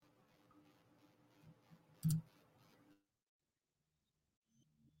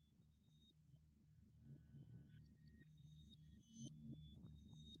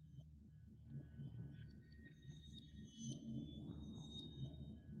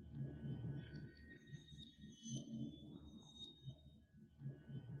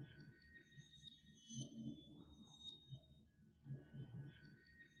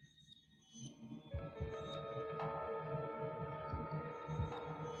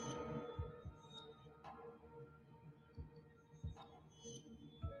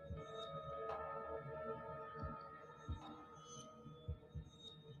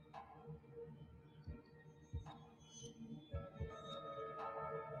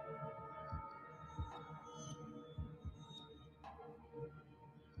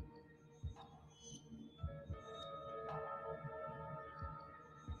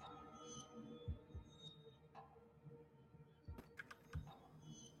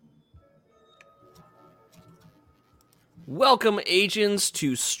Welcome, agents,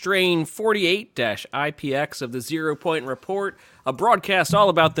 to Strain 48-IPX of the 0 Point Report, a broadcast all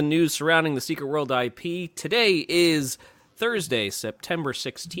about the news surrounding the Secret World IP. Today is Thursday, September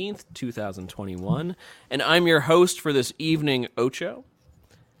 16th, 2021, and I'm your host for this evening, Ocho.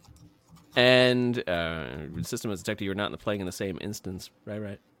 And system has detected you're not playing in the same instance.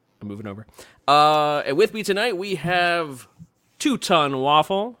 Right. I'm moving over. And with me tonight, we have Two-Ton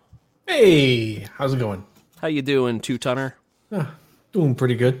Waffle. Hey, how's it going? How you doing, Two-Tonner? Doing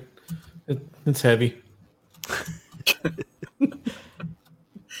pretty good. It's heavy.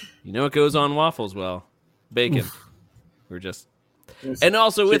 You know what goes on waffles well? Bacon. Oof. We're just... And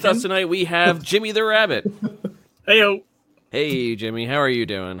also with us tonight, we have Jimmy the Rabbit. Heyo. Hey, Jimmy. How are you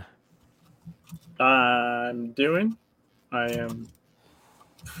doing? I am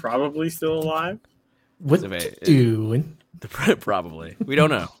probably still alive. What doing? Probably. We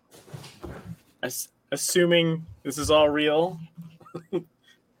don't know. Assuming this is all real.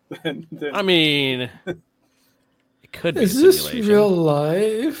 I mean, it could be Is this real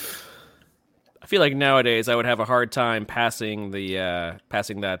life? I feel like nowadays I would have a hard time passing that.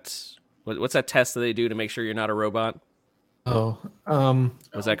 What's that test that they do to make sure you're not a robot?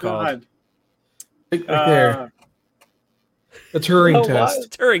 What's that called? Right there. The Turing test. What?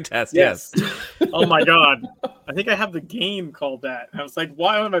 Turing test, yes. Oh my god. I think I have the game called that. I was like,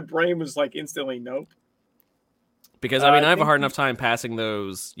 why my brain was like instantly nope. Because, I have a hard enough time passing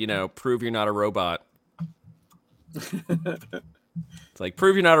those, prove you're not a robot. It's like,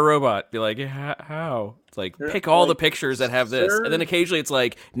 prove you're not a robot. Be like, how? It's like, pick all the pictures that have this. Sir? And then occasionally it's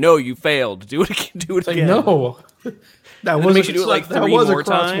like, no, you failed. Do it again. No. That makes you do it like 3 more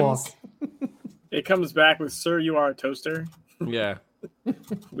times. It comes back with, sir, you are a toaster. Yeah.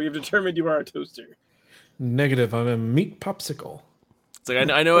 We have determined you are a toaster. Negative. I'm a meat popsicle. It's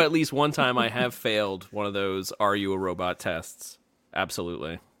like, I know at least one time I have failed one of those "Are you a robot?" tests.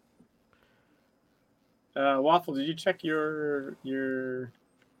 Absolutely. Waffle, did you check your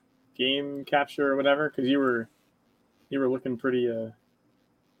game capture or whatever? Because you were looking pretty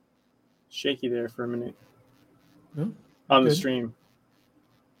shaky there for a minute on the stream.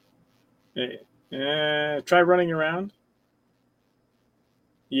 Try running around.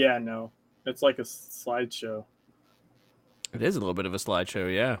 Yeah, no, it's like a slideshow. It is a little bit of a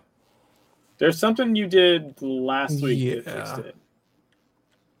slideshow, yeah. There's something you did last week that fixed it.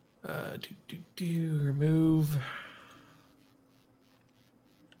 Remove.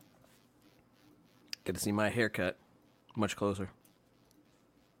 Get to see my haircut much closer.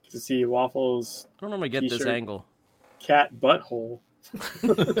 To see Waffle's I don't normally get this angle. Cat butthole.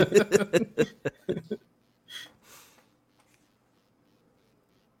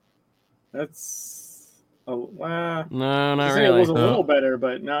 That's... no, not really. It was a little better,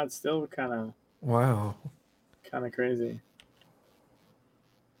 but no, it's still kind of crazy. I'm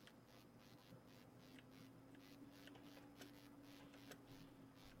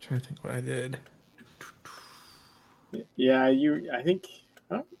trying to think what I did. Yeah, I think.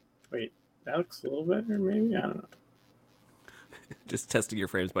 Oh, wait, that looks a little better. Maybe, I don't know. Just testing your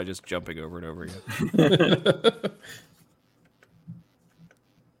frames by just jumping over and over again.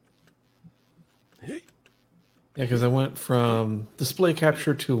 Yeah, because I went from display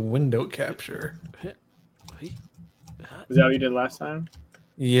capture to window capture. Is that what you did last time?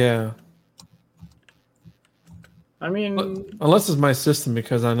 Yeah. I mean... unless it's my system,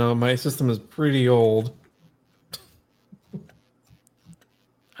 because I know my system is pretty old.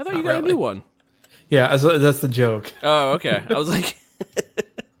 I thought you got a new one. Yeah, that's the joke. Oh, okay. I was like,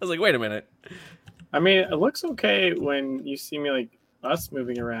 wait a minute. I mean, it looks okay when you see me, like, us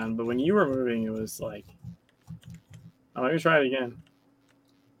moving around, but when you were moving, it was like... Oh, let me try it again.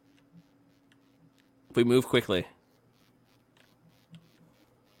 If we move quickly.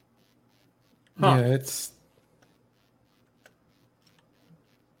 Huh. Yeah, it's...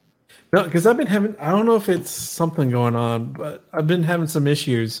 No, because I've been having... I don't know if it's something going on, but I've been having some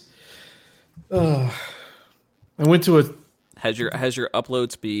issues. I went to a... Has your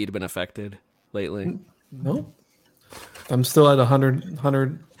upload speed been affected lately? No. I'm still at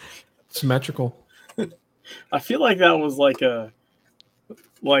 100 symmetrical. I feel like that was like a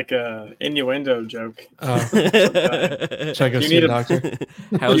innuendo joke. Should I go see a doctor?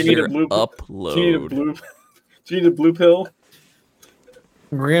 How's your upload? Do you need a blue pill?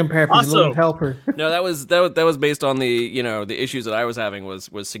 Grandpappy's little helper. No, that was based on the issues that I was having was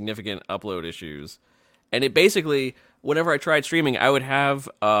significant upload issues, and it basically whenever I tried streaming, I would have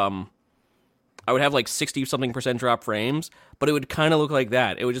like 60-something% drop frames, but it would kind of look like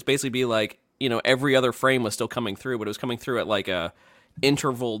that. It would just basically be like every other frame was still coming through, but it was coming through at like a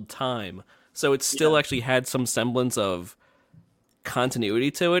intervaled time. so it still Yeah. actually had some semblance of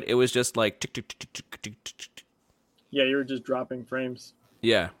continuity to it. It was just like tick, tick, tick, tick, tick, tick, tick, tick. Yeah, you were just dropping frames,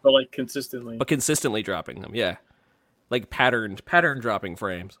 Yeah, but like consistently. but consistently dropping them. Yeah, like pattern dropping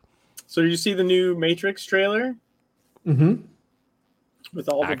frames. So did you see the new Matrix trailer Mm-hmm. with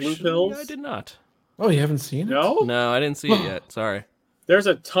all the blue Actually, pills? I did not. Oh, you haven't seen it? No, No, I didn't see it yet. Sorry. there's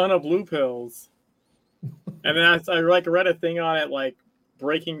a ton of blue pills, and then I like read a thing on it like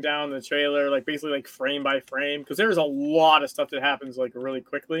breaking down the trailer, like basically like frame by frame, because there's a lot of stuff that happens like really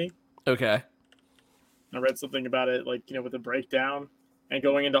quickly. Okay. I read something about it, like, with the breakdown and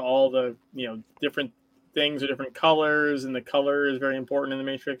going into all the, different things or different colors, and the color is very important in the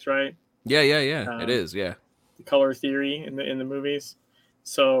Matrix, right? Yeah. It is. Yeah. The color theory in the movies.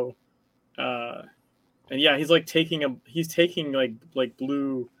 So, and yeah, he's taking like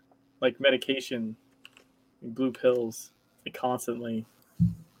blue, like medication, blue pills, like constantly.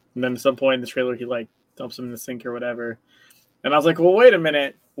 And then at some point in the trailer, he like dumps them in the sink or whatever. And I was like, well, wait a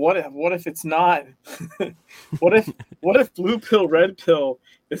minute. What if it's not? what if blue pill, red pill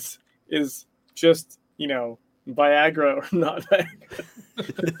is just Viagra or not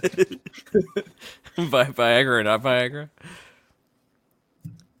Viagra? Viagra or not Viagra?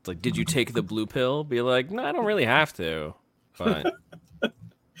 It's like, did you take the blue pill? Be like, no, I don't really have to. But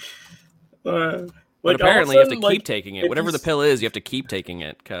Like apparently you have to keep like, taking it. Whatever the pill is, you have to keep taking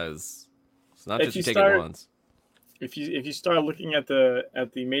it because it's not just you take it once. If you start looking at the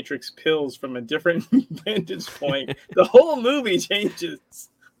Matrix pills from a different vantage point, the whole movie changes.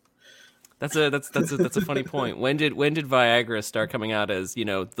 That's a funny point. When did Viagra start coming out as,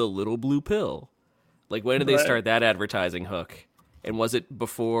 the little blue pill? Like, when did they start that advertising hook? And was it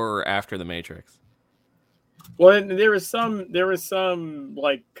before or after the Matrix? Well, there was some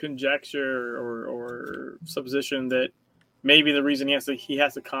like conjecture or supposition that maybe the reason he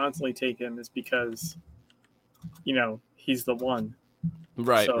has to constantly take him is because he's the one.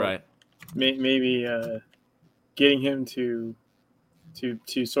 Right, so right. Maybe getting him to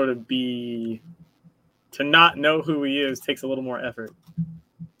sort of to not know who he is takes a little more effort.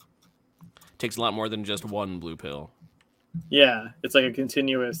 Takes a lot more than just one blue pill. Yeah, it's like a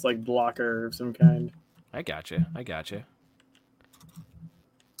continuous like blocker of some kind. I gotcha. I'm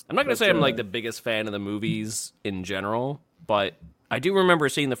not gonna say I'm like the biggest fan of the movies in general, but I do remember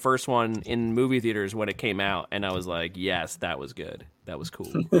seeing the first one in movie theaters when it came out, and I was like, yes, that was good. That was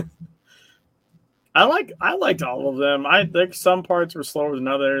cool. I liked all of them. I think some parts were slower than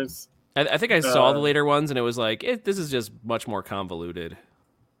others. I think I saw the later ones, and it was like, this is just much more convoluted.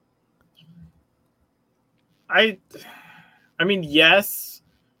 I mean, yes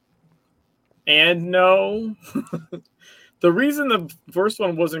and no. The reason the first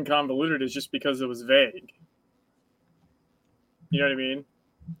one wasn't convoluted is just because it was vague. You know what I mean?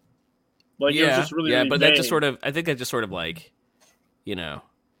 Like, it was just really, really but vague. that just sort of, I think that just sort of like, yeah,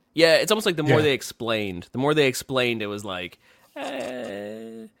 it's almost like the more they explained, it was like,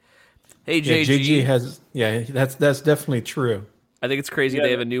 hey, JG. JG has, that's definitely true. I think it's crazy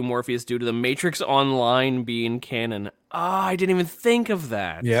they have a new Morpheus due to the Matrix Online being canon. I didn't even think of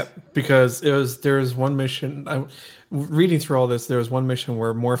that. Yep, because there was one mission. Reading through all this, there was one mission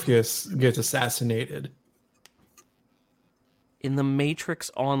where Morpheus gets assassinated. In the Matrix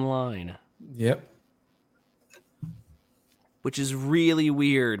Online. Yep. Which is really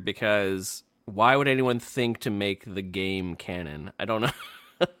weird because why would anyone think to make the game canon? I don't know.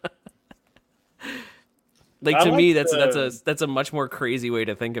 Like, to me, that's a much more crazy way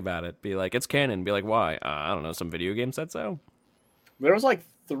to think about it. Be like, it's canon. Be like, why? I don't know. Some video game said so. There was at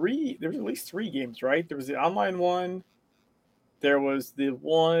least 3 games, right? There was the online one. There was the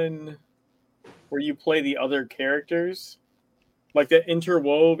one where you play the other characters, like that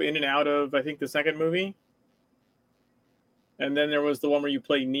interwove in and out of, I think, the second movie. And then there was the one where you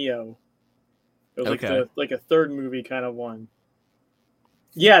play Neo. It was like a third movie kind of one.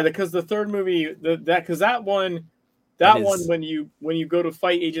 Yeah, because the third movie, that one when you go to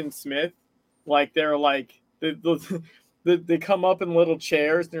fight Agent Smith, like they're like they come up in little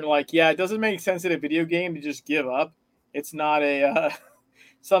chairs and they're like, yeah, it doesn't make sense in a video game to just give up. It's not a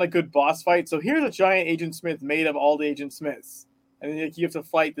good boss fight. So here's a giant Agent Smith made of all the Agent Smiths, and then you have to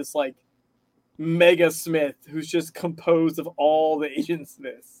fight this like Mega Smith who's just composed of all the Agent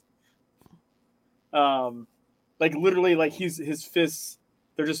Smiths. Like literally, like his fists.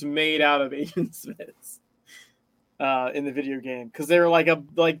 They're just made out of Agent Smiths in the video game because they're like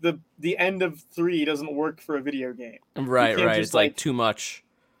the end of 3 doesn't work for a video game. Right. It's like too much.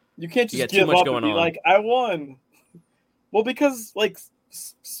 You can't just give up and be like, I won. Well, because like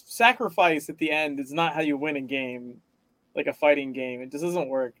sacrifice at the end is not how you win a game, like a fighting game. It just doesn't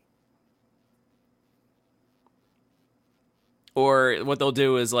work. Or what they'll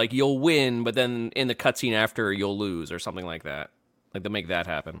do is like you'll win, but then in the cutscene after you'll lose or something like that. Like they'll make that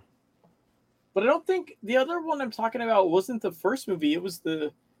happen. But I don't think the other one I'm talking about wasn't the first movie. It was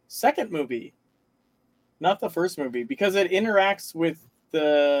the second movie, not the first movie, because it interacts with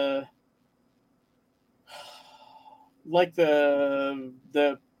the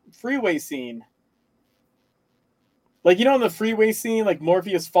the freeway scene. Like, you know, in the freeway scene, like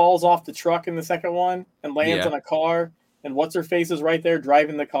Morpheus falls off the truck in the second one and lands on a car, and what's her face is right there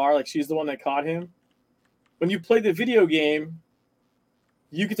driving the car, like she's the one that caught him. When you play the video game,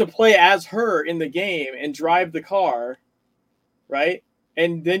 you get to play as her in the game and drive the car, right?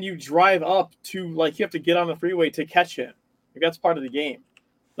 And then you drive up to, like, you have to get on the freeway to catch him. Like, that's part of the game.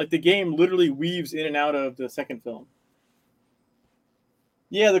 Like, the game literally weaves in and out of the second film.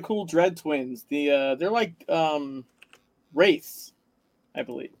 Yeah, the cool Dread twins. They're like Wraiths, I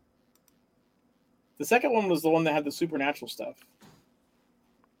believe. The second one was the one that had the supernatural stuff.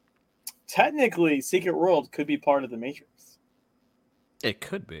 Technically, Secret World could be part of the Matrix. It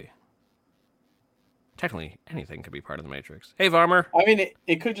could be. Technically, anything could be part of the Matrix. Hey, Varmer. I mean,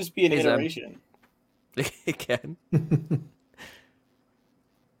 it could just be an iteration. It can.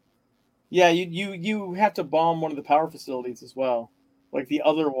 Yeah, you have to bomb one of the power facilities as well. Like the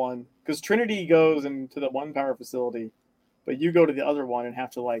other one. Because Trinity goes into the one power facility, but you go to the other one and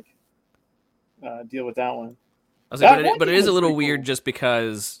have to, like, deal with that one. But it is a little weird just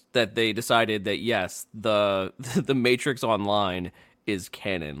because that they decided that, yes, the Matrix Online is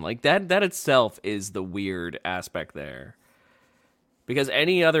canon. Like, that itself is the weird aspect there. Because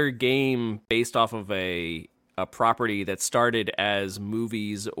any other game based off of a property that started as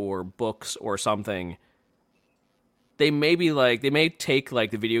movies or books or something, they may take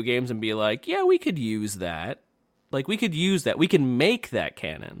like the video games and be like, yeah, we could use that. Like, we could use that. We can make that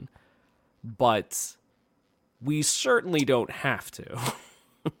canon. But we certainly don't have to.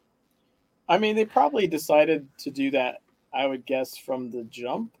 I mean, they probably decided to do that, I would guess, from the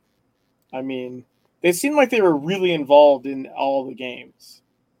jump. I mean, they seemed like they were really involved in all the games.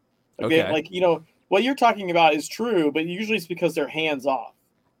 Like, okay. you know, what you're talking about is true, but usually it's because they're hands off,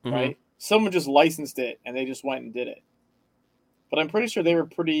 right? Someone just licensed it and they just went and did it. But I'm pretty sure they were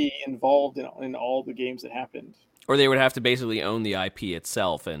pretty involved in all the games that happened. Or they would have to basically own the IP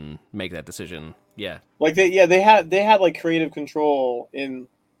itself and make that decision. Yeah. Like they had like creative control in,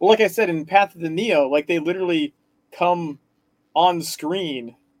 well, like I said, in Path of the Neo, like they literally come on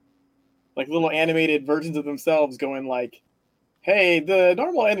screen like little animated versions of themselves going like, hey, the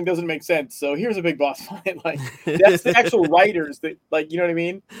normal ending doesn't make sense, so here's a big boss fight. Like, that's the actual writers that, like, you know what I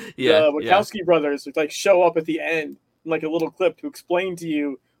mean? Yeah. The Wachowski brothers would, like, show up at the end in, like, a little clip to explain to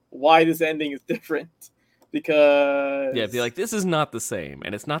you why this ending is different. Because... yeah, be like, this is not the same,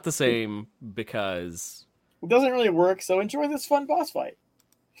 and it's not the same because... it doesn't really work, so enjoy this fun boss fight.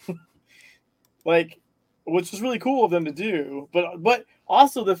 Like, which was really cool of them to do, but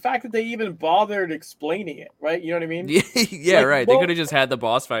also the fact that they even bothered explaining it, right? You know what I mean? Yeah, like, right. They could have just had the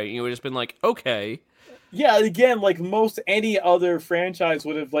boss fight, and you would have just been like, okay. Yeah, again, like most any other franchise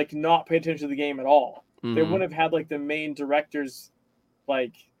would have, like, not paid attention to the game at all. Mm-hmm. They wouldn't have had, like, the main directors,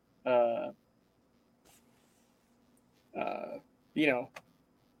 like, you know,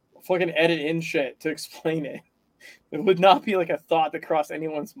 fucking edit in shit to explain it. It would not be, like, a thought that crossed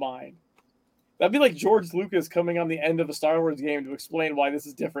anyone's mind. That'd be like George Lucas coming on the end of a Star Wars game to explain why this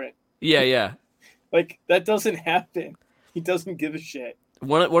is different. Yeah. Like, that doesn't happen. He doesn't give a shit.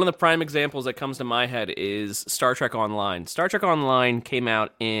 One of the prime examples that comes to my head is Star Trek Online. Star Trek Online came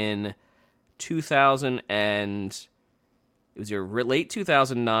out in 2000 and it was your late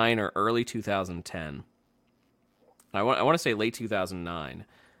 2009 or early 2010. I want to say late 2009.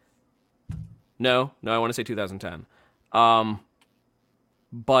 No, I want to say 2010.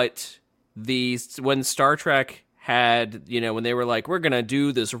 But when Star Trek had, you know, when they were like, we're going to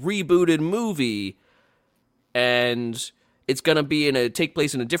do this rebooted movie and it's going to take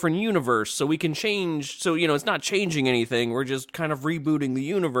place in a different universe, so we can change, so, you know, it's not changing anything, we're just kind of rebooting the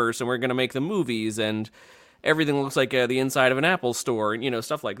universe and we're going to make the movies and everything looks like the inside of an Apple store and, you know,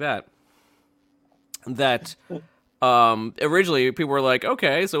 stuff like that. That originally people were like,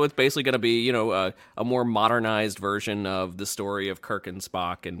 okay, so it's basically going to be, you know, a more modernized version of the story of Kirk and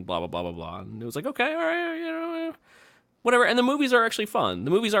Spock and blah, blah, blah, blah, blah. And it was like, okay, all right, you know, whatever. And the movies are actually fun.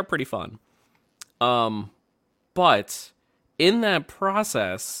 The movies are pretty fun. But in that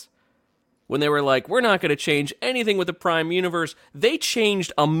process, when they were like, we're not going to change anything with the Prime Universe, they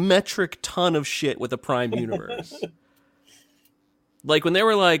changed a metric ton of shit with the Prime Universe. Like, when they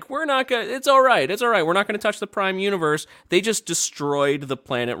were like, it's all right, we're not going to touch the Prime Universe, they just destroyed the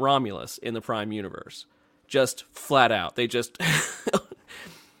planet Romulus in the Prime Universe. just flat out. They just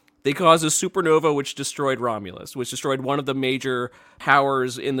they caused a supernova which destroyed Romulus, which destroyed one of the major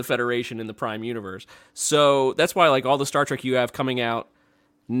powers in the Federation in the Prime Universe. So that's why, like, all the Star Trek you have coming out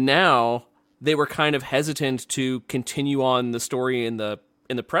now, they were kind of hesitant to continue on the story in the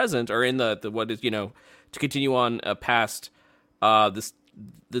present, or in the what is, to continue on past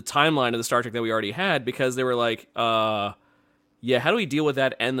the timeline of the Star Trek that we already had, because they were like, yeah, how do we deal with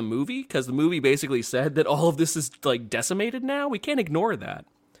that and the movie? Because the movie basically said that all of this is like decimated now. We can't ignore that.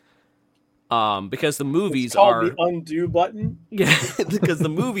 Because the movies it's called are the undo button. Yeah, because the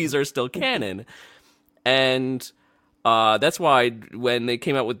movies are still canon, and that's why when they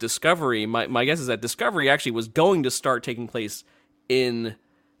came out with Discovery, my guess is that Discovery actually was going to start taking place in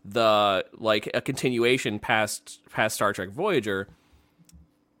the, like, a continuation past Star Trek Voyager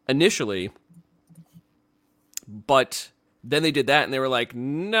initially, but then they did that and they were like,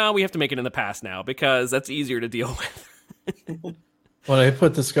 no, we have to make it in the past now because that's easier to deal with. When I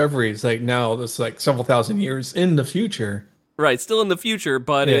put Discovery, it's like now it's like several thousand years in the future. Right, still in the future,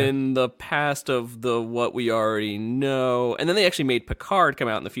 but Yeah. in the past of the what we already know. And then they actually made Picard come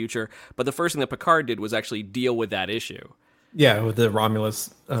out in the future, but the first thing that Picard did was actually deal with that issue. Yeah, with the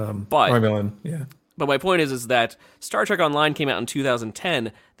Romulus, Romulan. Yeah. But my point is that Star Trek Online came out in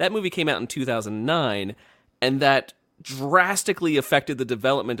 2010. That movie came out in 2009, and that drastically affected the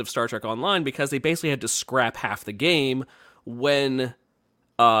development of Star Trek Online because they basically had to scrap half the game when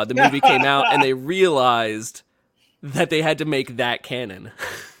the movie came out, and they realized that they had to make that canon.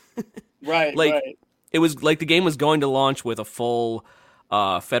 Right, like, right. It was like the game was going to launch with a full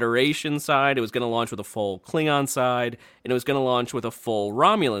Federation side, it was going to launch with a full Klingon side, and it was going to launch with a full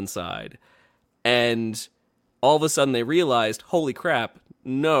Romulan side. And all of a sudden they realized, holy crap,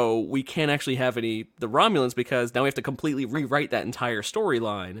 no, we can't actually have the Romulans because now we have to completely rewrite that entire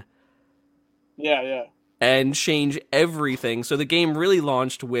storyline. Yeah. And change everything. So the game really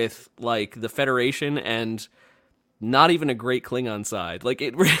launched with, like, the Federation and not even a great Klingon side. Like,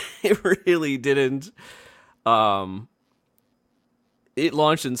 it really didn't. It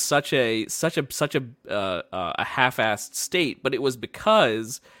launched in such a half-assed state, but it was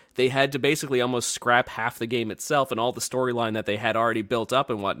because they had to basically almost scrap half the game itself and all the storyline that they had already built up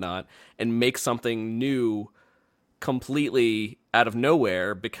and whatnot, and make something new completely out of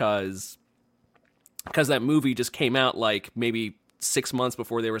nowhere because that movie just came out like maybe 6 months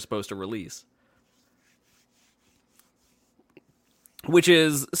before they were supposed to release. Which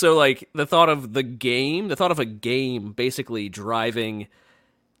is, so, like, the thought of a game basically driving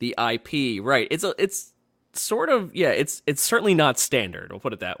the IP, right? It's sort of, yeah, it's certainly not standard, we'll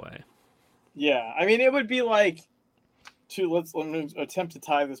put it that way. Yeah, I mean, it would be like, let me attempt to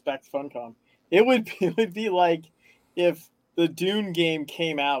tie this back to Funcom. It would be like if the Dune game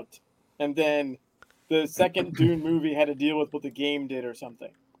came out and then the second Dune movie had to deal with what the game did or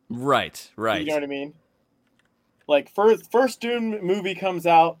something. Right. You know what I mean? Like, first Dune movie comes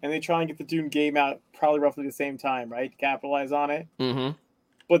out, and they try and get the Dune game out probably roughly the same time, right? Capitalize on it. Mm-hmm.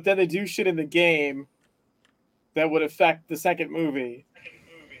 But then they do shit in the game that would affect the second movie.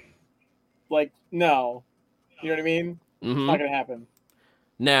 Like, no. You know what I mean? Mm-hmm. It's not going to happen.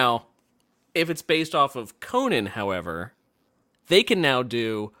 Now, if it's based off of Conan, however, they can now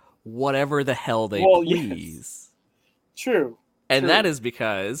do whatever the hell they please. Yes. True. And that is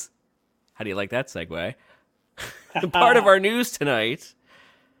because, how do you like that segue? Part of our news tonight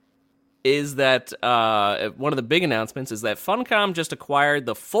is that one of the big announcements is that Funcom just acquired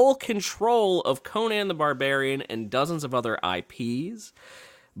the full control of Conan the Barbarian and dozens of other IPs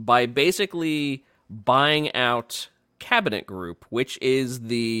by basically buying out Cabinet Group, which is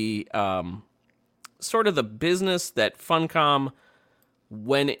the sort of the business that Funcom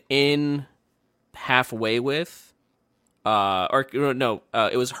went in halfway with.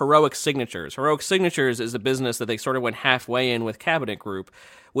 It was Heroic Signatures. Heroic Signatures is a business that they sort of went halfway in with Cabinet Group,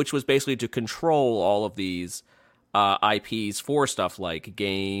 which was basically to control all of these IPs for stuff like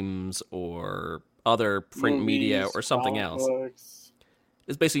games or other print Movies, media or something else. books.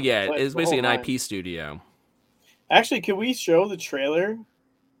 It's basically, it's basically an IP studio. Actually, can we show the trailer?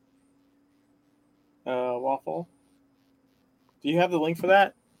 Waffle? Do you have the link for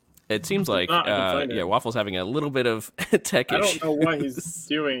that? It seems like, I can find it. Waffle's having a little bit of tech I issues. don't know what he's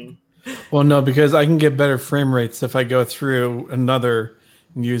doing. Well, no, because I can get better frame rates if I go through another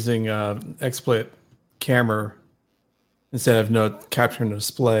using XSplit camera instead of capturing the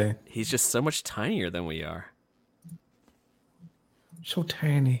display. He's just so much tinier than we are. So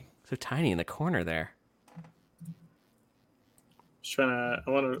tiny. So tiny in the corner there. Just trying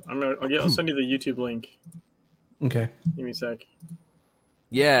to. I'll send you the YouTube link. Okay. Give me a sec.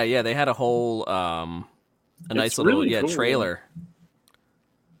 Yeah, they had a whole A nice It's little really cool. trailer.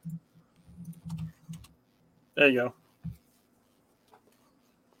 There you go.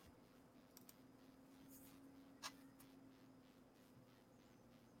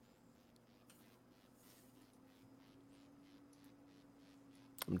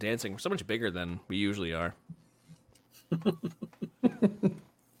 I'm dancing so much bigger than we usually are.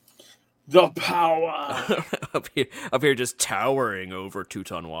 The power. up here, just towering over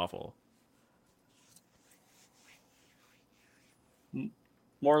Two-Ton Waffle.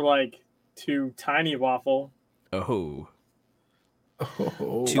 More like 2 tiny waffle. Oh,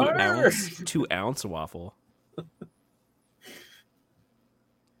 Oh, 2-ounce waffle.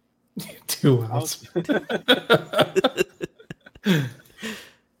 2 ounce.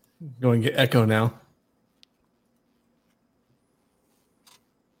 Going to get echo now.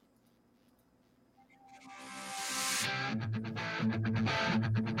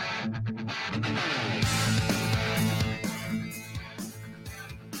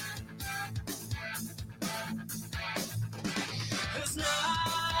 This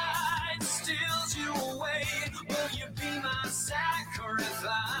night steals you away. Will you be my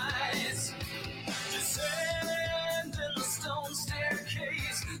sacrifice? Descend in the stone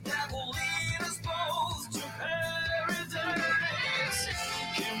staircase that will lead us both to paradise.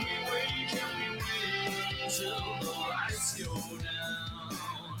 Can we wait till the lights go down?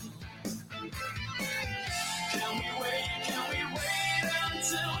 Can we wait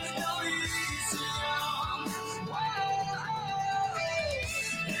until Elysium?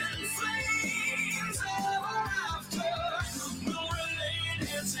 In flames ever after, we'll remain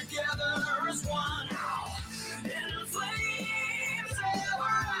here together as one. In flames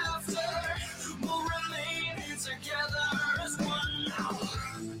ever after, we'll remain here together as one.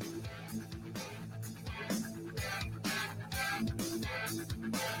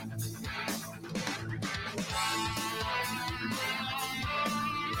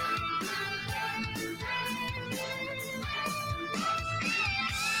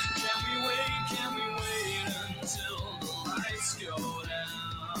 Can we wait until the lights go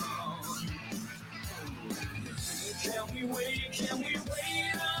down? Can we wait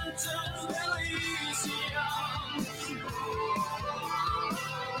until Elysium?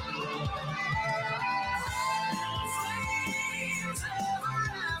 Flames ever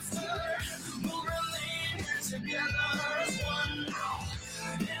after, we'll remain here together as one.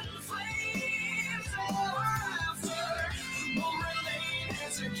 In flames ever after, we'll remain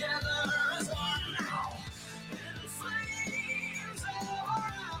here together as one. In flames ever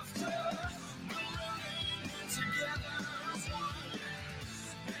after, we'll remain here together as one.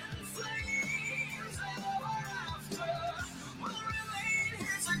 In flames ever after, we'll remain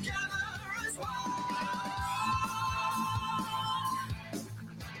here together as one.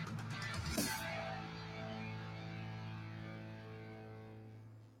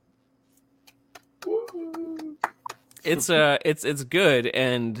 It's good,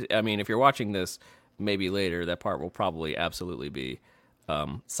 and I mean, if you're watching this maybe later, that part will probably absolutely be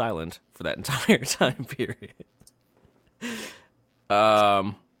silent for that entire time period.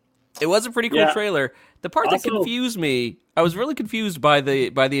 It was a pretty cool trailer. The part that Also- confused me, I was really confused by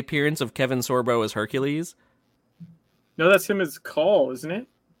the appearance of Kevin Sorbo as Hercules. No, that's him as Call, isn't it?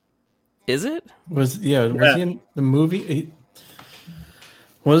 Is it? Was he in the movie?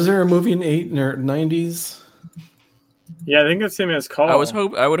 Was there a movie in the 80s or 90s? Yeah, I think that's him as Call. I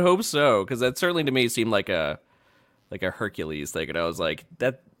would hope so, because that certainly to me seemed like a Hercules thing, and I was like,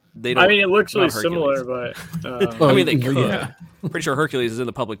 that they don't. I mean, it looks really not Hercules. similar, but I mean, they could. Yeah. Pretty sure Hercules is in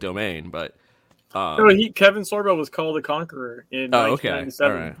the public domain, but no, Kevin Sorbo was Call the Conqueror in okay, all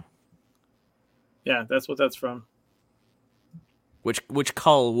 1997. right. Yeah, that's what that's from. Which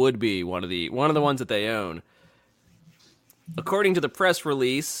Cull would be one of the ones that they own. According to the press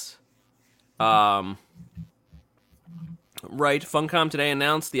release, Funcom today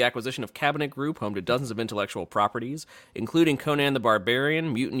announced the acquisition of Cabinet Group, home to dozens of intellectual properties, including Conan the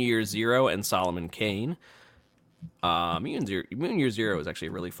Barbarian, Mutant Year Zero, and Solomon Kane. Mutant Year Zero is actually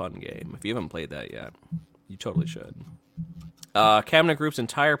a really fun game. If you haven't played that yet, you totally should. Cabinet Group's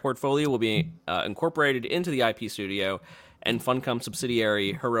entire portfolio will be incorporated into the IP studio and Funcom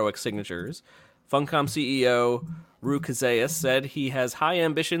subsidiary Heroic Signatures. Funcom CEO Ru Kazayas said he has high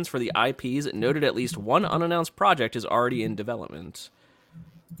ambitions for the IPs and noted at least one unannounced project is already in development.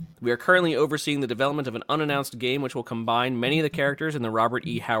 We are currently overseeing the development of an unannounced game which will combine many of the characters in the Robert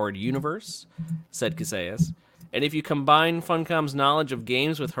E. Howard universe, said Kazayas. And if you combine Funcom's knowledge of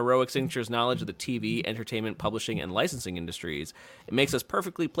games with Heroic Signature's knowledge of the TV, entertainment, publishing, and licensing industries, it makes us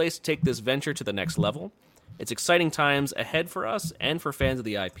perfectly placed to take this venture to the next level. It's exciting times ahead for us and for fans of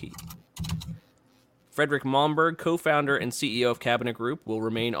the IP. Frederick Malmberg, co-founder and CEO of Cabinet Group, will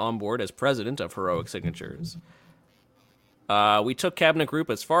remain on board as president of Heroic Signatures. We took Cabinet Group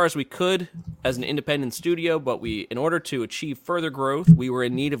as far as we could as an independent studio, but in order to achieve further growth, we were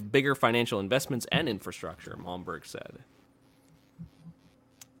in need of bigger financial investments and infrastructure, Malmberg said.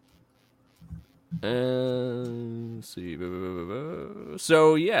 Let's see.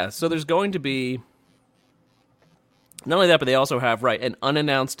 So there's going to be not only that, but they also have an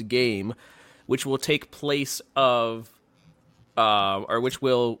unannounced game, which will take place of, or which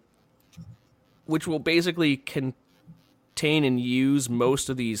will basically contain and use most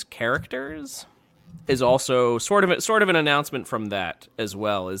of these characters. Is also sort of an announcement from that as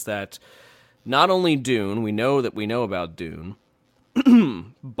well. Is that not only Dune? We know about Dune.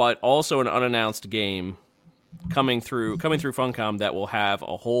 But also an unannounced game coming through Funcom that will have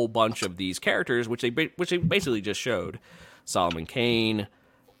a whole bunch of these characters, which they basically just showed. Solomon Kane,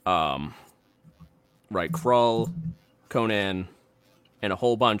 Krull, Conan, and a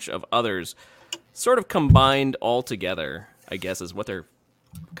whole bunch of others, sort of combined all together, I guess, is what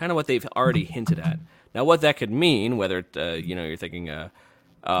they've already hinted at. Now, what that could mean, whether you're thinking,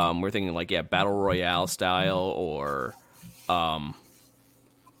 we're thinking battle royale style or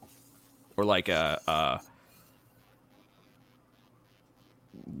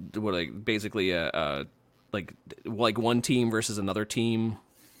basically one team versus another team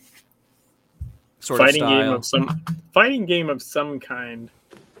sort of style. Fighting game of some kind.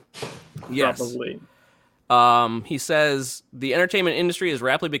 Yes. Probably. He says the entertainment industry is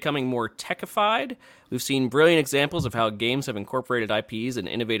rapidly becoming more techified. We've seen brilliant examples of how games have incorporated IPs in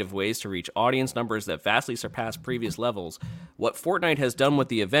innovative ways to reach audience numbers that vastly surpass previous levels. What Fortnite has done with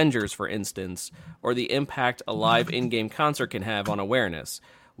the Avengers, for instance, or the impact a live in-game concert can have on awareness.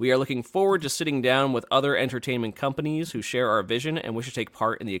 We are looking forward to sitting down with other entertainment companies who share our vision and wish to take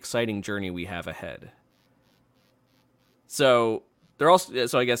part in the exciting journey we have ahead. So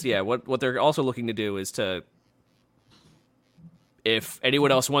I guess, what they're also looking to do is to, if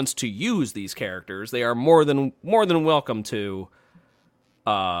anyone else wants to use these characters, they are more than welcome to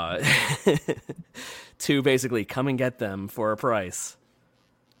to basically come and get them for a price.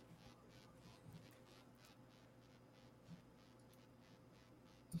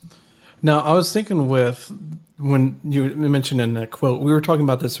 Now, I was thinking when you mentioned in that quote, we were talking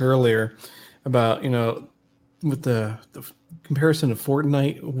about this earlier about, with the comparison of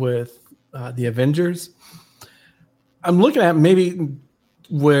Fortnite with the Avengers. I'm looking at maybe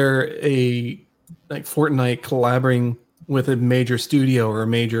where Fortnite collaborating with a major studio or a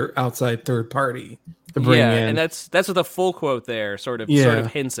major outside third party to bring in. And that's what the full quote there sort of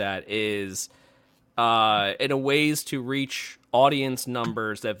hints at is in a ways to reach audience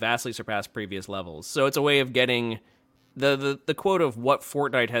numbers that vastly surpass previous levels. So it's a way of getting the quote of what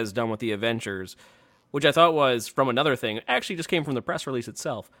Fortnite has done with the Avengers, which I thought was from another thing. Actually, just came from the press release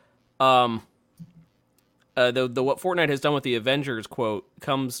itself. The what Fortnite has done with the Avengers quote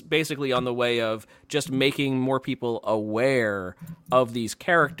comes basically on the way of just making more people aware of these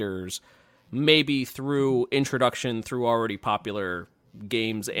characters, maybe through introduction through already popular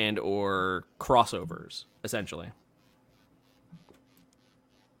games and or crossovers, essentially.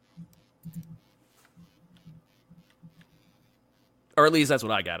 Or at least that's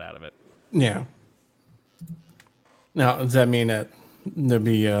what I got out of it. Yeah. Now, does that mean that there'll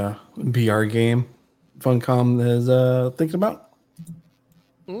be a VR game Funcom is thinking about?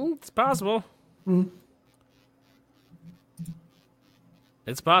 It's possible.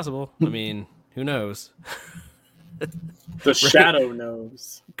 It's possible. I mean, who knows? The shadow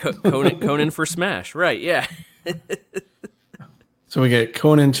knows. Conan for Smash, right? Yeah. So we get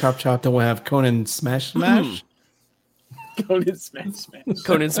Conan Chop Chop, then we'll have Conan Smash Smash. Conan Smash Smash.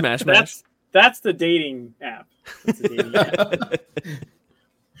 Conan Smash Smash. That's the dating app.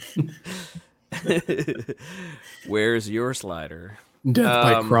 Where's your slider? Death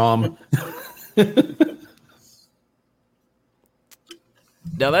by Crom.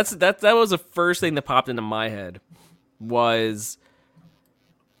 Now that was the first thing that popped into my head was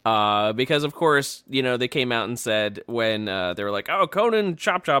because of course, they came out and said when they were like, "Oh, Conan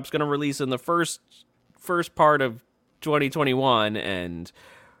Chop Chop's going to release in the first part of 2021," and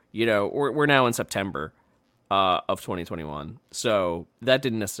we're now in September of 2021, so that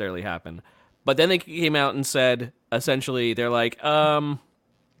didn't necessarily happen. But then they came out and said, essentially, they're like,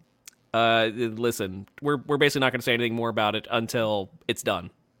 listen, we're basically not going to say anything more about it until it's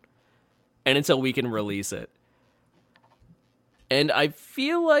done. And until we can release it. And I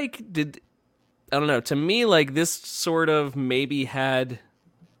feel like, I don't know, to me, this sort of maybe had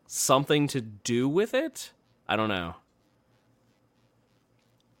something to do with it. I don't know.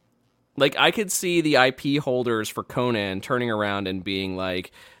 Like, I could see the IP holders for Conan turning around and being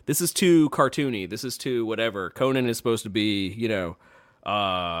like, this is too cartoony, this is too whatever. Conan is supposed to be,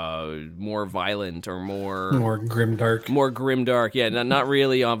 more violent or More grimdark. more grimdark. Yeah, not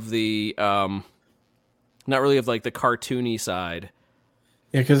really of the not really of like the cartoony side.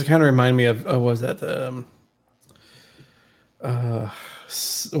 Yeah, because it kind of reminded me of what was that what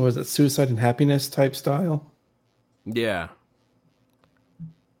was it, Suicide and Happiness type style? Yeah.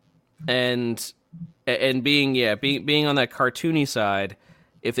 And being on that cartoony side,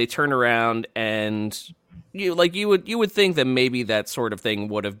 if they turn around and you would think that maybe that sort of thing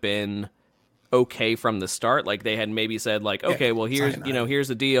would have been okay from the start. Like they had maybe said like, okay, well here's cyanide. here's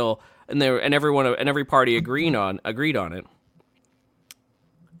the deal, and every party agreed on it.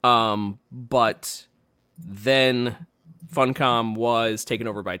 But then Funcom was taken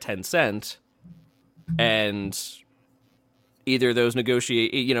over by Tencent, and either those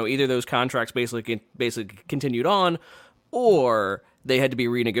contracts basically continued on, or they had to be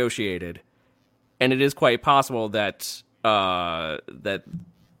renegotiated. And it is quite possible that that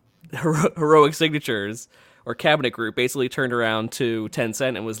Heroic Signatures or Cabinet Group basically turned around to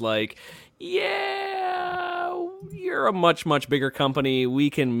Tencent and was like, yeah, you're a much, much bigger company. We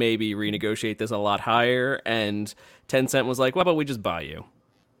can maybe renegotiate this a lot higher. And Tencent was like, well, but we just buy you.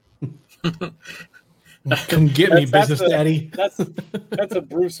 Come get me, business daddy. That's a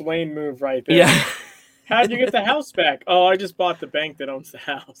Bruce Wayne move right there. Yeah. How'd you get the house back? Oh, I just bought the bank that owns the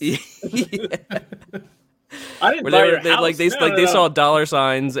house. Yeah. I didn't Where buy they, your were, they house. like they No, like no, they no. saw dollar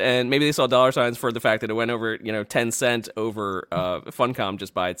signs, and maybe they saw dollar signs for the fact that it went over 10 cent over Funcom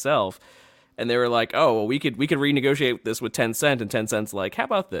just by itself, and they were like, oh, well, we could renegotiate this with 10 cent, and 10 cent's like, how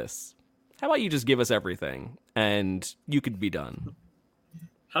about this? How about you just give us everything and you could be done?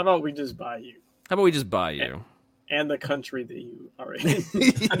 How about we just buy you How about we just buy you? and the country that you are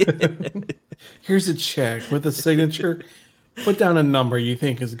in? Here's a check with a signature. Put down a number you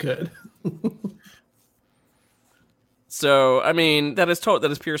think is good. So, I mean, that is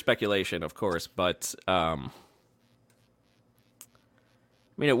pure speculation, of course, but I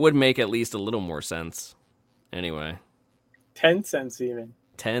mean, it would make at least a little more sense. Anyway, 10 cents even.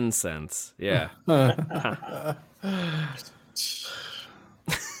 10 cents, yeah.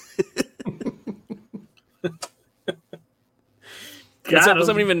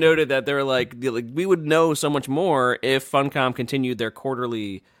 Someone even noted that they were like, we would know so much more if Funcom continued their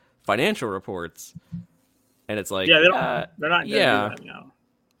quarterly financial reports. And it's like, Yeah, they're not going to do that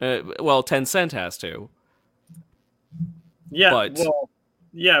now. Well, Tencent has to. Yeah, but-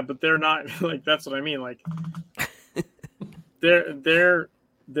 but they're not like, that's what I mean. Like, they're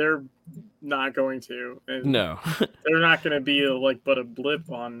not going to. And No. they're not going to be but a blip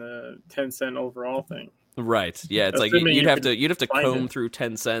on the 10 cent overall thing. Right. Yeah, it's like Assuming you'd you have can to find comb it. through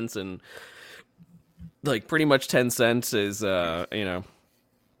 10 cents, and like pretty much 10 cents is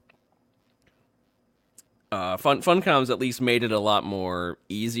Funcom's at least made it a lot more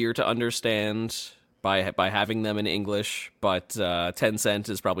easier to understand by having them in English, but 10 cent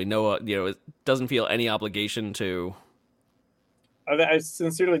is probably it doesn't feel any obligation to. I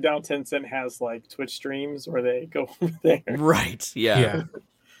sincerely doubt 10 cent has like Twitch streams where they go over there, Right. Yeah.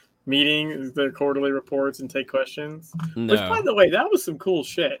 meeting their quarterly reports and take questions. No. Which, by the way, that was some cool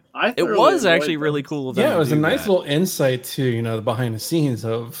shit. It thoroughly was enjoyed actually those. really cool of them Yeah, it to was a do nice that. little insight to the behind the scenes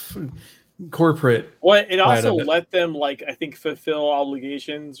of corporate. Well, it side also of it. let them I think fulfill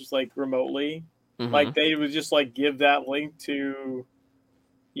obligations just remotely. Mhm. Like they would just give that link to,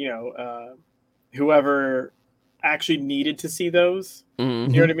 whoever actually needed to see those. Mhm.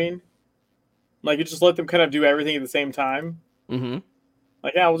 You know what I mean? Like it just let them kind of do everything at the same time. Mhm.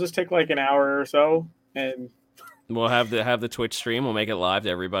 Like, yeah, we'll just take an hour or so, and We'll have the Twitch stream. We'll make it live to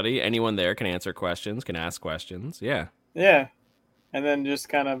everybody. Anyone there can answer questions, can ask questions. Yeah. yeah, and then just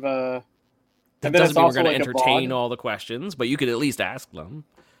kind of That and then doesn't it's mean we're also going to a entertain VOD. all the questions, but you could at least ask them.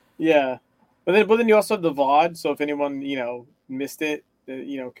 Yeah, but then you also have the VOD. So if anyone missed it,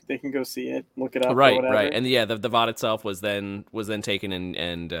 they can go see it, look it up, or Right, whatever. right, and yeah, the VOD itself was then taken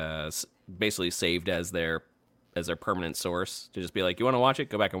and basically saved as their permanent source to just be like, you want to watch it,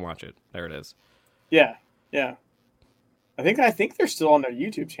 go back and watch it. There it is. Yeah. I think they're still on their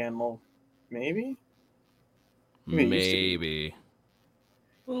YouTube channel. Maybe. Maybe.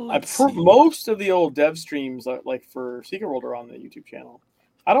 Most of the old dev streams, for Secret World, are on the YouTube channel.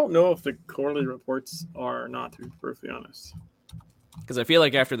 I don't know if the quarterly reports are or not, to be perfectly honest. Because I feel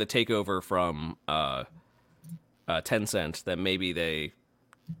like after the takeover from Tencent, that maybe they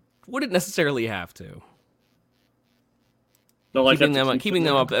wouldn't necessarily have to. They'll, Keeping have to them keep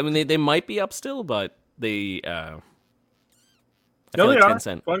up. I mean, they might be up still, but they. I No, feel they like are.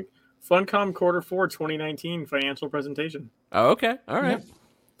 Tencent. Funcom Quarter 4 2019 financial presentation. Oh, okay. All right.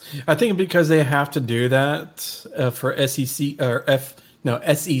 I think because they have to do that for SEC or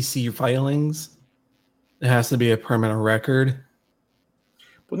SEC filings, it has to be a permanent record.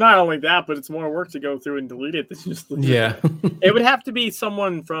 Well, not only that, but it's more work to go through and delete it than just leave Yeah. it. It would have to be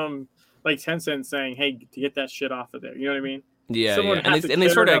someone from like Tencent saying, "Hey, to get that shit off of there." You know what I mean? Yeah, Someone yeah. And has to they care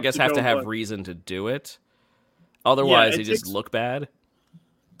sort of, I enough guess, to have to go have look. reason to do it. Otherwise, it they just takes- look bad. It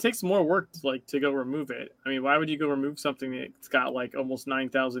takes more work to go remove it. I mean, why would you go remove something that's got like almost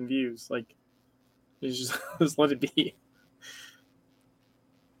 9,000 views? Like, you just let it be.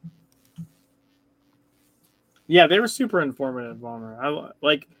 Yeah, they were super informative on her.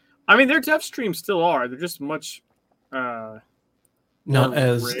 I mean, their dev streams still are. They're just much Not more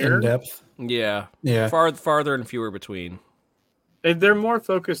as rare. in depth. Yeah. Yeah. Farther and fewer between. They're more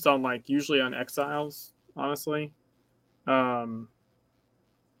focused on usually on Exiles, honestly. That's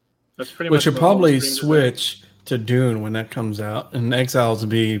pretty We much should what all the probably streams are. switch to Dune when that comes out, and Exiles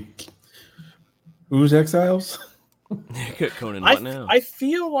be who's Exiles? Conan, what now? I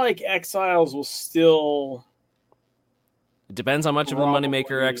feel like Exiles will still. It depends how much of a moneymaker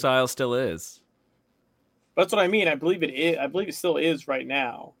Probably. Exile still is. That's what I mean. I believe it is. I believe it still is right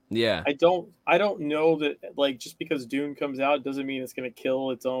now. Yeah. I don't know that just because Dune comes out doesn't mean it's going to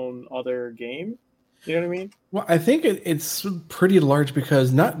kill its own other game. You know what I mean? Well, I think it's pretty large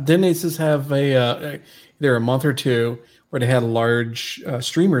because didn't they just have either a month or two where they had large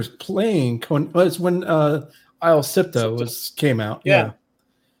streamers playing Conan? Well, it's when Isle Sipta came out. Yeah.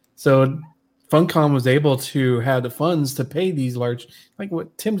 So Funcom was able to have the funds to pay these large, like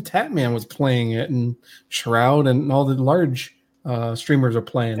what Tim the Tatman was playing it, and Shroud and all the large streamers are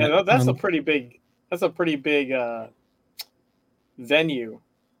playing it. Yeah, that's a pretty big. That's a pretty big venue.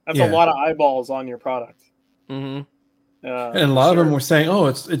 That's a Yeah. lot of eyeballs on your product. Mm-hmm. And a lot of them were saying, "Oh,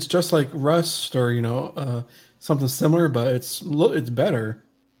 it's just like Rust or something similar, but it's better."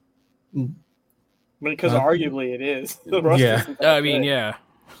 Because arguably it is. The Rust Yeah. isn't that I mean, good. yeah.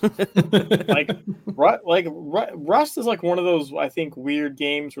 Rust is like one of those I think weird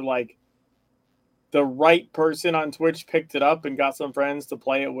games where like the right person on Twitch picked it up and got some friends to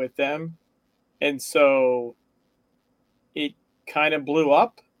play it with them, and so it kind of blew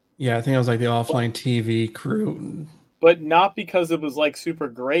up. Yeah, I think it was like the offline TV crew. But not because it was like super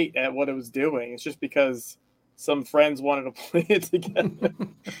great at what it was doing. It's just because some friends wanted to play it together.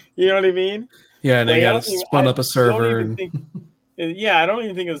 You know what I mean? Yeah, and they Like, I got don't even- spun I up a don't server. even think- yeah, I don't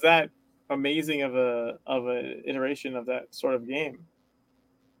even think it was that amazing of a iteration of that sort of game.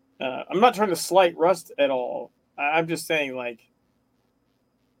 I'm not trying to slight Rust at all. I'm just saying, like,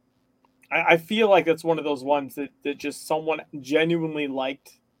 I feel like that's one of those ones that just someone genuinely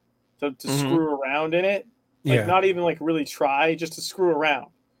liked to screw around in it. Like, Yeah. not even like really try, just to screw around.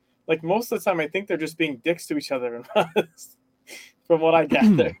 Like, most of the time, I think they're just being dicks to each other, from what I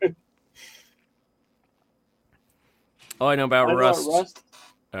gather. All I know about I know Rust. Rust.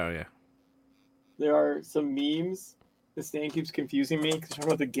 Oh, yeah. There are some memes. This name keeps confusing me because talking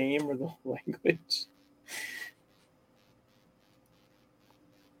about the game or the language.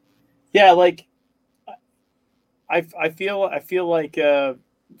 Yeah, like I feel like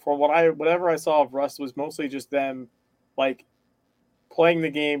from whatever I saw of Rust was mostly just them like playing the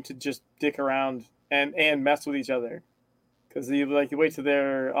game to just dick around and mess with each other. Because you wait till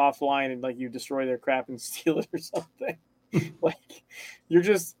they're offline and like you destroy their crap and steal it or something. Like you're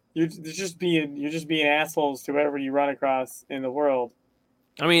just being assholes to whoever you run across in the world.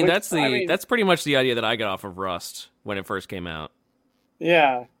 I mean, Which, that's pretty much the idea that I got off of Rust when it first came out.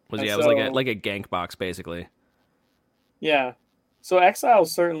 Yeah. It was And like a gank box basically. Yeah. So Exile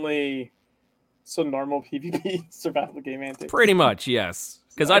is certainly some normal PvP survival game antics. Pretty much, yes.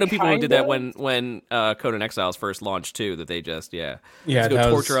 Because I know people who did that Kinda. when Conan Exiles first launched too. That they just Yeah, just go that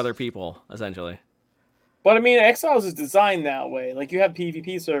torture was- other people essentially. But I mean, Exiles is designed that way. Like you have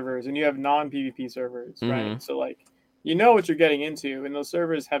PvP servers and you have non-PvP servers, right? Mhm. So like you know what you're getting into, and those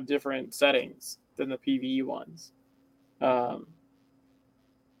servers have different settings than the PvE ones.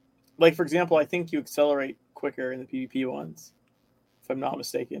 Like for example, I think you accelerate quicker in the PvP ones, if I'm not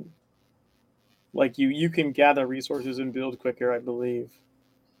mistaken. Like you can gather resources and build quicker, I believe,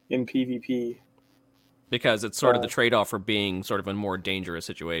 in PvP. Because it's sort of the trade-off for being sort of a more dangerous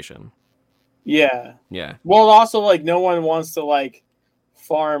situation. Yeah. Yeah. Well, also like no one wants to like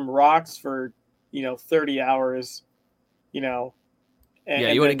farm rocks for 30 hours, and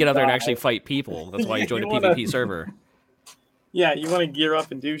Yeah, you want to then get out there and die. actually fight people. That's why you joined a You wanna- PvP server. Yeah, you want to gear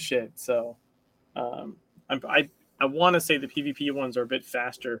up and do shit. So, I want to say the PvP ones are a bit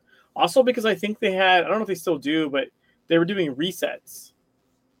faster. Also because I think they had, I don't know if they still do, but they were doing resets.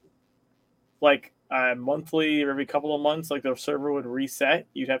 like monthly or every couple of months, like the server would reset.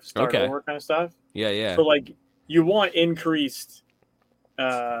 You'd have to start Okay. over, kind of stuff. Yeah. So like you want increased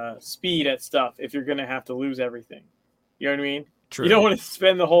speed at stuff if you're gonna have to lose everything. You know what I mean? True. You don't want to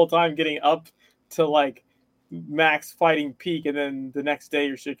spend the whole time getting up to like max fighting peak, and then the next day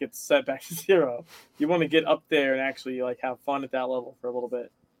your shit gets set back to 0. You want to get up there and actually like have fun at that level for a little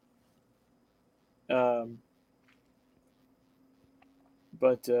bit.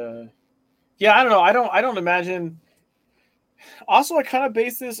 But yeah, I don't know. I don't imagine. Also, I kind of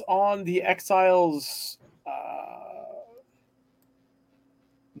base this on the Exiles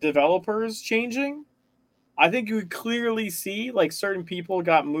developers changing. I think you would clearly see like certain people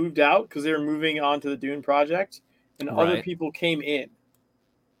got moved out because they were moving on to the Dune project, and other Right. people came in.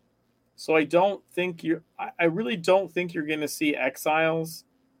 So I don't think I really don't think you're going to see Exiles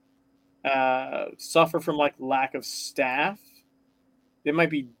suffer from like lack of staff. They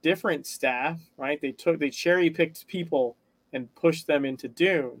might be different staff, right? They cherry picked people and pushed them into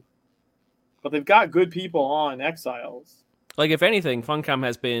Dune, but they've got good people on Exiles. Like, if anything, Funcom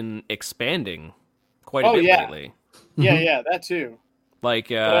has been expanding quite a Oh, bit yeah. lately. Yeah, that too. Like,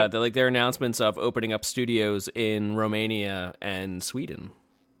 like their announcements of opening up studios in Romania and Sweden.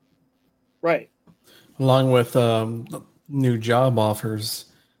 Right. Along with new job offers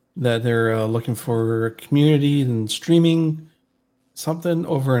that they're looking for community and streaming something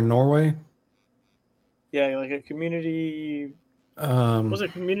over in Norway. Yeah, like a community. Was it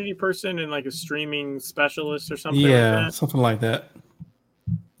a community person and like a streaming specialist or something like Yeah, that? something like that.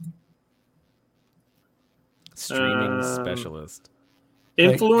 Streaming specialist.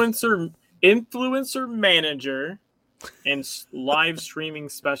 Influencer manager and live streaming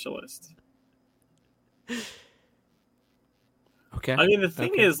specialist. Okay. I mean, the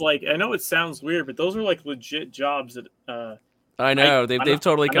thing is, like, I know it sounds weird, but those are like legit jobs that. I know they've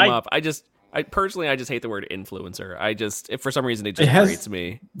totally come I up. I personally just hate the word influencer. If for some reason it just grates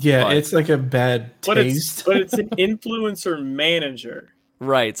me. Yeah, but, it's like a bad taste. But it's an influencer manager.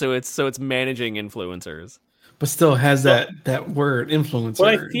 Right. So it's managing influencers. But still has that word influencer.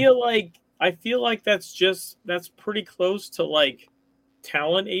 But I feel like that's pretty close to like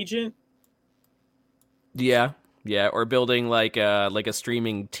talent agent. Yeah. Yeah, or building like a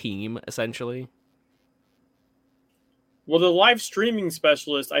streaming team essentially. Well, the live streaming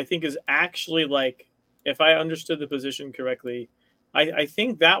specialist, I think, is actually like, if I understood the position correctly, I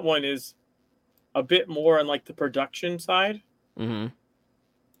think that one is a bit more on like the production side. Mm-hmm.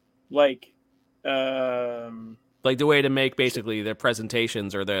 Like the way to make basically their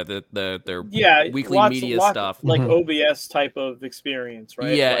presentations or their weekly media stuff, like OBS type of experience,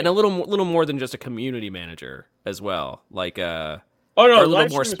 right? Yeah, like, and a little more than just a community manager as well, like a little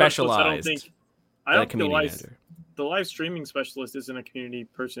more specialized. I don't think community manager. The live streaming specialist isn't a community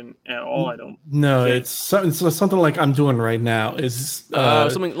person at all. I don't. No, think. it's something like I'm doing right now. Is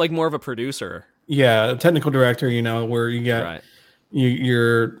something like more of a producer. Yeah, a technical director. Where you got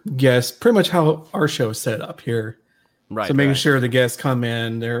your guests. Pretty much how our show is set up here. Right. So making sure the guests come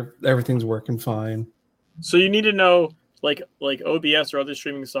in, everything's working fine. So you need to know like OBS or other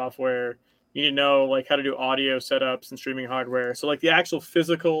streaming software. You need to know like how to do audio setups and streaming hardware. So like the actual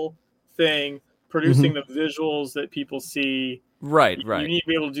physical thing. Producing the visuals that people see. Right. You need to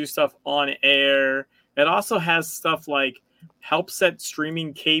be able to do stuff on air. It also has stuff like help set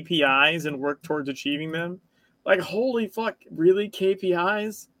streaming KPIs and work towards achieving them. Like, holy fuck, really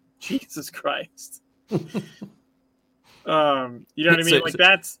KPIs? Jesus Christ. You know what I mean? Like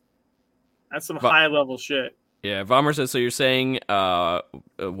that's some high level shit. Yeah, Vomer says, so you're saying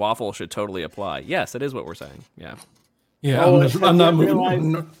Waffle should totally apply. Yes, that is what we're saying. Yeah. Yeah, I'm not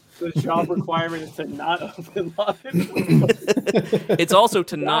moving. The job requirement is to not open live. It's also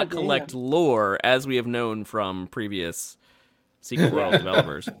to not collect lore, as we have known from previous Secret World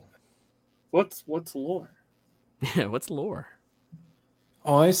developers. What's lore? Yeah, what's lore?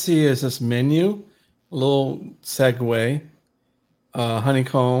 All I see is this menu, a little segue,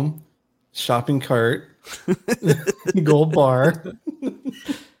 honeycomb, shopping cart, gold bar.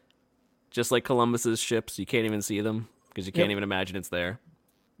 Just like Columbus's ships, you can't even see them because you can't even imagine it's there.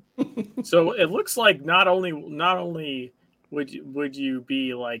 So it looks like not only would you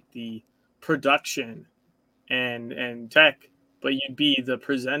be like the production and tech, but you'd be the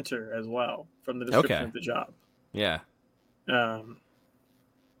presenter as well from the description of the job. Yeah.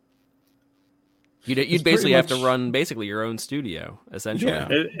 pretty You'd basically have much to run basically your own studio, essentially. Yeah.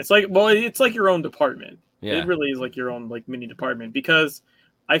 It's like your own department. Yeah. It really is like your own like mini department, because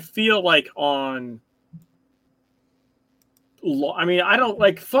I feel like I don't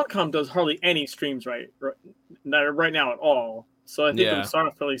like Funcom does hardly any streams right now at all. So I think it Yeah. would start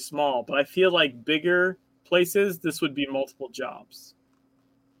off fairly small. But I feel like bigger places, this would be multiple jobs.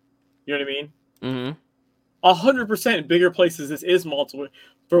 You know what I mean? Mm-hmm. 100% bigger places, this is multiple.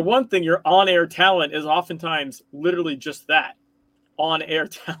 For one thing, your on-air talent is oftentimes literally just that, on-air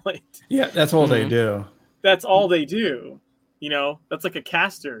talent. Yeah, that's all they Mhm. do. That's all they do. That's like a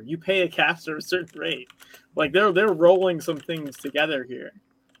caster. You pay a caster a certain rate. Like they're rolling some things together here,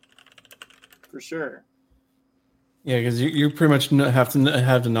 for sure. Yeah, because you pretty much have to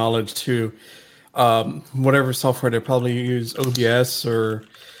have the knowledge to whatever software they probably use, OBS or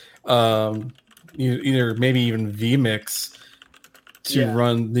either maybe even vMix to Yeah.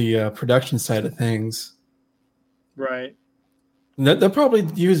 run the production side of things. Right. They'll probably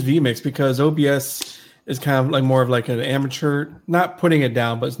use vMix because OBS is kind of like more of like an amateur, not putting it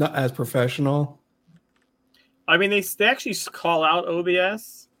down, but it's not as professional. I mean, they actually call out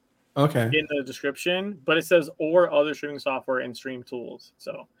OBS Okay. in the description, but it says or other streaming software and stream tools.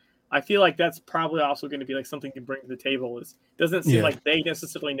 So I feel like that's probably also going to be like something to bring to the table. It doesn't seem Yeah. like they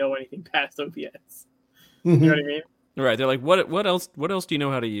necessarily know anything past OBS. Mhm. You know what I mean? Right. They're like, what else do you know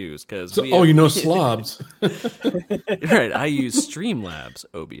how to use? Because So, you know slobs. Right. I use Streamlabs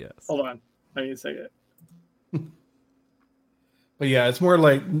OBS. Hold on. I need a second. But yeah, it's more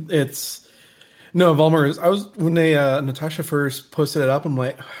like it's no Volmer. I was when they Natasha first posted it up. I'm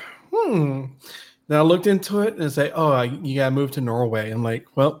like, Then I looked into it and it's like, you gotta move to Norway. I'm like,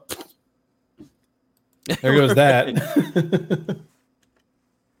 well, there goes that.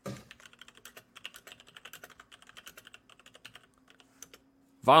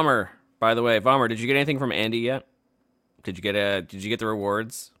 Vomer, by the way, Vomer, did you get anything from Andy yet? Did you get the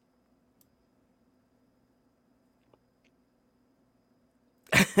rewards?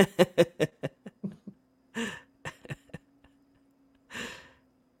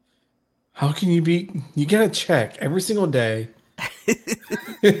 How can you be? You gotta check every single day.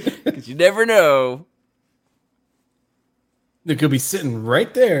 Because you never know. It could be sitting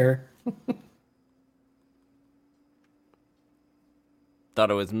right there.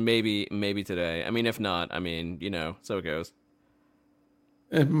 Thought it was maybe today. I mean, if not, I mean, so it goes.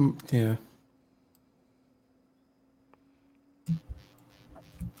 Yeah.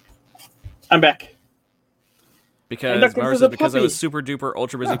 I'm back. Because looking Mara for said the because I was puppy. super duper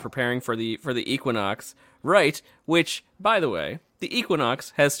ultra busy preparing for the equinox, right? Which, by the way, the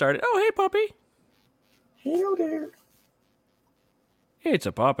equinox has started. Oh, hey, puppy! Hello there. It's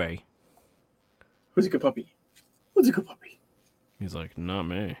a puppy. Who's a good puppy? Who's a good puppy? He's like, not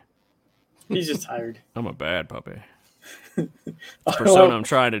me. He's just tired. I'm a bad puppy. Persona I'm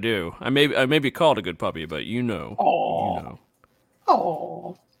trying to do. I may be called a good puppy, but Oh.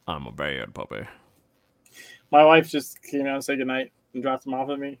 I'm a bad puppy. My wife just came out and said goodnight and dropped him off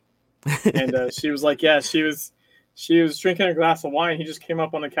at me. And she was like, yeah, she was drinking a glass of wine. He just came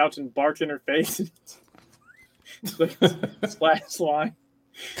up on the couch and barked in her face. It's like, splash wine.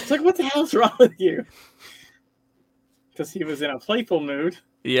 It's like, what the hell's wrong with you? Because he was in a playful mood.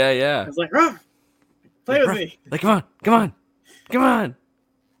 Yeah. I was like, Ruff, play with me. Like, come on.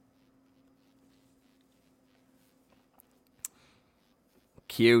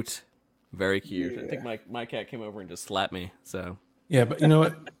 Cute. Very cute. I think my cat came over and just slapped me, so. Yeah, but you know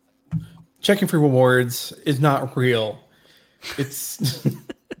what? Checking for rewards is not real. It's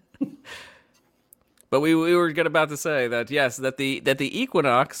But we were about to say that yes, that the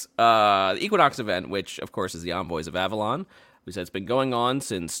Equinox event, which of course is the Envoys of Avalon, we said it's been going on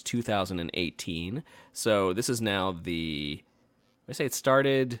since 2018. So this is now it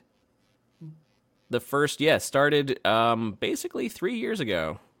started basically 3 years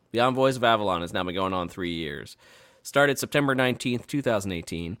ago. The Envoys of Avalon has now been going on 3 years. Started September 19th,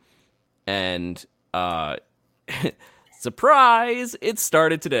 2018, and surprise, it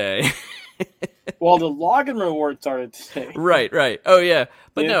started today. Well, the login reward started today. Right. Oh yeah,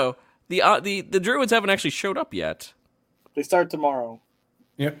 but Yeah. no, the druids haven't actually showed up yet. They start tomorrow.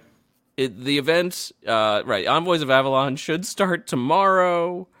 yep. The event, right? Envoys of Avalon should start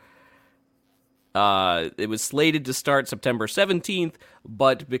tomorrow. It was slated to start September 17th,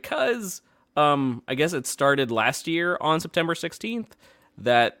 but because I guess it started last year on September 16th,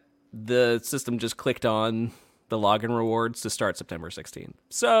 that the system just clicked on the login rewards to start September 16th.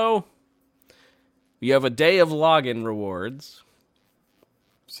 So you have a day of login rewards.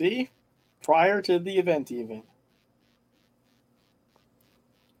 See? Prior to the event, even.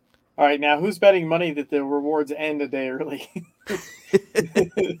 All right, now who's betting money that the rewards end a day early?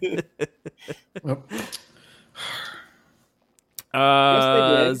 Well,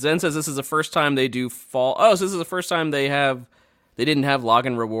 did. Zen says this is the first time they do fall. Oh, so this is the first time they didn't have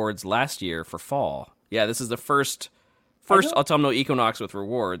login rewards last year for fall. Yeah, this is the first first autumnal equinox with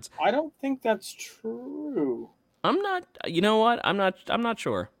rewards. I don't think that's true. I'm not. You know what? I'm not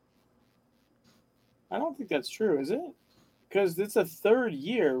sure. I don't think that's true, is it? Because it's a third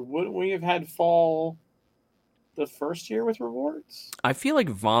year. Wouldn't we have had fall the first year with rewards? I feel like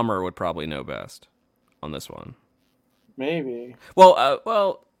Vomer would probably know best on this one. Maybe.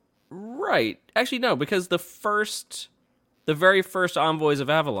 Well, right. Actually, no, because the very first Envoys of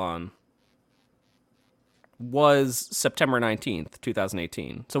Avalon was September 19th,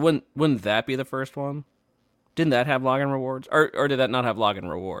 2018. So wouldn't that be the first one? Didn't that have login rewards? Or did that not have login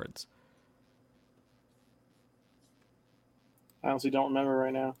rewards? I honestly don't remember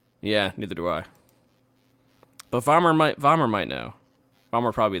right now. Yeah, neither do I. But Vomer might know.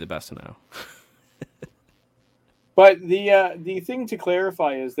 Vomer probably the best to know. But the thing to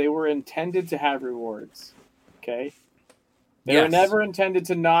clarify is they were intended to have rewards. Okay? They were Yes. never intended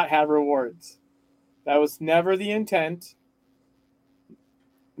to not have rewards. That was never the intent.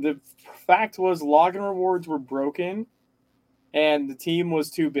 The fact was login rewards were broken and the team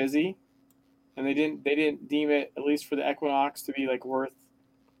was too busy and they didn't deem it, at least for the Equinox, to be like worth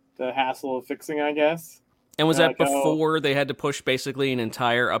the hassle of fixing, I guess. And was They're that like, oh, before they had to push basically an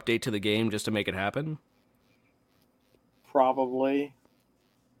entire update to the game just to make it happen? probably.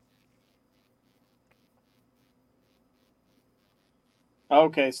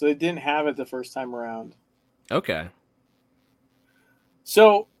 Okay, so they didn't have it the first time around. Okay.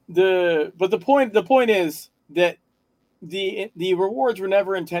 So the point is that the rewards were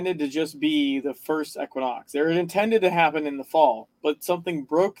never intended to just be the first Equinox. They were intended to happen in the fall, but something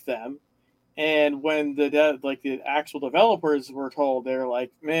broke them. And when the actual developers were told, they're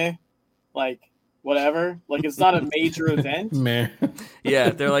like, meh, like whatever, like it's not a major event. Meh. Yeah,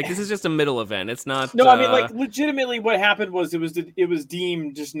 they're like, this is just a middle event. It's not. No, I mean, like legitimately, what happened was it was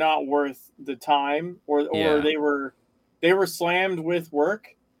deemed just not worth the time, or Yeah. they were slammed with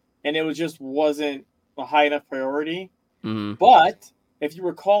work, and it wasn't a high enough priority. Mhm. But if you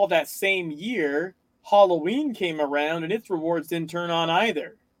recall, that same year, Halloween came around, and its rewards didn't turn on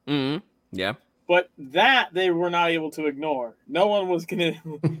either. Mhm. Yeah. But that they were not able to ignore. No one was gonna.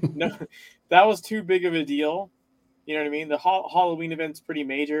 No, that was too big of a deal. You know what I mean? The Halloween event's pretty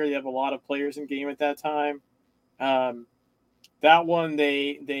major. They have a lot of players in game at that time. That one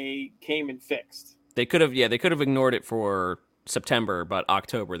they came and fixed. They could have ignored it for September, but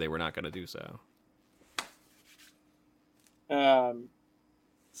October they were not going to do so.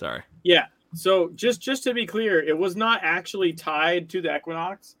 Sorry. Yeah. So just to be clear, it was not actually tied to the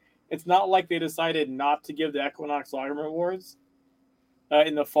Equinox. It's not like they decided not to give the Equinox login rewards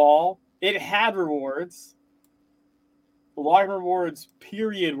in the fall. It had rewards. The login rewards,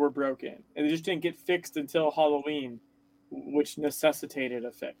 period, were broken. And they just didn't get fixed until Halloween, which necessitated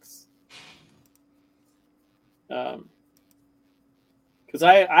a fix. Because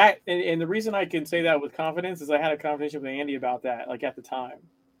and the reason I can say that with confidence is I had a conversation with Andy about that, like at the time.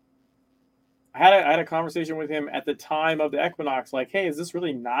 I had a conversation with him at the time of the Equinox, like, hey, is this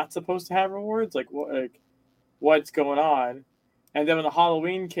really not supposed to have rewards? Like what's going on? And then when the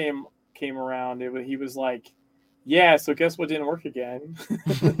Halloween came around, he was like, yeah, so guess what didn't work again?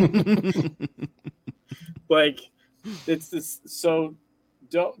 Like, it's this. So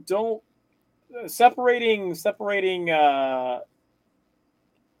don't separating.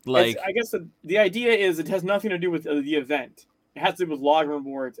 Like, I guess the idea is it has nothing to do with the event. It has to do with login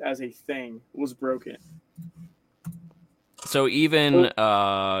rewards as a thing was broken. so even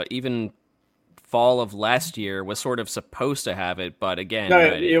fall of last year was sort of supposed to have it, but again, No,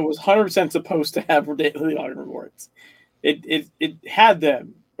 right, it was 100% supposed to have daily login rewards. It had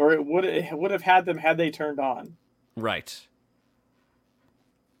them, or it would have had them had they turned on. right.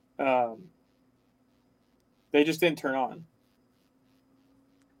 They just didn't turn on.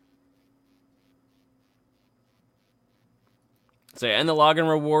 So, and the login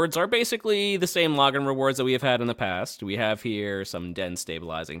rewards are basically the same login rewards that we have had in the past. We have here some den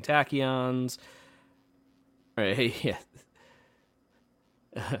stabilizing tachyons. Right, yeah.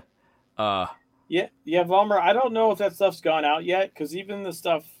 Yeah, Vollmer, I don't know if that stuff's gone out yet, because even the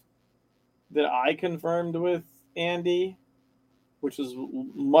stuff that I confirmed with Andy, which was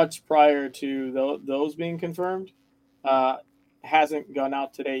much prior to those being confirmed, hasn't gone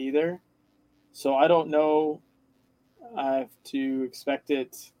out today either. So I don't know. I have to expect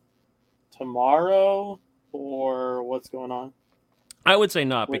it tomorrow, or what's going on? I would say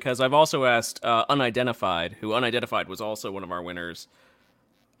not, because I've also asked Unidentified, who Unidentified was also one of our winners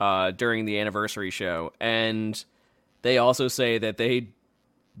during the anniversary show, and they also say that they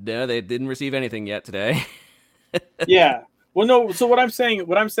didn't receive anything yet today. Yeah. Well, no. So what I'm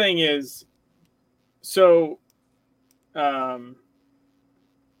saying is, so because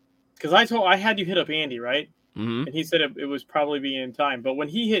I had you hit up Andy, right? Mm-hmm. And he said it was probably being in time. But when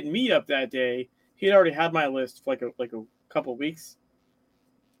he hit me up that day, he had already had my list for like a couple weeks,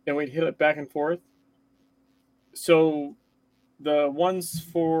 and we'd hit it back and forth. So the ones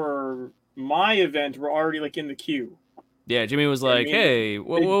for my event were already like in the queue. Yeah, Jimmy was You know what I like, mean? "Hey,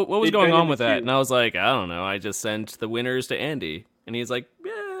 what was They'd going been in on the with that?" queue. And I was like, "I don't know. I just sent the winners to Andy." And he's like,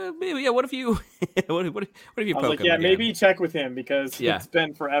 "Yeah, maybe. Yeah, what if you, what if you I was poke like, him yeah, again?" maybe check with him because Yeah. it's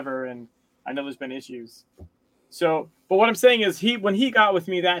been forever and I know there's been issues. So, but what I'm saying is when he got with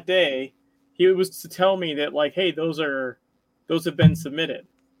me that day, he was to tell me that like, hey, those have been submitted.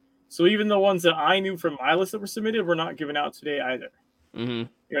 So even the ones that I knew from my list that were submitted were not given out today either. Mm-hmm. You know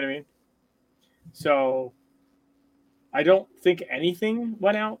what I mean? So I don't think anything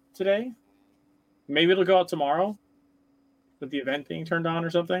went out today. Maybe it'll go out tomorrow with the event being turned on or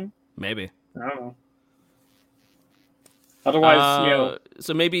something. Maybe. I don't know. Otherwise,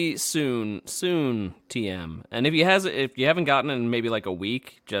 So maybe soon, TM. And if you haven't gotten it in maybe like a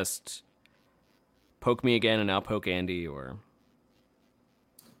week, just poke me again, and I'll poke Andy. Or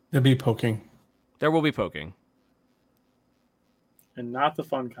There'll be poking. there will be poking. and not the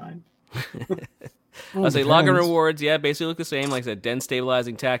fun kind. Well, I'll say login depends. rewards, yeah, basically look the same. Like I said, dense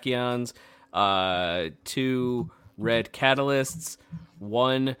stabilizing tachyons, 2 red catalysts,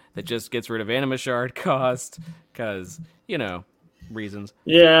 1 that just gets rid of anima shard cost, because, reasons.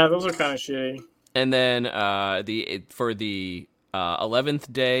 Yeah, those are kind of shitty. And then for the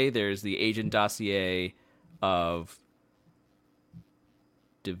 11th day, there's the agent dossier of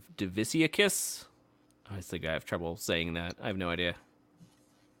Divisiacus. I think I have trouble saying that. I have no idea.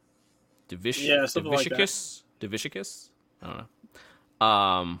 Yeah, something like that. Divisiacus? I don't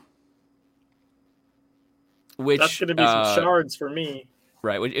know. Which That's going to be some shards for me.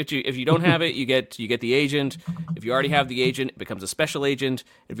 right? If you don't have it, you get the agent. If you already have the agent, it becomes a special agent.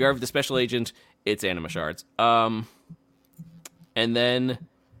 If you already have the special agent, it's anima shards. And then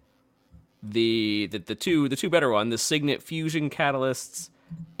the two better one, the signet fusion catalysts,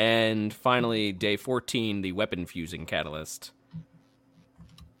 and finally day 14, the weapon fusing catalyst,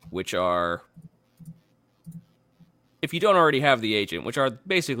 which are, if you don't already have the agent, which are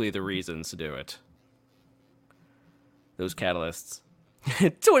basically the reasons to do it. Those catalysts.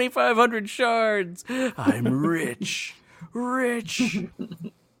 2,500 shards! I'm rich. Rich!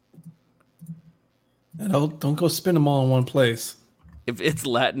 And don't go spend them all in one place. If it's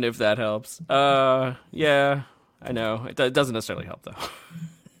Latin, if that helps. Yeah, I know. It doesn't necessarily help, though.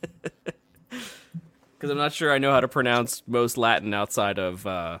 Because I'm not sure I know how to pronounce most Latin outside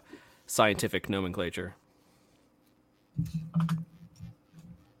of scientific nomenclature.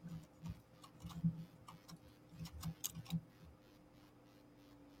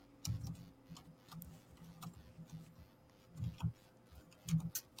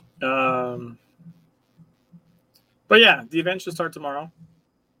 But yeah, the event should start tomorrow.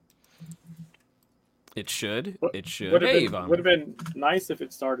 It should. It should. Would Hey, have been nice if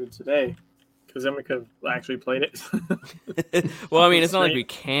it started today, because then we could have actually played it. Well, I mean, it's not like we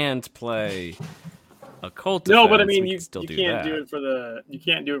can't play a cult. No, but I defense. mean, We you can still do can't that. do it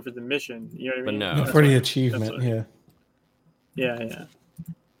for the mission. You know what I But mean? no. That's For the what- achievement, that's what- yeah. Yeah.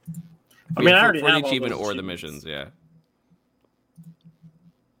 I Yeah, mean, I for already the have all achievement those or the achievements. missions. Yeah.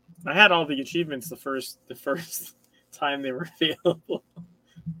 I had all the achievements the first time they were available.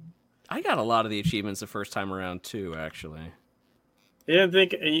 I got a lot of the achievements the first time around too. Actually. You didn't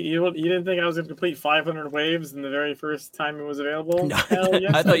think you didn't think I was going to complete 500 waves in the very first time it was available? No, Hell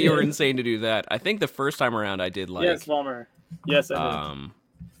yes, I thought you did. were insane to do that. I think the first time around I did like. Yes, Valmer. Yes, I did.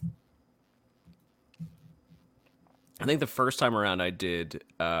 I think the first time around I did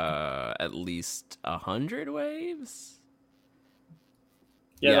at least 100 waves.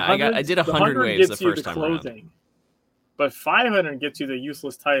 Yeah, I did 100 waves the first time around. But 500 gets you the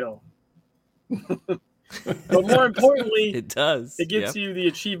useless title. But more importantly, It does. it gets you the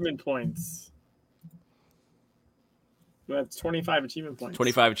achievement points. That's 25 achievement points.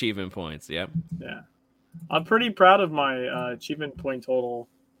 25 achievement points. Yep. Yeah, I'm pretty proud of my achievement point total.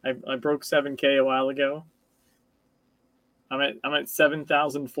 I broke 7K a while ago. I'm at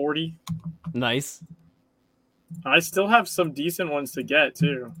 7,040. Nice. I still have some decent ones to get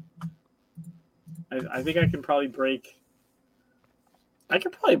too. I think I can probably break. I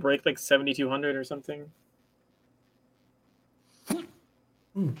could probably break like 7,200 or something.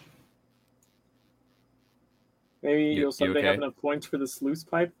 Maybe you'll someday have enough points for the sluice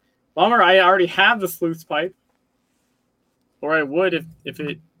pipe. Bummer, I already have the sluice pipe. Or I would if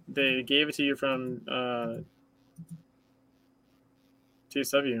they gave it to you from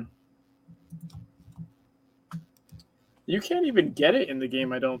TSW. You can't even get it in the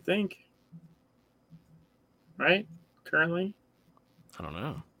game, I don't think. Right? Currently? I don't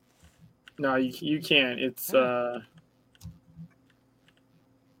know. No, you can't. It's Wrong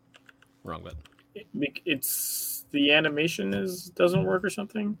button. it's the animation doesn't work or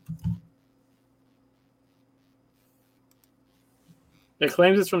something. It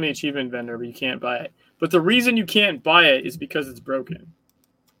claims it's from the achievement vendor, but you can't buy it. But the reason you can't buy it is because it's broken.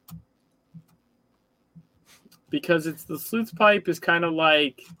 Because it's the sleuth pipe is kind of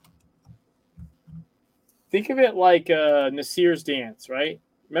like, think of it like Nasir's dance, right?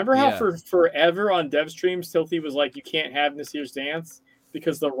 Remember how for forever on dev streams, Tilthy was like, you can't have Nasir's dance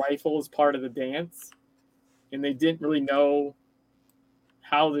because the rifle is part of the dance, and they didn't really know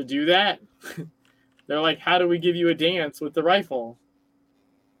how to do that. They're like, how do we give you a dance with the rifle?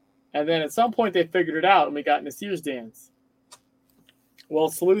 And then at some point they figured it out, and we got Nasir's dance. Well,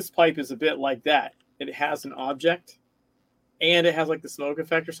 Sleuth's pipe is a bit like that. It has an object, and it has like the smoke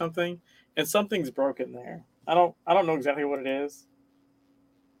effect or something, and something's broken there. I don't know exactly what it is,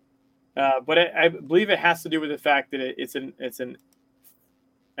 but I believe it has to do with the fact that it's an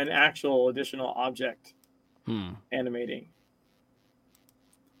actual additional object animating.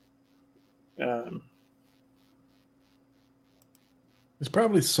 It's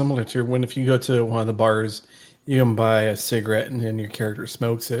probably similar to when if you go to one of the bars, you can buy a cigarette and then your character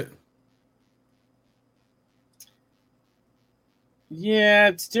smokes it. Yeah,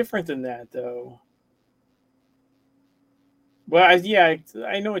 it's different than that, though. Well, I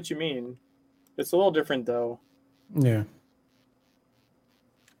know what you mean. It's a little different, though. Yeah.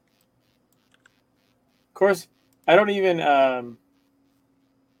 Of course, I don't even... I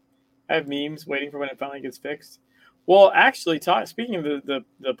have memes waiting for when it finally gets fixed. Well, actually, speaking of the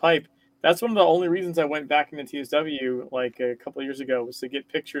pipe, that's one of the only reasons I went back into TSW like a couple of years ago was to get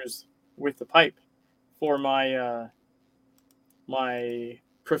pictures with the pipe for my my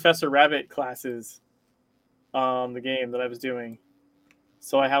Professor Rabbit classes on the game that I was doing.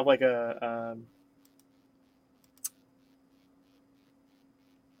 So I have like a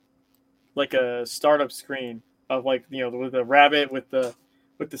startup screen of like, you know, with the rabbit with the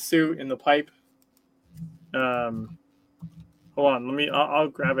suit and the pipe. Hold on, I'll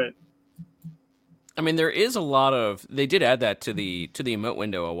grab it. I mean, there is a lot of. They did add that to the emote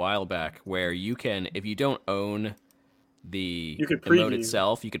window a while back, where you can, if you don't own the emote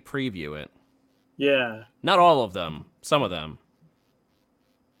itself, you could preview it. Yeah. Not all of them. Some of them.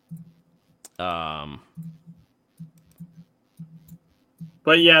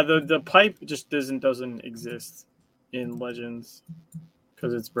 But yeah, the pipe just doesn't exist in Legends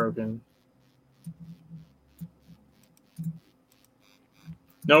because it's broken.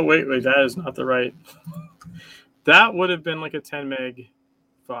 No, wait, that is not the right. That would have been like a 10 meg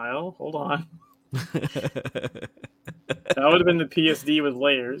file. Hold on. That would have been the PSD with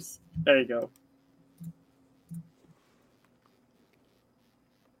layers. There you go.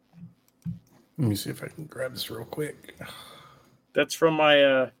 Let me see if I can grab this real quick. That's from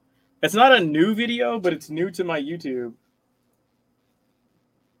my... it's not a new video, but it's new to my YouTube.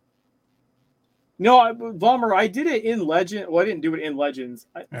 No, Vommer, I did it in Legend. Well, I didn't do it in Legends.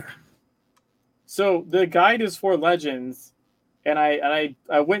 So the guide is for Legends, and I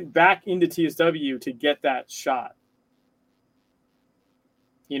went back into TSW to get that shot.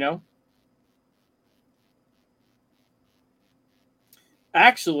 You know?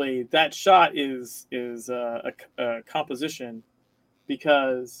 Actually, that shot is a composition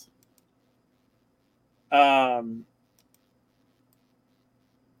because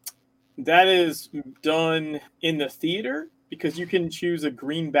that is done in the theater because you can choose a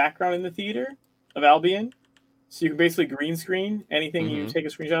green background in the theater of Albion. So you can basically green screen anything you take a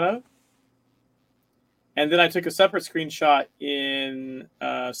screenshot of. And then I took a separate screenshot in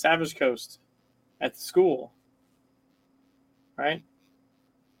Savage Coast at the school. Right?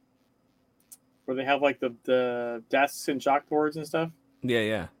 Where they have like the desks and chalkboards and stuff.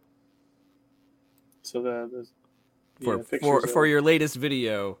 Yeah. So for your latest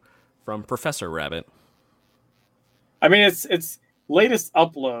video from Professor Rabbit. I mean, it's latest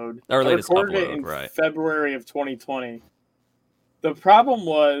upload. Or latest I recorded upload, it in right. February of 2020. The problem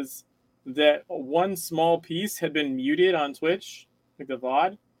was that one small piece had been muted on Twitch, like the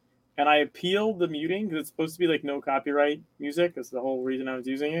VOD, and I appealed the muting because it's supposed to be like no copyright music. That's the whole reason I was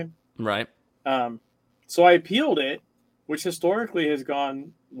using it. Right. So I appealed it, which historically has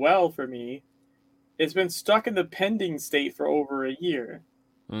gone well for me. It's been stuck in the pending state for over a year.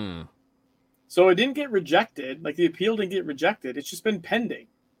 So it didn't get rejected. Like the appeal didn't get rejected. It's just been pending.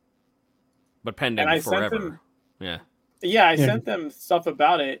 But pending and I forever. Sent them, I sent them stuff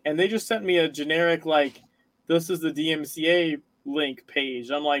about it, and they just sent me a generic like, this is the DMCA link page.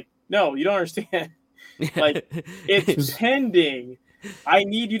 I'm like, no, you don't understand. Like, it's pending. I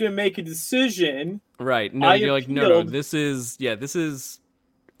need you to make a decision. Right. No, you're like, no, this is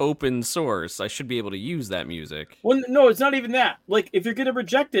open source. I should be able to use that music. Well, no, it's not even that. Like, if you're gonna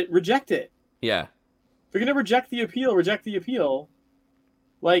reject it, reject it. Yeah. If you're gonna reject the appeal, reject the appeal.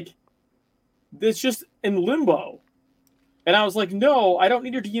 Like, it's just in limbo. And I was like, no, I don't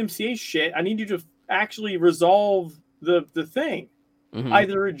need your DMCA shit. I need you to actually resolve the thing. Mhm.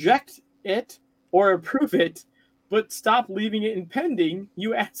 Either reject it or approve it, but stop leaving it in pending,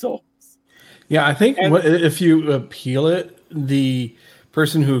 you assholes. Yeah, I think And- if you appeal it, the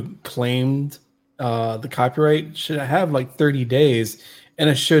person who claimed the copyright should have like 30 days, and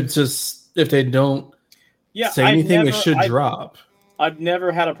it should just, if they don't say anything, it should drop. I've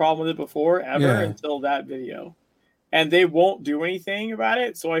never had a problem with it before, ever, Yeah. until that video. And they won't do anything about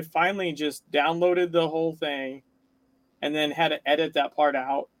it, so I finally just downloaded the whole thing and then had to edit that part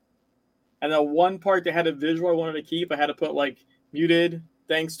out. And the one part that had a visual I wanted to keep, I had to put like muted,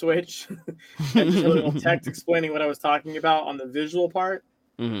 thanks Twitch, and just a little text explaining what I was talking about on the visual part.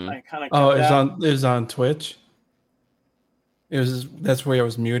 Mhm. I kind of Oh, it was on Twitch. That's where it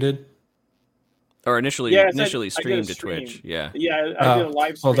was muted. Or initially Yeah, I did a streamed to stream. Twitch. Yeah. Yeah, I did a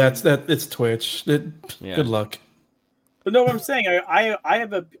live stream. Well, it's Twitch. Yeah. Good luck. But no, what I'm saying,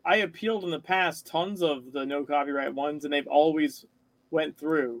 I appealed in the past tons of the no copyright ones, and they've always went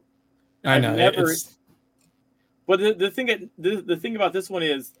through. I know. But the thing about this one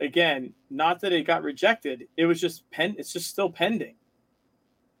is, again, not that it got rejected. It was just it's just still pending.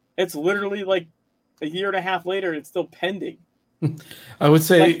 It's literally like a year and a half later, it's still pending. I would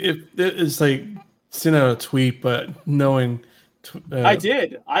say Like- if it's like send out a tweet, but knowing. I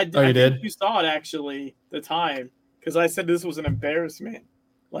did. I you did? think you saw it actually the time, because I said this was an embarrassment.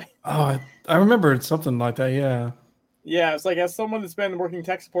 Like, Oh, I remember something like that. Yeah. yeah, it's like, as someone that's been working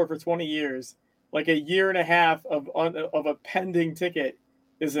tech support for 20 years, like a year and a half of a pending ticket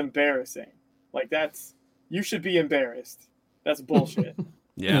is embarrassing. Like, you should be embarrassed. That's bullshit.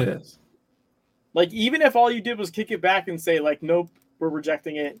 Yeah. It is. Like, even if all you did was kick it back and say like, nope, we're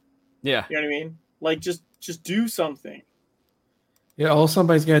rejecting it. Yeah. You know what I mean? Like, just do something. Yeah. All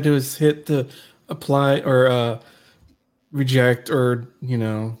somebody's got to do is hit the apply or reject, or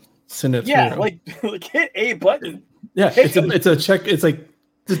send it. Yeah, through. like hit a button. Yeah, it's a check. It's like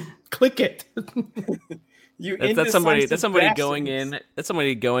just click it. You That's somebody indecisive going bastards. in. That's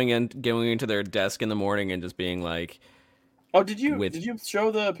somebody going into their desk in the morning and just being like, Oh, did you with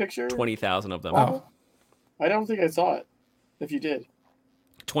show the picture? 20,000 of them. Oh. I don't think I saw it. If you did.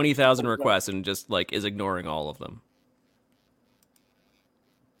 20,000 requests and just like is ignoring all of them.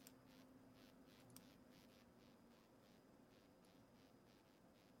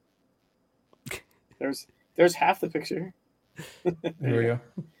 There's half the picture. There we go.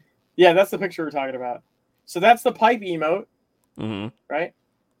 Yeah, that's the picture we're talking about. So that's the pipe emote, Mm-hmm. right?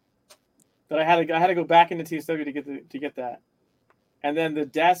 That I had to go back into TSW to get that. And then the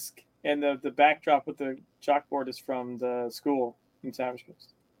desk and the backdrop with the chalkboard is from the school in Savage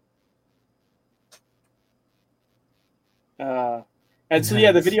Coast. And so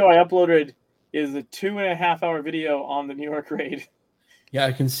yeah, the Nice. video I uploaded is a 2.5 hour video on the New York raid. Yeah,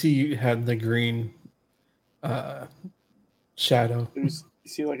 I can see you had the green shadow, You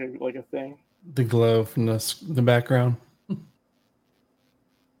see like a thing. the glow from the background.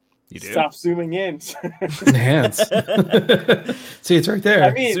 You do. Stop zooming in. Enhance. See, it's right there.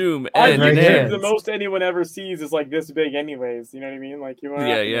 I mean, Zoom on and right YouTube, here. enhance. the most anyone ever sees is like this big, anyways. You know what I mean? Like, you.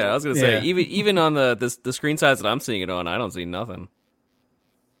 Yeah. I was gonna say Yeah. even on the screen size that I'm seeing it on, I don't see nothing.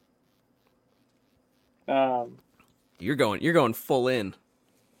 You're going full in.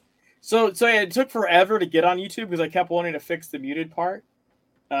 So yeah, it took forever to get on YouTube because I kept wanting to fix the muted part,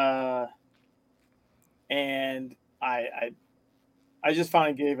 and I just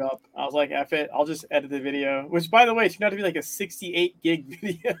finally gave up. I was like, F it, I'll just edit the video. Which, by the way, turned out to be like a 68 gig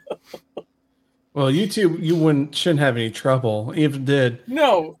video. Well, YouTube, shouldn't have any trouble. If it did,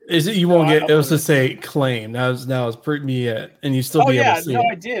 No. is it you won't No, I get? It was to uploaded. say claim. Now it's pretty it, and you still Oh be able yeah, to see no,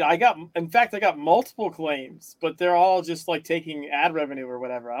 it. I did. In fact, I got multiple claims, but they're all just like taking ad revenue or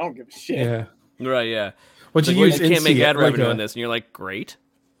whatever. I don't give a shit. Yeah. Right? Yeah. What you Like, use? you can't make NCS ad revenue like on this, and you're like, great.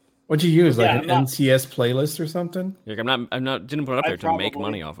 What'd you use? Like Yeah, an I'm not- NCS playlist or something? Like I'm not didn't put it up I there to make probably-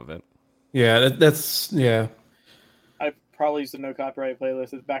 money off of it. Yeah, that's yeah. I probably used a no copyright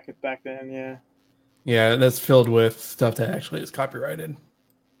playlist. It's back then, yeah. Yeah, that's filled with stuff that actually is copyrighted.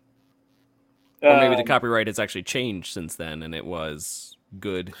 Or maybe the Um, copyright has actually changed since then, and it was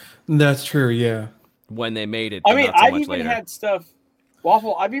good That's true. Yeah. when they made it. I but mean, not so I've much even later. had stuff.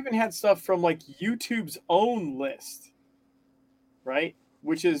 Waffle, I've even had stuff from like YouTube's own list, right?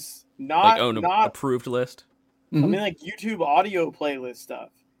 Which is Like not approved list. I Mhm. mean like YouTube audio playlist stuff.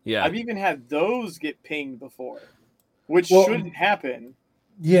 Yeah. I've even had those get pinged before, which Well, shouldn't happen.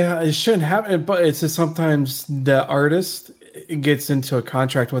 Yeah, it shouldn't happen, but it's just sometimes the artist gets into a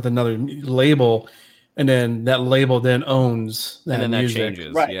contract with another label, and then that label then owns that and then that music.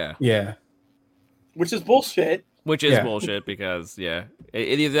 changes. Right. Yeah. Yeah, Which is bullshit. Which is Yeah. bullshit because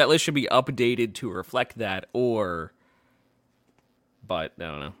either that list should be updated to reflect that, or, but I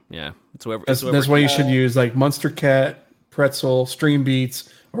don't know. Yeah, it's whoever. that's why you should use like Monster Cat, Pretzel, Stream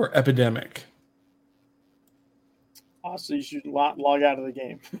Beats, or Epidemic. Also, you should log out of the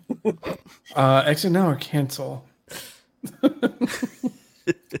game. Exit now or cancel.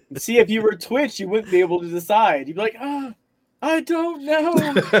 See, if you were Twitch, you wouldn't be able to decide. You'd be like, I don't know.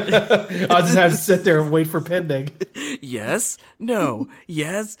 I'll just have to sit there and wait for pending. Yes, no,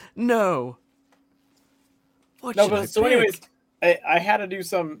 yes, no. What No, should I but so pick? anyways, I had to do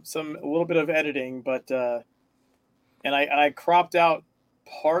a little bit of editing, but and I cropped out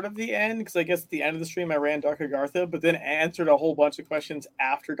part of the end because I guess at the end of the stream I ran Dark Agartha, but then answered a whole bunch of questions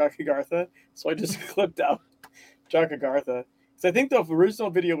after Dark Agartha, so I just clipped out Dark Agartha. So I think the original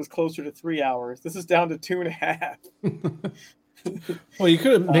video was closer to 3 hours. This is down to 2.5. Well, you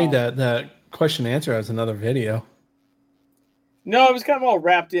could have made that question answer as another video. No, it was kind of all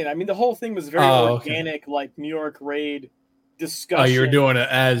wrapped in. I mean, the whole thing was very Oh, okay. organic, like New York raid discussion. Oh, you were doing it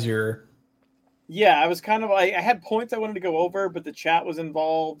as your. Yeah, I was kind of I had points I wanted to go over, but the chat was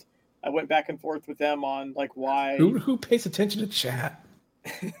involved. I went back and forth with them on like why. Who pays attention to chat?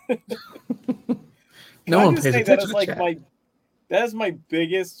 Can No I one just pays say attention that is to like chat. that is my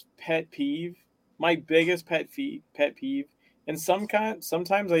biggest pet peeve. My biggest pet peeve. And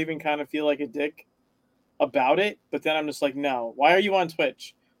sometimes I even kind of feel like a dick about it, but then I'm just like, no. Why are you on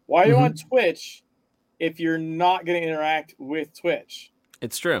Twitch? Why are you on Twitch if you're not going to interact with Twitch?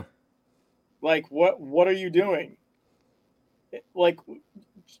 It's true. Like, what are you doing? Like,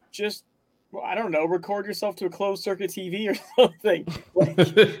 just I don't know, record yourself to a closed circuit TV or something.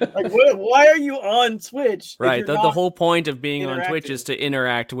 Like why are you on Twitch? if Right. you're The not whole point of being on Twitch interacting? is to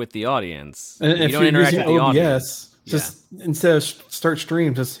interact with the audience. And you if don't you're interact using with the OBS, audience. just instead of start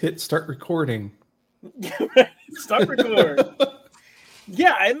stream, just hit start recording. Start record.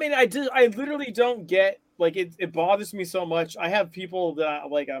 Yeah, I mean, I literally don't get like it bothers me so much. I have people that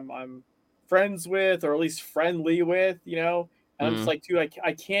like I'm friends with or at least friendly with, you know, and I'm just like, dude,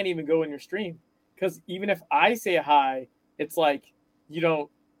 I can't even go in your stream because even if I say hi, it's like you don't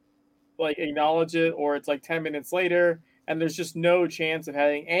like acknowledge it, or it's like 10 minutes later and there's just no chance of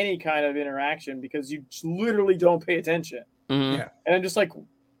having any kind of interaction because you just literally don't pay attention. Mhm. Yeah. And I'm just like,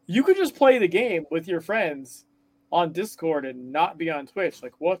 you could just play the game with your friends on Discord and not be on Twitch.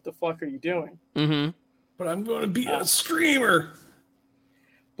 Like, what the fuck are you doing? Mm-hmm. But I'm going to be a streamer.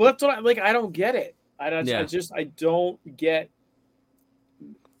 But that's what I don't get it. I don't get.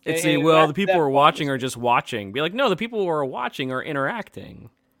 It's and the people who are watching are just watching. Be like, no, the people who are watching are interacting.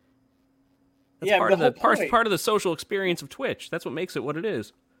 That's part of the social experience of Twitch. That's what makes it what it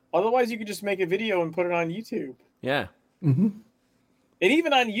is. Otherwise, you could just make a video and put it on YouTube. Yeah. Mm-hmm. And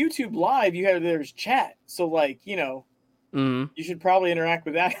even on YouTube Live, there's chat. So like, you know, you should probably interact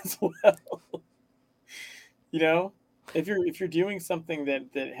with that as well. You know, if you're doing something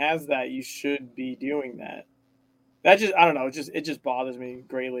that has that, you should be doing that. That just I don't know, it just bothers me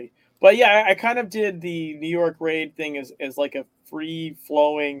greatly. But yeah, I kind of did the New York raid thing as like a free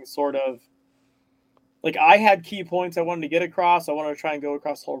flowing sort of like I had key points I wanted to get across. I wanted to try and go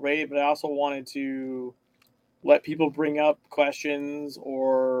across the whole raid, but I also wanted to let people bring up questions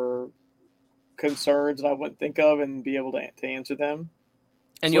or concerns that I wouldn't think of and be able to answer them.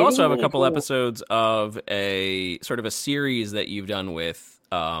 And So you it was also have a really couple cool. episodes of a sort of a series that you've done with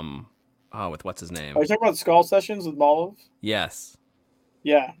with what's his name? Are you talking about Skull Sessions with Molov? Yes.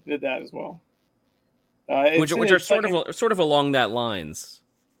 Yeah, did that as well. Which are sort of along that lines.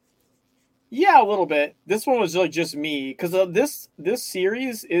 Yeah, a little bit. This one was like just me because this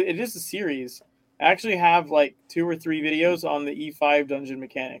series it is a series. I actually have like 2 or 3 videos on the E5 dungeon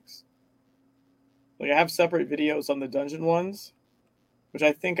mechanics. Like I have separate videos on the dungeon ones, which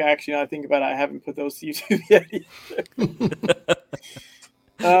I think actually now I think about it, I haven't put those to YouTube yet either.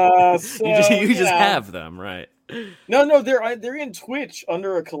 So, you just have them, right? No, they're in Twitch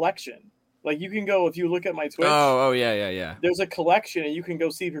under a collection. Like you can go if you look at my Twitch. Oh yeah. There's a collection, and you can go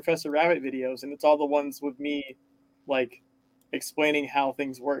see Professor Rabbit videos, and it's all the ones with me, like explaining how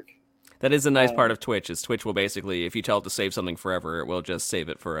things work. That is a nice part of Twitch. Is Twitch will basically, if you tell it to save something forever, it will just save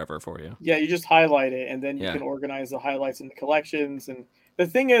it forever for you. Yeah, you just highlight it, and then you can organize the highlights in the collections. And the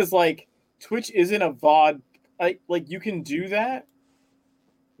thing is, like, Twitch isn't a VOD. Like you can do that,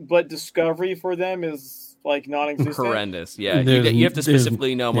 but discovery for them is like non-existent. Horrendous. Yeah, you have to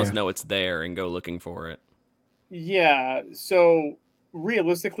specifically almost know it's there and go looking for it. Yeah, so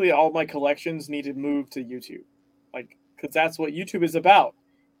realistically, all my collections need to move to YouTube, like, because that's what YouTube is about,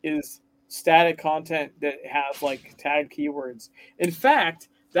 is static content that has like tagged keywords. In fact,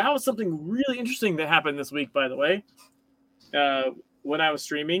 that was something really interesting that happened this week, by the way. When I was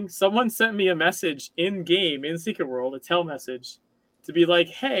streaming, someone sent me a message in game in Secret World, a tell message, to be like,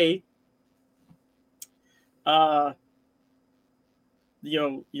 "Hey,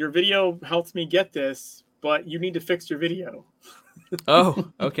 your video helped me get this, but you need to fix your video."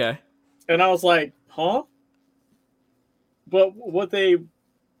 Oh, okay. And I was like, "Huh?" But what they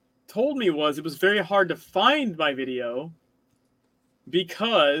told me was it was very hard to find my video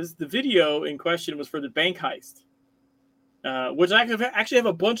because the video in question was for the bank heist. Which I actually have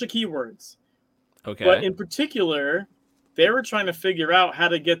a bunch of keywords. Okay. But in particular, they were trying to figure out how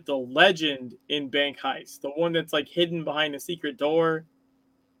to get the legend in Bank Heist, the one that's like hidden behind a secret door.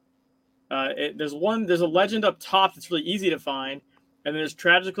 There's a legend up top that's really easy to find, and there's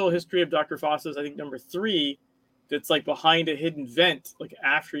Tragical History of Dr. Faustus, I think number 3, that's like behind a hidden vent, like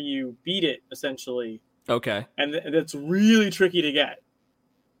after you beat it, essentially. Okay. And that's really tricky to get.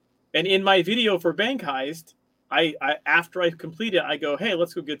 And in my video for Bank Heist, I after I complete it, I go, "Hey,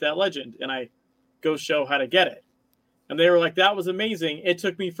 let's go get that legend," and I go show how to get it. And they were like, "That was amazing. It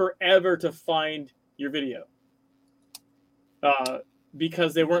took me forever to find your video,"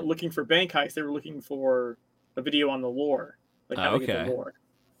 because they weren't looking for Bank Heist; they were looking for a video on the lore, like how to get the lore.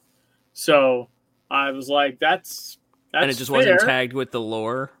 So I was like, "That's and it just wasn't tagged with the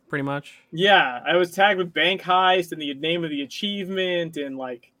lore, pretty much." Yeah, I was tagged with Bank Heist and the name of the achievement and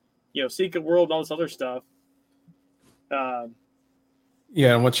like Secret World and all this other stuff.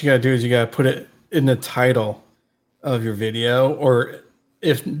 Yeah, and what you got to do is you got to put it in the title of your video, or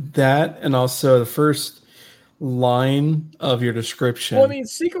if that, and also the first line of your description. Well, I mean,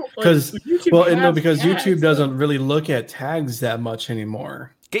 because YouTube doesn't really look at tags that much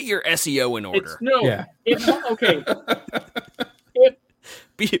anymore. Get your SEO in order. Okay.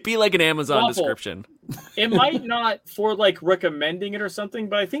 Be like an Amazon description. It might not for like recommending it or something,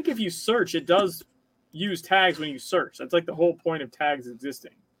 but I think if you search, it does use tags when you search. That's like the whole point of tags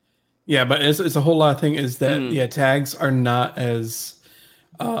existing. Yeah, but it's a whole lot of thing is that tags are not as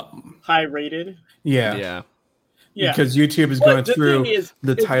high rated. Yeah. Because YouTube is going through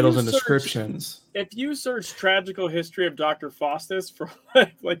the titles and descriptions. If you search Tragical History of Dr. Faustus for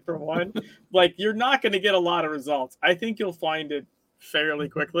one, like you're not going to get a lot of results. I think you'll find it fairly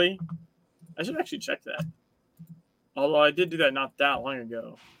quickly. I should actually check that. Although I did do that not that long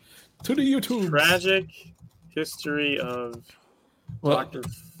ago. To the YouTube. Tragic History of Dr.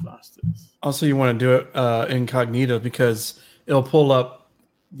 Faustus. Also, you want to do it incognito because it'll pull up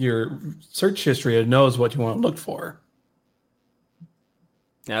your search history. It knows what you want to look for.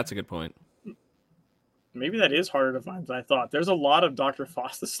 Yeah, that's a good point. Maybe that is harder to find than I thought. There's a lot of Dr.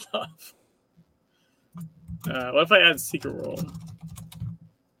 Faustus stuff. What if I add Secret World?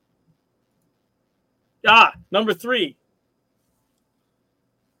 Number 3.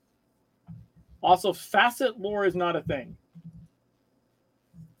 Also, facet lore is not a thing.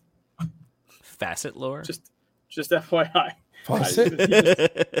 Facet lore? Just FYI. Facet?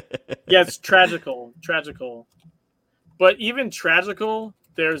 Yeah, it's tragical. But even tragical,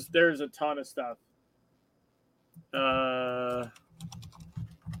 there's a ton of stuff.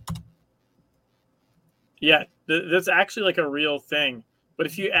 Yeah, that's actually like a real thing. But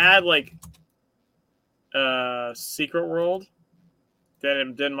if you add like Secret World,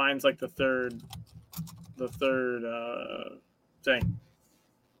 then mine's like the third thing.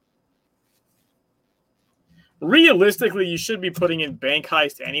 Realistically, you should be putting in Bank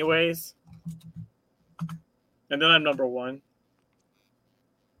Heist anyways. And then I'm number 1.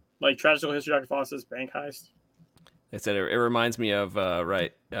 Like Tragical History of Dr. Faustus, Bank Heist. I said it reminds me of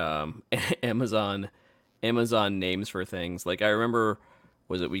Amazon names for things. Like I remember,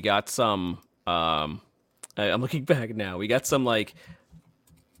 we got some I'm looking back now. We got some like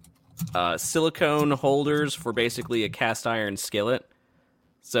silicone holders for basically a cast iron skillet,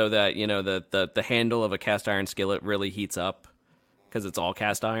 so that the handle of a cast iron skillet really heats up because it's all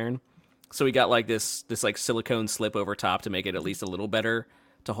cast iron. So we got like this like silicone slip over top to make it at least a little better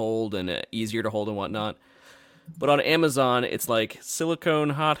to hold and easier to hold and whatnot. But on Amazon, it's like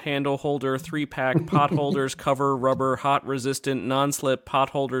silicone hot handle holder, 3-pack, pot holders, cover, rubber, hot resistant, non-slip, pot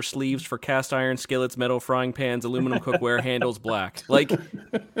holder, sleeves for cast iron, skillets, metal frying pans, aluminum cookware, handles, black. Like,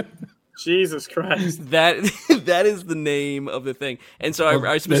 Jesus Christ. that is the name of the thing. And so Well,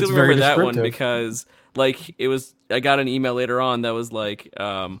 I that's specifically very remember that one descriptive. because, like, I got an email later on that was like,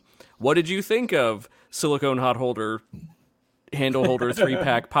 what did you think of silicone hot holder, handle holder,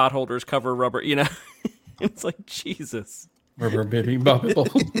 3-pack, pot holders, cover, rubber, you know? It's like, Jesus. Rubber baby bubble.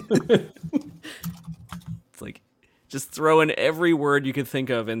 It's like just throwing every word you could think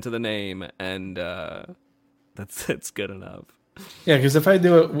of into the name, and that's good enough. Yeah, because if I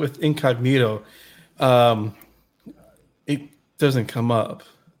do it with incognito, it doesn't come up.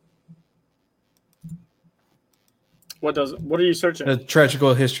 What are you searching? A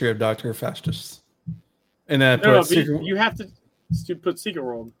tragical history of Dr. Faustus. And then I put No, but Secret, you have to put Secret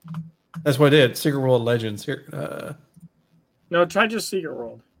World. that's what I did. Secret World Legends here. No, try just Secret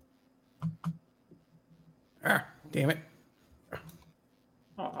World. Damn it.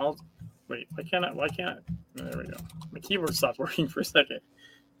 I'll wait. Why can't I? There we go. My keyboard stopped working for a second.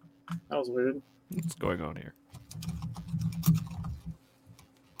 That was weird. What's going on here?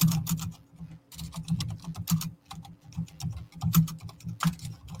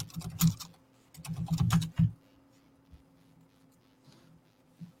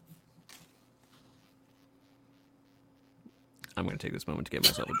 I'm going to take this moment to get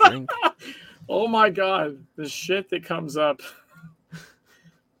myself a drink. Oh my god, the shit that comes up.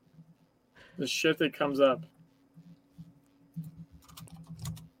 The shit that comes up.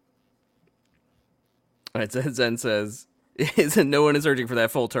 All right, Zen says, no one is searching for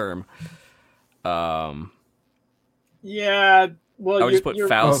that full term. Yeah, well, I would just put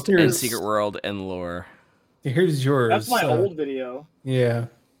Faust and here's- Secret World and lore. Here's yours. that's my old video. Yeah.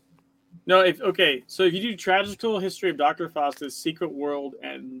 No, so if you do Tragical History of Dr. Faustus, Secret World,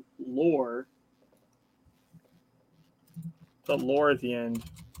 and Lore, the lore at the end.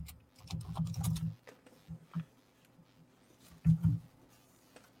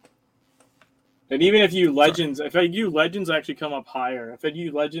 And even if you Legends, if I do Legends, I actually come up higher. If I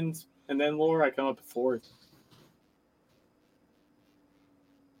do Legends and then Lore, I come up fourth.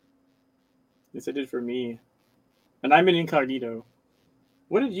 Yes, I did for me. And I'm in incognito.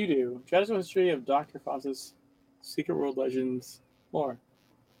 What did you do? Tragical History of Dr. Faustus, Secret World Legends, Lore.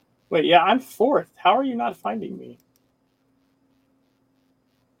 Wait, yeah, I'm fourth. How are you not finding me?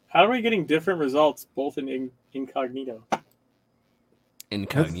 How are we getting different results both in incognito?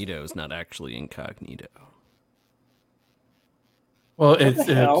 Incognito is not actually incognito. Well, the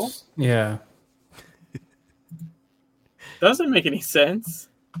hell? it's yeah. Doesn't make any sense.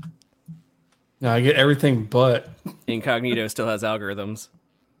 No, I get everything but. Incognito still has algorithms.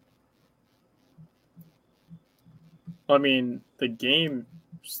 I mean, the game.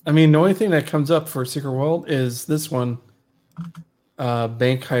 I mean, the only thing that comes up for Secret World is this one,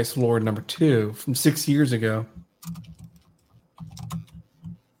 Bank Heist Lore number 2 from 6 years ago.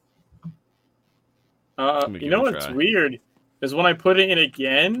 You know what's weird is when I put it in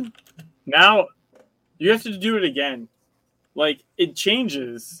again. Now you have to do it again. Like it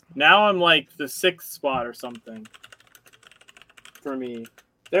changes. Now I'm like the 6th spot or something. For me,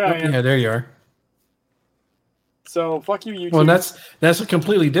 there I am. Yeah, there you are. So fuck you, YouTube. Well, that's a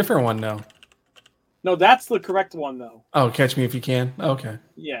completely different one now. No, that's the correct one though. Oh, Catch Me If You Can. Okay.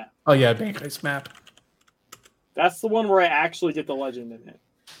 Yeah, Oh yeah, Bank Heist map. that's the one where I actually get the legend in it.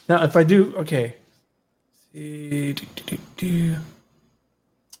 Now, if I do, okay. Oh,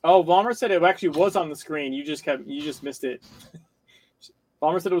 Vollmer said it actually was on the screen. You just missed it.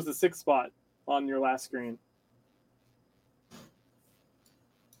 Vollmer said it was the 6th spot on your last screen.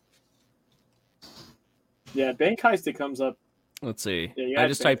 Yeah, Bank Heist, it comes up. Let's see. Yeah, you I had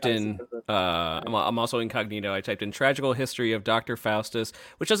just Bank typed Heist in. because of- I'm also incognito. I typed in Tragical History of Dr. Faustus,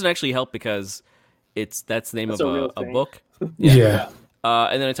 which doesn't actually help because that's the name That's of a real a thing. book. Yeah.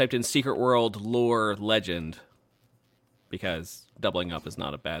 And then I typed in Secret World Lore Legend because doubling up is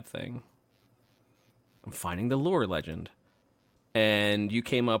not a bad thing. I'm finding the lore legend. And you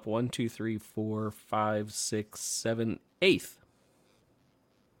came up 1, 2, 3, 4, 5, 6, 7, 8th.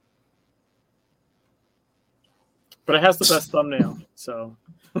 But it has the best thumbnail, so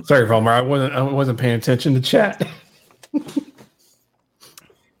Sorry, Vollmer. I wasn't paying attention to chat.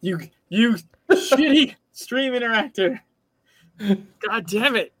 you shitty stream interactor. God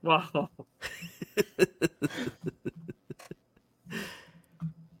damn it! Wow.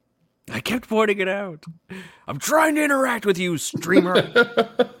 I kept pointing it out. I'm trying to interact with you, streamer.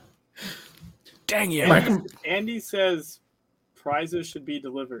 Dang you. Andy says prizes should be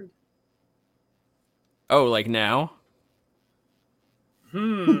delivered. Oh, like now? But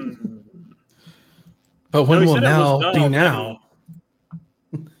when he will said it was now done be already. now?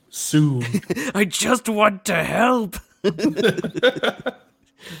 Soon. I just want to help.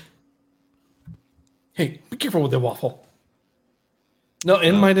 Hey, be careful with the waffle. No,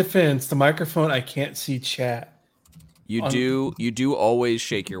 in my defense, the microphone, I can't see chat. You do always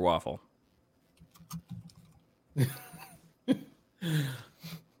shake your waffle.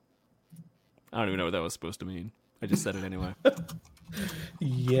 I don't even know what that was supposed to mean. I just said it anyway.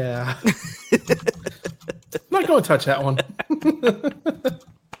 Yeah. I'm not going to touch that one.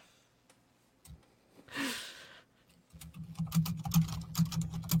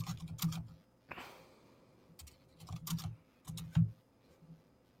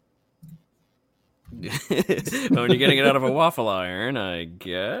 When you're getting it out of a waffle iron, I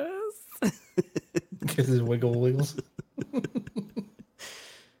guess. Because it's wiggles.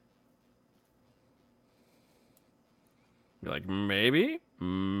 You're like, maybe.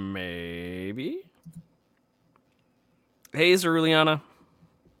 Hey, Zeruliana.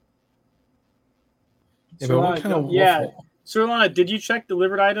 Yeah, but what kind of waffle? Yeah. Surlana, did you check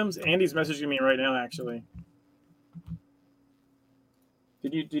delivered items? Andy's messaging me right now, actually.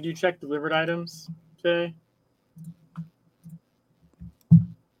 Did you check delivered items today?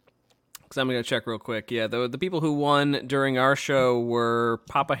 Because I'm going to check real quick. Yeah, the people who won during our show were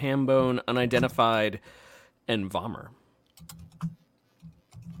Papa Hambone, Unidentified, and Vommer.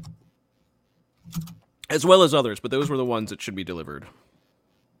 As well as others, but those were the ones that should be delivered.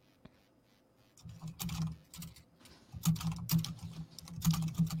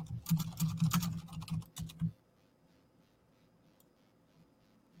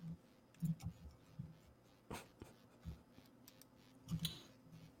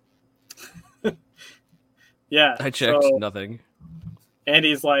 Yeah. I checked, so nothing.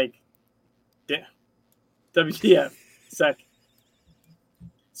 Andy's like, WTF, sec.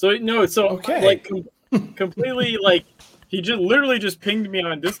 So no, so Okay. like completely like he just literally just pinged me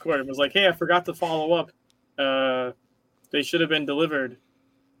on Discord and was like, "Hey, I forgot to follow up. They should have been delivered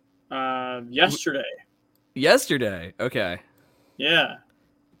yesterday." Yesterday? Okay. Yeah,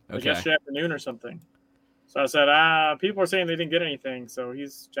 like Okay. yesterday afternoon or something. So I said, people are saying they didn't get anything, so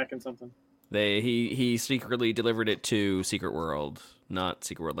he's checking something. He secretly delivered it to Secret World, not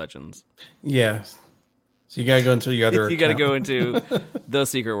Secret World Legends. Yeah. So you got to go into the other You got to account. go into the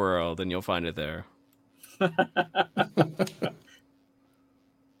Secret World, and you'll find it there.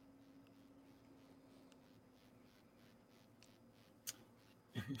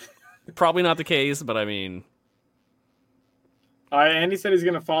 Probably not the case, but I mean... Andy said he's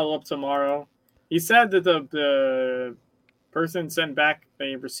going to follow up tomorrow. He said that the person sent back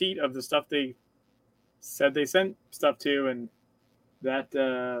a receipt of the stuff they said they sent stuff to, and that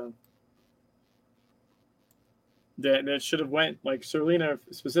that should have went, like Serlina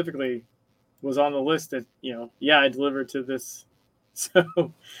specifically was on the list that, I delivered to this.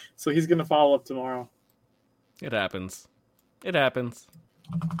 So he's going to follow up tomorrow. It happens. It happens.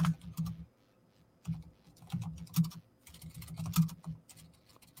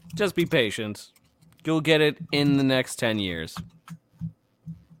 Just be patient. You'll get it in the next 10 years.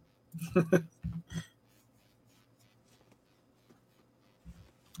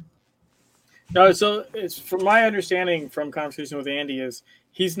 No, so it's from my understanding from conversation with Andy is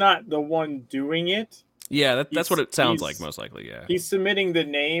he's not the one doing it. Yeah, that's what it sounds like, he's- most likely, yeah. He's submitting the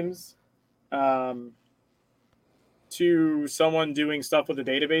names to someone doing stuff with the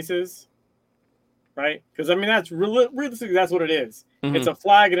databases, right? Because, I mean, that's realistically, that's what it is. Mhm. It's a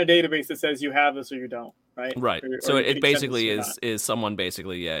flag in a database that says you have this or you don't, right? Right. Or So you can it accept basically this or not. is someone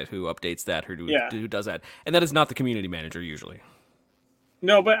basically, yeah, who updates that, who Yeah. does that. And that is not the community manager usually.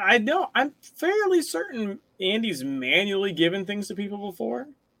 No, but I know I'm fairly certain Andy's manually given things to people before,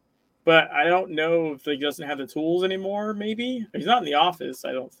 but I don't know if he doesn't have the tools anymore. Maybe he's not in the office.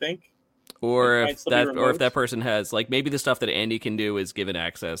 I don't think. Or It might if still be that remote. person has, like, maybe the stuff that Andy can do is given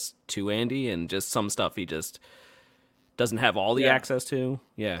access to Andy, and just some stuff he just doesn't have all the Yeah. access to.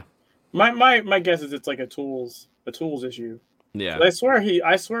 Yeah. My guess is it's like a tools issue. Yeah. I swear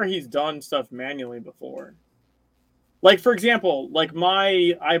he's done stuff manually before. Like, for example, like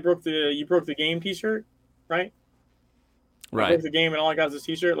you broke the game T-shirt, right? I Right. broke the game and all I got is this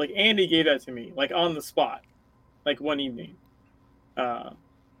T-shirt. Like, Andy gave that to me, like on the spot, like one evening.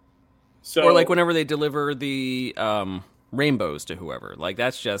 So Or like whenever they deliver the rainbows to whoever. Like,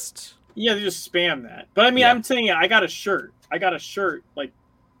 that's just... yeah, they just spam that. But I mean, Yeah. I'm saying I got a shirt, like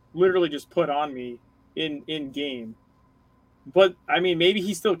literally just put on me in game. But I mean, maybe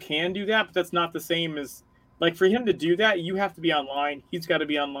he still can do that, but that's not the same as, like, for him to do that, you have to be online. He's got to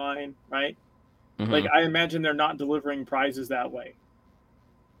be online, right? Like, I imagine they're not delivering prizes that way.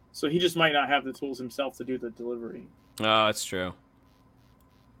 So he just might not have the tools himself to do the delivery. Oh, that's true.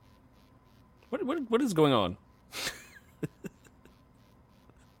 What is going on?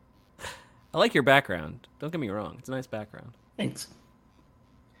 I like your background. Don't get me wrong; it's a nice background. Thanks.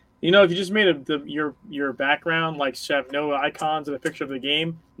 You know, if you just made your background like have no icons and a picture of the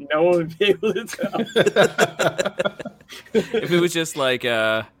game, no one would be able to tell. If it was just like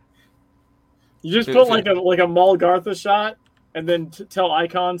You just put like a Mall Gartha shot and then tell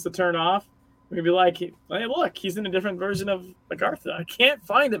icons to turn off. Maybe like, hey, look, he's in a different version of Agartha. I can't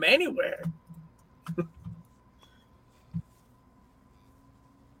find him anywhere.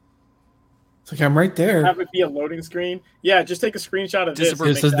 It's like I'm right there. Have it be a loading screen. Yeah, just take a screenshot of this.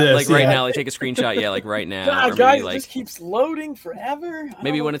 This is this. like right yeah. now, like take a screenshot. Yeah, like right now. God, or guys, maybe, like, it just keeps loading forever.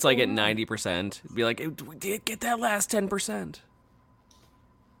 maybe when it's like at 90%, be like, hey, we did get that last 10%.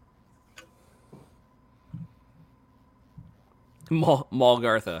 Mall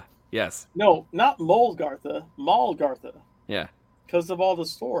Gartha. Yes. No, not Mall Gartha. Mall Gartha. Yeah. Because of all the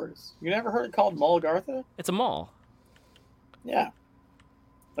stores. You never heard it called Mall Gartha? It's a mall. Yeah.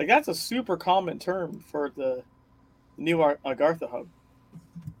 Like, that's a super common term for the new Agartha hub.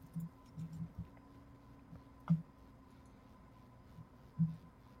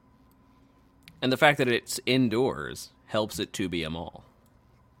 And the fact that it's indoors helps it to be a mall.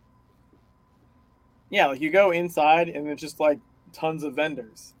 Yeah, like you go inside and it's just like tons of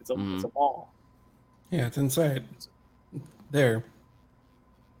vendors. It's a mall. Yeah, it's inside. There.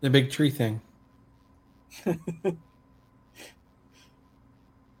 The big tree thing.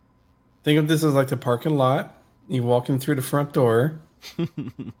 Think of this as like the parking lot. You walk in through the front door.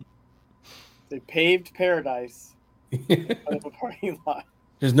 They paved paradise out of a parking lot.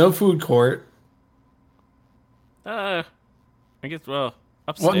 There's no food court. I guess, well,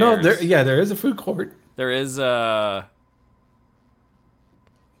 upstairs. Well, no, there is a food court. There is, there's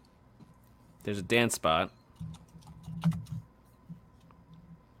a dance spot.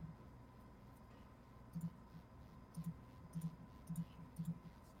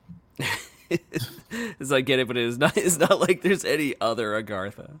 It's like, get it, but it's not like there's any other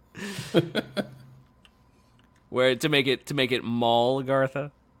Agartha. Where to make it Mall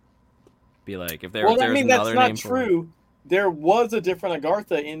Agartha, be like, if there's I mean, another that's name not for true. There was a different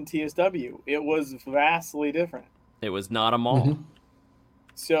Agartha in TSW. It was vastly different. it was not a mall. Mhm.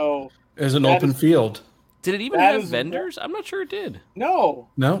 So There's an That open is- field. Did it even That have is- vendors? I'm not sure it did. no,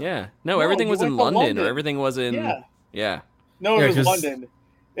 No? Yeah, no, No, everything you was in went to London, or London. everything was in yeah, yeah. no, Yeah, it was 'cause- London.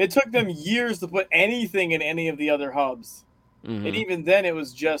 It took them years to put anything in any of the other hubs, Mhm. and even then, it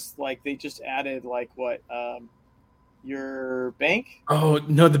was just like they just added like what your bank, Oh,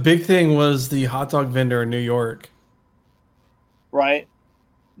 no, the big thing was the hot dog vendor in New York. right?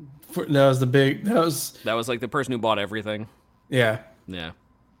 That was That was like the person who bought everything. yeah. Yeah.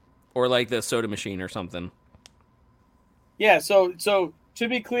 Or like the soda machine or something. Yeah. So to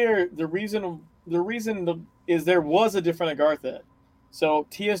be clear, the reason is there was a different Agartha. So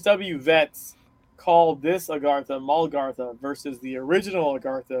TSW vets called this Agartha Malgartha versus the original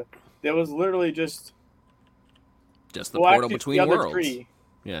Agartha that was literally just Just the well, portal actually, it's between the other worlds. three.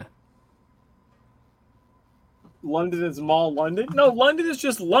 Yeah. London is Mall London. No, London is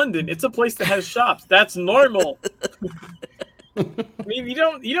just London. It's a place that has shops. That's normal. I mean, you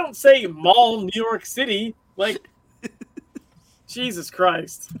don't say Mall New York City like Jesus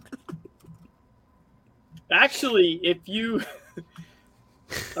Christ. Actually, if you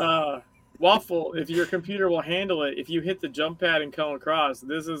Waffle, if your computer will handle it, if you hit the jump pad and come across,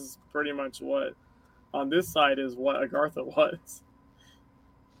 this is pretty much what on this side is what Agartha was.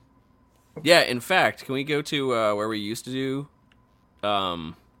 Yeah, in fact, can we go to where we used to do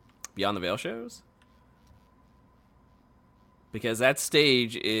Beyond the Veil shows? Because that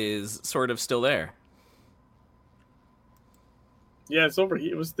stage is sort of still there. Yeah, it's over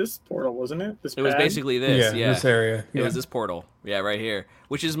here. It was this portal, wasn't it? This It was pad? basically this, yeah. This area. It was this portal. Yeah, right here.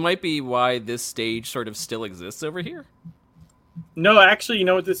 Which might be why this stage sort of still exists over here. No, actually, you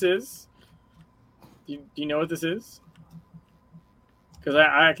know what this is? Do you know what this is? Because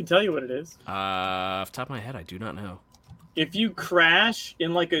I can tell you what it is. Off the top of my head, I do not know. If you crash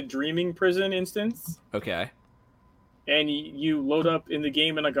in like a dreaming prison instance Okay. and you load up in the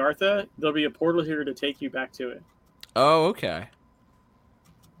game in Agartha, there'll be a portal here to take you back to it. Oh, okay.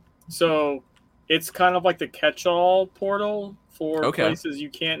 So it's kind of like the catch-all portal for Okay. places you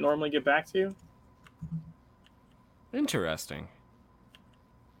can't normally get back to. Interesting.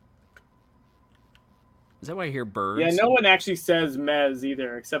 Is that why I hear birds? Yeah, no one actually says Mez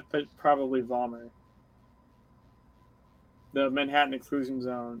either, except probably Vomer. The Manhattan exclusion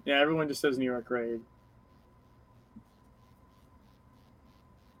zone. Yeah, everyone just says New York raid.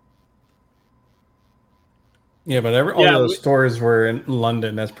 Yeah, but all Yeah, those stores were in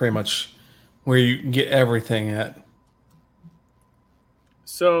London. That's pretty much where you can get everything at.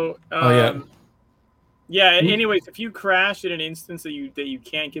 So Oh yeah. yeah. Anyways, if you crash in an instance that you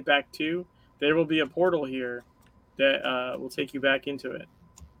can't get back to, there will be a portal here that will take you back into it.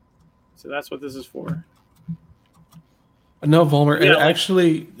 So that's what this is for. No, Volmer. Yeah,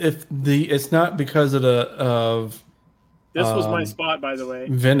 Actually, it's not because of this was my spot, by the way.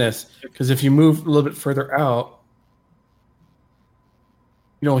 Venice. Because if you move a little bit further out,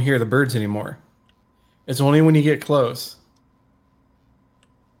 you don't hear the birds anymore. It's only when you get close.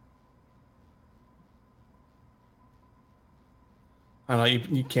 I don't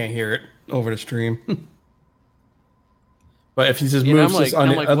know, you can't hear it over the stream. But if you just Yeah, move I'm like, just on I'm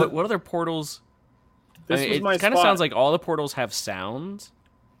the like other, what other portals? This was my it kind of spot. sounds like all the portals have sounds.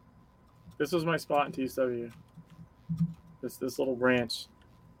 This was my spot in TSW. This little branch.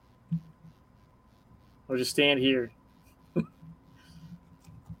 I'll just stand here. that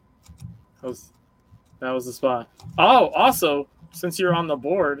was the spot. Oh, also, since you're on the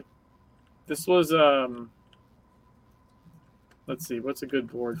board, this was let's see, what's a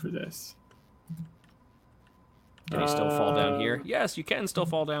good board for this? Can you still fall down here? Yes, you can still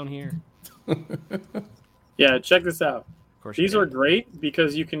fall down here. Yeah, check this out. Of course, These are great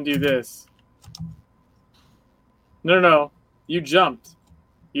because you can do this. No. You jumped.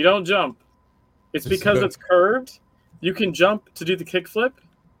 You don't jump. It's because it's curved. You can jump to do the kickflip,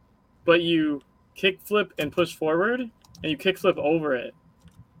 but you kickflip and push forward, and you kickflip over it.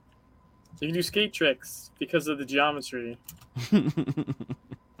 You can do skate tricks because of the geometry.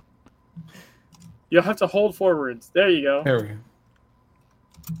 You'll have to hold forwards. There you go. there we go.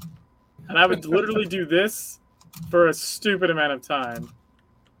 And I would literally do this for a stupid amount of time.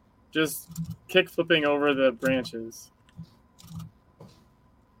 Just kick flipping over the branches.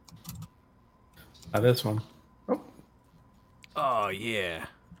 This one. Oh yeah.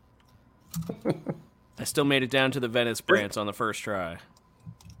 I still made it down to the Venice branch on the first try.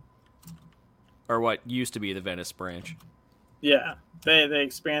 Or what used to be the Venice branch. Yeah, they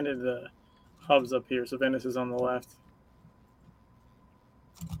expanded the hubs up here, so Venice is on the left.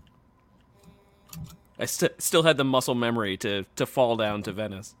 I still had the muscle memory to fall down to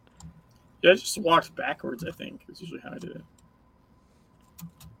Venice. Yeah, I just walked backwards, I think. That's usually how I did it.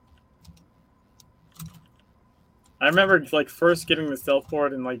 I remember like first getting the stealth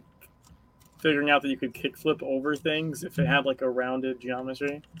board and like figuring out that you could kickflip over things if it had like a rounded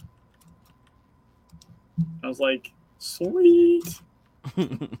geometry. I was like, sweet.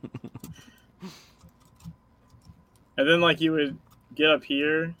 And then like you would get up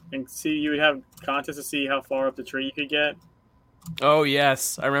here and see, you would have contests to see how far up the tree you could get. Oh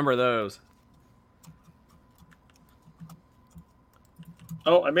yes, I remember those.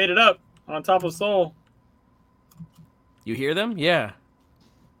 Oh, I made it up on top of Soul. You hear them? Yeah.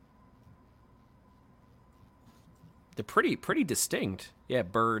 They're pretty distinct. Yeah,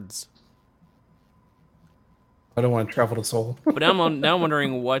 birds. I don't want to travel to Seoul. But now I'm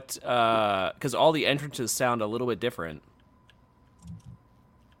wondering what, because all the entrances sound a little bit different.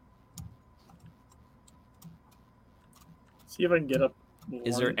 See if I can get up.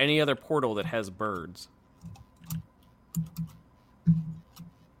 Is there any other portal that has birds?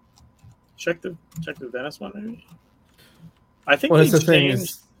 Check the Venice one, maybe. I think Well, they that's the thing changed.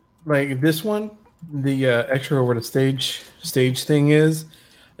 is, like this one, the extra over the stage thing is,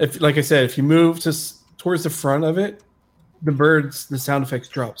 if like I said, if you move towards the front of it, the sound effects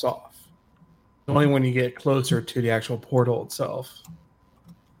drops off. Only when you get closer to the actual portal itself.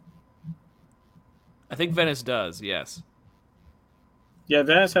 I think Venice does. Yes. Yeah,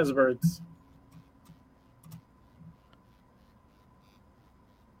 Venice has birds.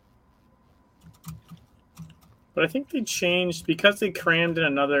 But I think they changed because they crammed in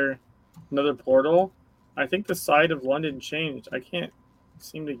another portal. I think the side of London changed. I can't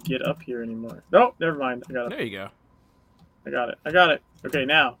seem to get up here anymore. No, never mind. I got it. There you go. I got it. Okay,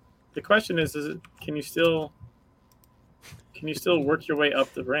 now the question is can you still work your way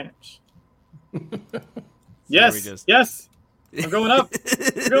up the branch? Yes. Yes. I'm going up.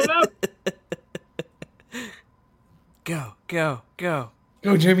 I'm going up. Go.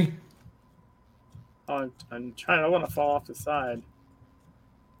 Go, Jamie. Oh, I'm trying. I want to fall off the side.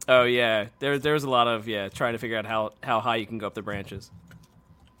 Oh yeah, there's a lot of trying to figure out how high you can go up the branches.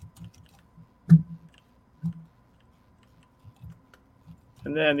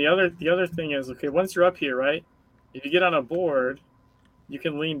 And then the other thing is, okay, once you're up here, right? If you get on a board, you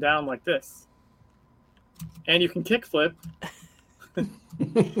can lean down like this. And you can kickflip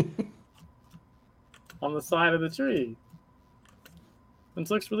on the side of the tree. This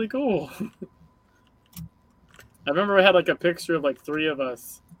looks really cool. I remember I had like a picture of like 3 of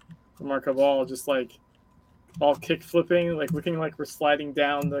us from our cabal, just like all kick flipping, like looking like we're sliding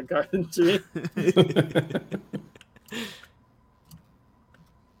down the garden tree.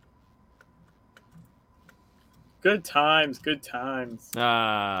 Good times, good times.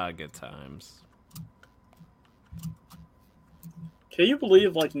 Ah, good times. Can you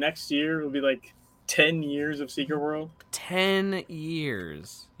believe like next year will be like 10 years of Secret World? 10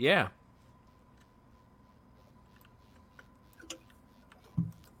 years. Yeah.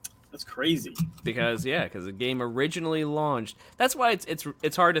 That's crazy. Because the game originally launched. That's why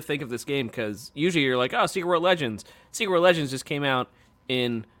it's hard to think of this game, because usually you're like, oh, Secret World Legends. Secret World Legends just came out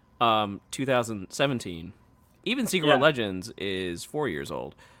in 2017. Even Secret World Legends is 4 years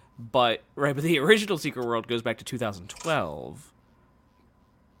old. But the original Secret World goes back to 2012.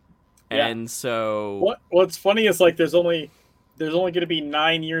 Yeah. And so what's funny is like there's only going to be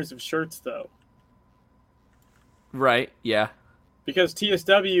 9 years of shirts though. Right, yeah. Because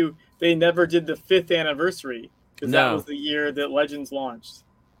TSW, they never did the 5th anniversary, because that was the year that Legends launched,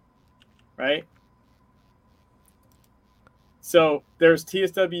 right? So there's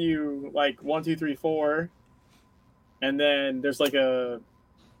TSW like 1, 2, 3, 4, and then there's like a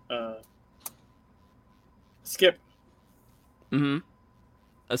skip. Mm-hmm.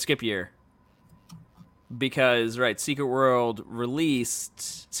 A skip year. Because Secret World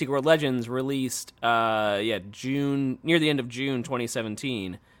Legends released June, near the end of June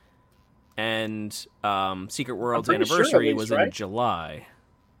 2017, and Secret World's anniversary was in July.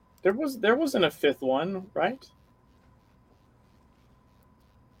 There wasn't a 5th one, right?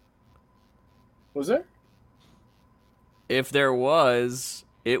 Was there? If there was,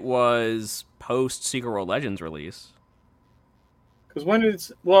 it was post Secret World Legends release. Because when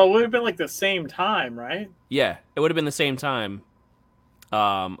it would have been like the same time, right? Yeah, it would have been the same time.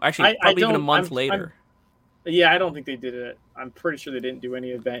 Actually, probably even a month later. Yeah, I don't think they did it. I'm pretty sure they didn't do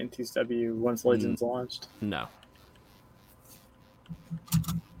any event in TSW once Legends launched. No.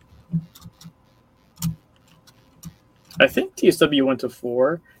 I think TSW went to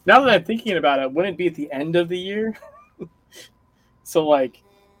 4. Now that I'm thinking about it, wouldn't it be at the end of the year? So like,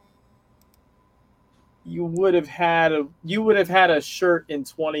 you would have had a shirt in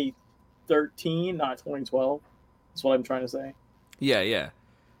 2013, not 2012. That's what I'm trying to say. Yeah.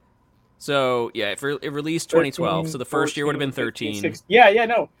 So, it released 2012, 13, so the first 14, year would have been 15, 13. 16. Yeah,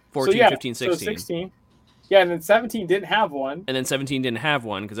 no. 14, 15, 16. So 16. Yeah, and then 17 didn't have one. And then 17 didn't have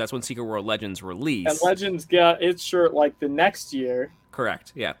one, because that's when Secret World Legends released. And Legends got its shirt like the next year.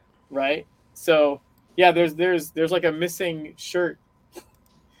 Correct, yeah. Right? So, yeah, there's like a missing shirt.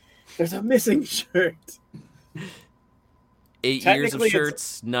 There's a missing shirt. 8 years of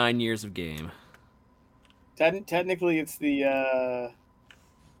shirts, 9 years of game. Technically, it's the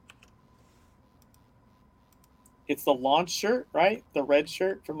launch shirt, right? The red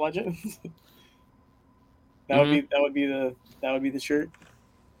shirt from Legends. That would be the shirt.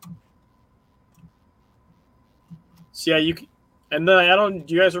 So yeah, and then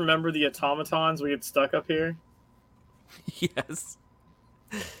do you guys remember the automatons we get stuck up here? Yes.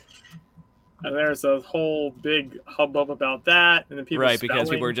 And there's a whole big hubbub about that, and then people because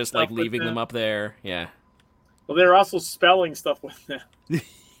people were just like leaving them up there. Yeah. Well, they were also spelling stuff with them.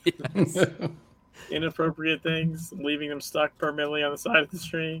 Yes. Inappropriate things, leaving them stuck permanently on the side of the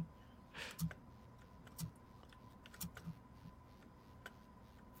tree.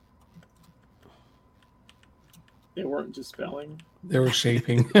 They weren't just spelling. They were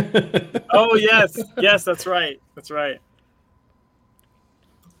shaping. Oh, yes, that's right. That's right.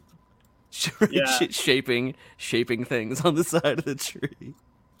 Yeah. Shaping things on the side of the tree.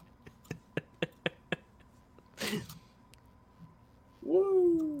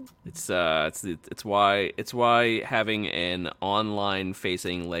 Woo! It's why having an online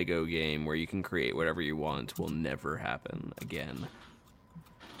facing Lego game where you can create whatever you want will never happen again.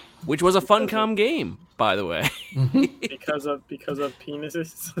 Which was a Funcom game, by the way. because of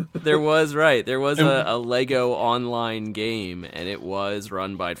penises. There was a Lego online game, and it was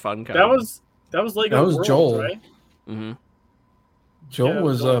run by Funcom. That was Lego. That was Worlds, Joel, right? Mm-hmm. Joel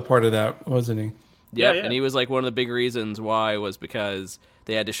was part of that, wasn't he? Yep, Yeah. And he was like one of the big reasons why was because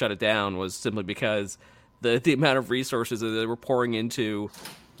they had to shut it down was simply because the amount of resources that they were pouring into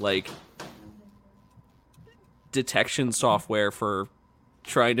like detection software for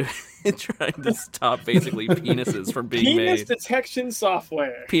trying to stop basically penises from being Penis made. detection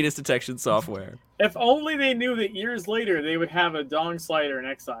software. Penis detection software. If only they knew that years later they would have a dong slider in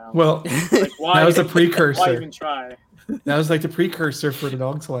Exile. Well, Like, why, that was a why precursor. even try? That was like the precursor for the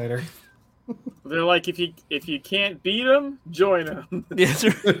dog slider. They're like, if you can't beat them, join them. That's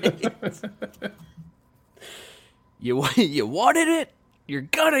right. You wanted it, you're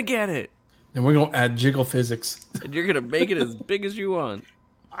gonna get it, And we're gonna add jiggle physics. and you're gonna make it as big as you want.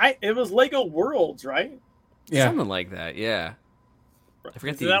 It was Lego Worlds, right? Yeah. Something like that. Yeah, I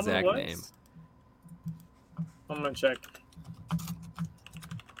forget Is the that what it exact was? name. I'm gonna check.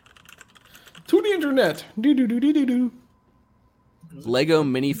 To the internet. Do do do do do do. Lego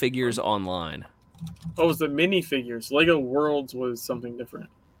minifigures online. Oh, it was the minifigures. Lego Worlds was something different.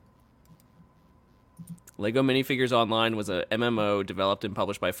 Lego Minifigures Online was a MMO developed and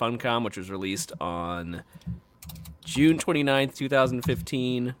published by Funcom, which was released on June 29th,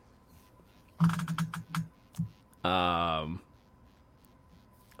 2015. All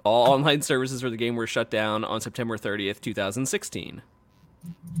online services for the game were shut down on September 30th, 2016.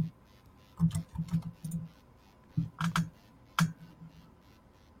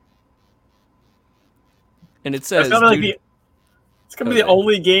 And it says... It's gonna be Okay. the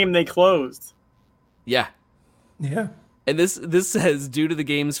only game they closed. Yeah. Yeah. And this says, due to the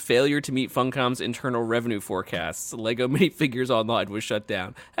game's failure to meet Funcom's internal revenue forecasts, Lego Minifigures Online was shut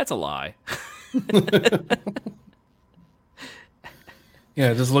down. That's a lie.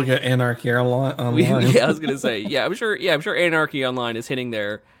 Yeah, just look at Anarchy Online. I was gonna say, I'm sure Anarchy Online is hitting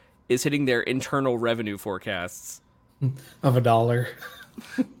their internal revenue forecasts. Of $1.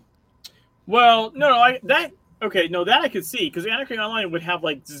 Well, no, that I could see because Anarchy Online would have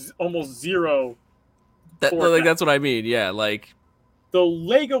like almost zero. That's what I mean. Yeah, like The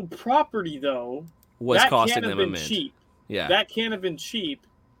Lego property though was that costing can't them have a been mint. cheap. Yeah, That can't have been cheap,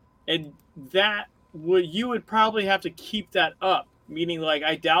 and you would probably have to keep that up. Meaning, like,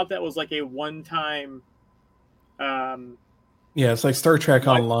 I doubt that was like a one-time. Yeah, it's like Star Trek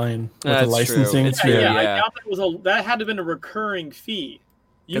Online with the That's licensing. true. It's Yeah, true, I yeah. doubt that had to have been a recurring fee.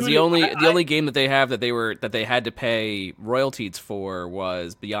 because the only game that they have that they had to pay royalties for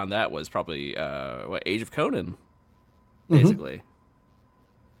was beyond that was probably Age of Conan, basically.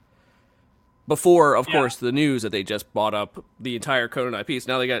 Before, of course, the news that they just bought up the entire Conan IP.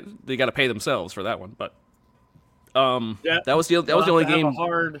 So now they got to pay themselves for that one. But that was the only game,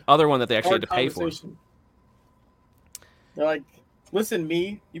 other one that they actually had to pay for. They're like, listen,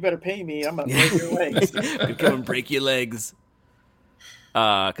 you better pay me. I'm gonna break your legs. Could come and break your legs.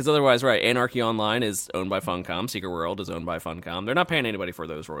 Because otherwise, right, Anarchy Online is owned by Funcom. Secret World is owned by Funcom. They're not paying anybody for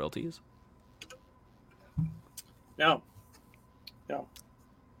those royalties. No.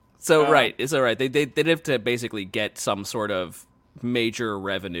 So right. They'd have to basically get some sort of major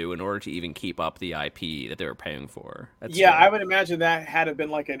revenue in order to even keep up the IP that they were paying for. I would imagine that had to been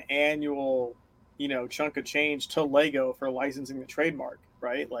like an annual, chunk of change to Lego for licensing the trademark,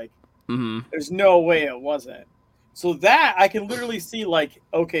 right? Like, there's no way it wasn't. So that I can literally see, like,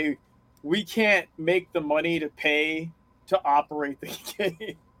 okay, we can't make the money to pay to operate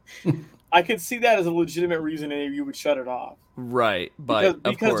the game. I could see that as a legitimate reason you would shut it off. Right, but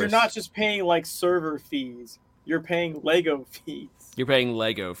because you're not just paying like server fees, you're paying Lego fees. You're paying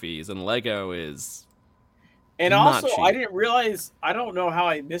Lego fees, and Lego is. And not also, cheap. I didn't realize. I don't know how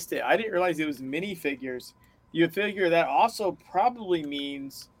I missed it. I didn't realize it was minifigures. You figure that also probably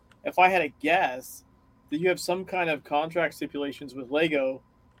means, if I had a guess, that you have some kind of contract stipulations with Lego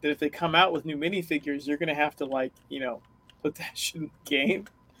that if they come out with new minifigures, you're going to have to put that shit in the game.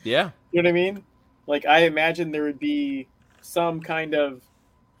 Yeah. You know what I mean? Like, I imagine there would be some kind of.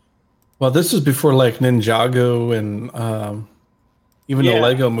 Well, this was before like Ninjago and even the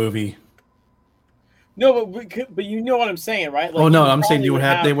Lego movie. No, but you know what I'm saying, right? Like, I'm saying they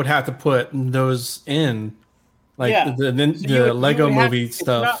would have to put those in, like the Lego movie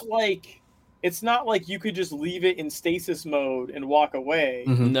stuff. It's not like you could just leave it in stasis mode and walk away.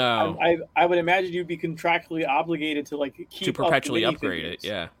 Mm-hmm. No. I would imagine you'd be contractually obligated to keep to perpetually up upgrade it.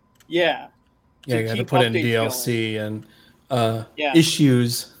 Yeah. Yeah. Yeah, you have to put in DLC going. and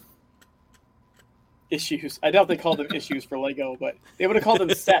issues. Issues. I doubt they called them issues for Lego, but they would have called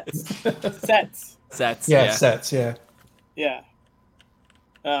them sets. Sets. Yeah, sets. Yeah. Yeah.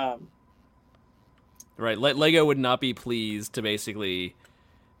 Right. Lego would not be pleased to basically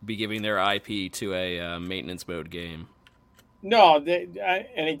be giving their IP to a maintenance mode game. No,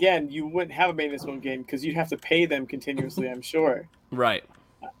 and again, you wouldn't have a maintenance mode game because you'd have to pay them continuously, I'm sure. Right.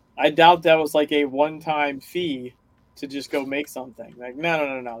 I doubt that was like a one-time fee to just go make something. Like,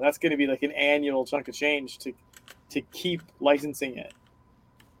 no. That's going to be like an annual chunk of change to keep licensing it.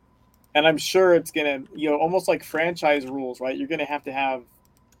 And I'm sure it's gonna, almost like franchise rules, right? You're gonna have to have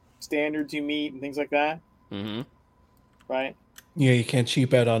standards you meet and things like that, Mm-hmm. right? Yeah, you can't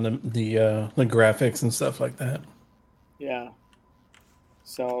cheap out on the graphics and stuff like that. Yeah.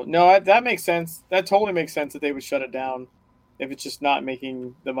 So no, that makes sense. That totally makes sense that they would shut it down if it's just not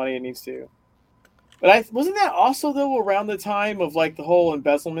making the money it needs to. But wasn't that also though around the time of like the whole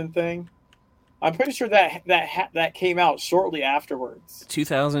embezzlement thing? I'm pretty sure that came out shortly afterwards.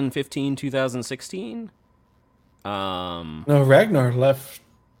 2015, 2016. No, Ragnar left.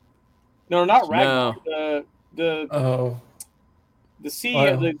 No, not Ragnar. No. The Oh, the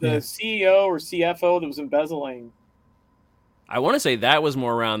CEO, yeah. the CEO or CFO that was embezzling. I want to say that was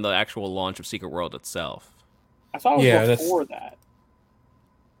more around the actual launch of Secret World itself. I thought it was Yeah, before that.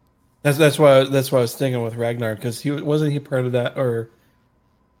 That's why I was thinking with Ragnar, because he wasn't he part of that or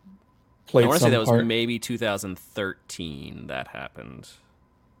I played want to say some that was part. maybe 2013 that happened.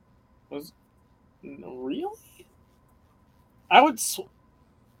 Really? I would.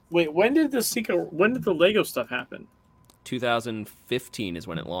 Wait, when did the Lego stuff happen? 2015 is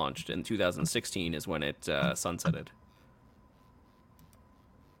when it launched, and 2016 is when it sunsetted.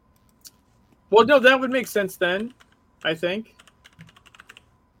 Well, no, that would make sense then, I think.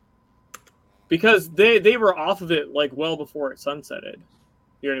 Because they were off of it like well before it sunsetted.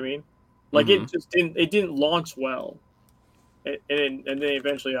 You know what I mean? Like Mhm. it just didn't launch well. And they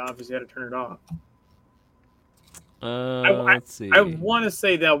eventually obviously had to turn it off. Let's see. I want to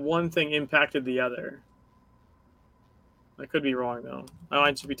say that one thing impacted the other. I could be wrong though.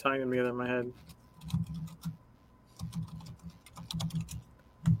 I should be tying them together in my head.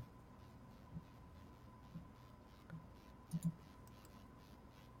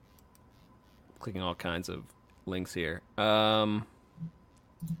 Clicking all kinds of links here.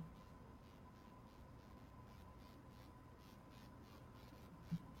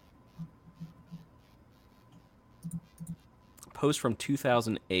 Post from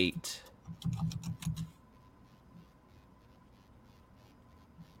 2008.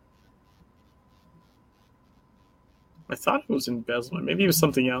 I thought it was embezzlement. Maybe it was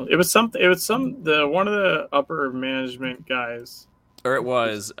something else. It was one of the upper management guys Or it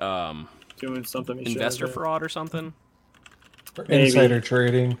was doing something. investor fraud or something. Maybe. Insider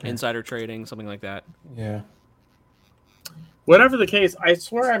trading. Insider trading, something like that. Yeah. Whatever the case, I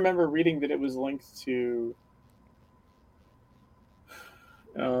swear I remember reading that it was linked to.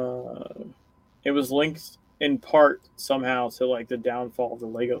 It was linked in part somehow to like the downfall of the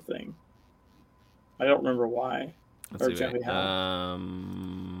Lego thing. I don't remember why. Let's Or see. exactly how.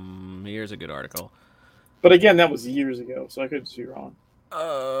 Here's a good article. But again, that was years ago, so I could just be wrong.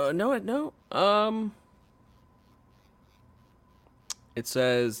 No. It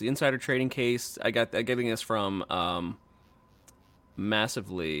says the insider trading case. I'm getting this from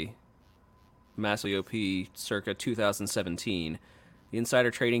massively OP circa 2017. The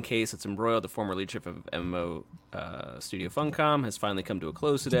insider trading case that's embroiled the former leadership of MMO Studio Funcom has finally come to a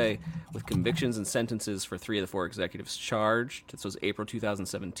close today, with convictions and sentences for 3 of the 4 executives charged. This was April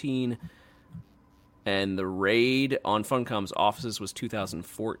 2017. And the raid on Funcom's offices was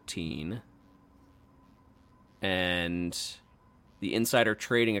 2014. And the insider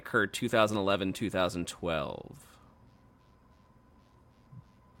trading occurred 2011, 2012.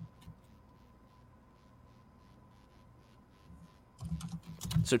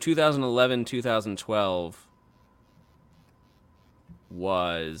 So 2011, 2012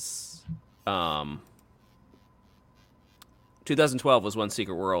 was 2012 was when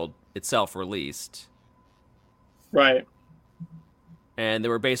Secret World itself released. Right. And they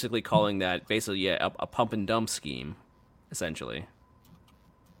were basically calling that a pump and dump scheme, essentially.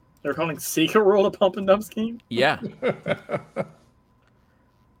 They're calling Secret World a pump and dump scheme? Yeah.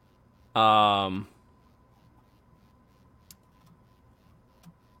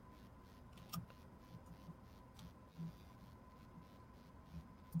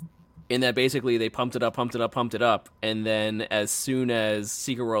 In that basically they pumped it up, and then as soon as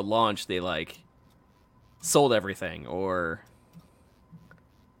Secret World launched, they like sold everything or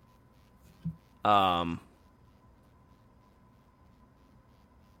I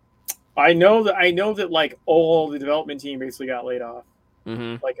know that like all the development team basically got laid off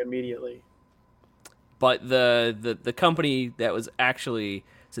like immediately. But the company that was actually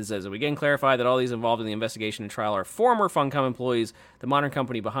says we again clarify that all these involved in the investigation and trial are former Funcom employees. The modern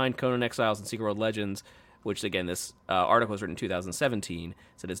company behind Conan Exiles and Secret World Legends, which again this article was written in 2017,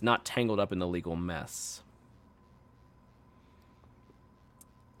 said is not tangled up in the legal mess.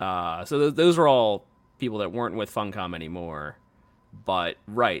 So those are all people that weren't with Funcom anymore. But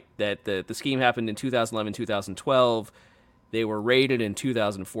right, that the scheme happened in 2011, 2012. They were raided in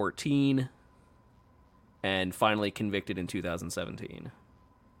 2014 and finally convicted in 2017.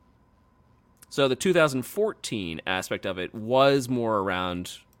 So the 2014 aspect of it was more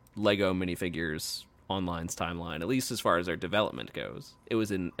around Lego minifigures online's timeline, at least as far as their development goes. It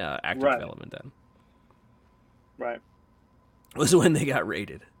was in active Right. development then. Right. Was when they got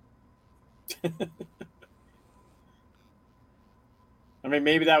raided. I mean,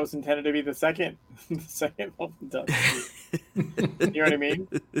 maybe that was intended to be the second one done. You know what I mean?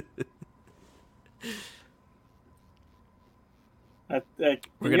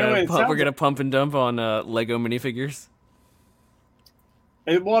 We're gonna pump and dump on Lego minifigures.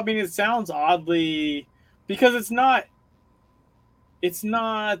 Well, I mean, it sounds oddly because it's not. It's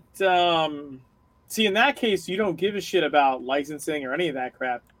not. See, in that case, you don't give a shit about licensing or any of that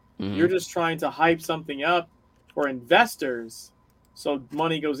crap. Mhm. You're just trying to hype something up for investors, so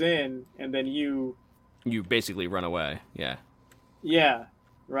money goes in, and then you basically run away. Yeah,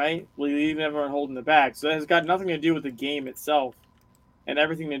 right? Leaving everyone holding the bag. So it has got nothing to do with the game itself and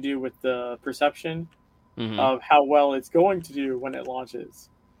everything to do with the perception Mhm. of how well it's going to do when it launches.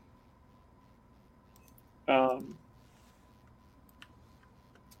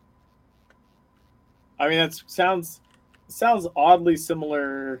 I mean, that sounds oddly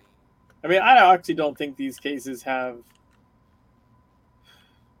similar. I mean, I actually don't think these cases have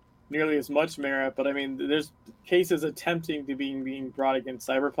nearly as much merit, but I mean, there's cases attempting to being brought against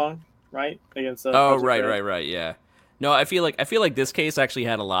Cyberpunk, right? Against Oh, Project Red. right. Yeah. No, I feel like this case actually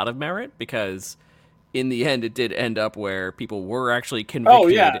had a lot of merit because in the end it did end up where people were actually convicted. Oh,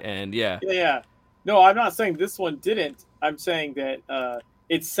 yeah. And Yeah. No, I'm not saying this one didn't. I'm saying that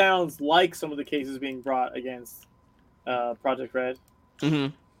it sounds like some of the cases being brought against Project Red,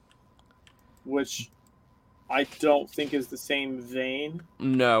 Mhm. which I don't think is the same vein.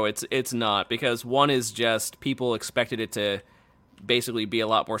 No, it's not, because one is just people expected it to basically be a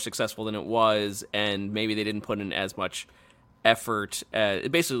lot more successful than it was, and maybe they didn't put in as much effort.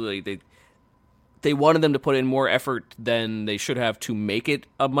 Basically, they wanted them to put in more effort than they should have to make it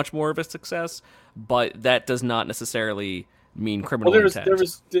a much more of a success, but that does not necessarily mean criminal Well, intent.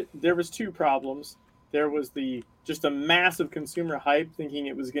 there was two problems. There was just a massive consumer hype, thinking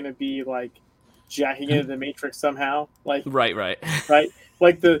it was going to be like jacking into the Matrix somehow, like Right. right,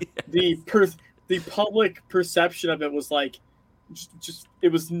 like the public perception of it was like just it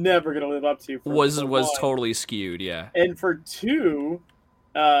was never going to live up to. was one. totally skewed, yeah. And for two,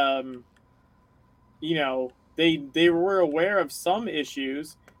 you know, they were aware of some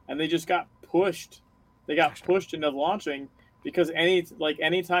issues and they just got pushed. They got pushed into launching because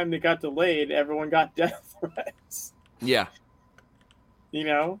anytime they got delayed, everyone got death threats. Yeah. You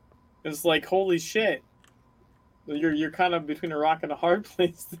know, it's like holy shit. You're kind of between a rock and a hard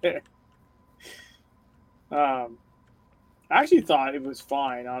place there. I actually thought it was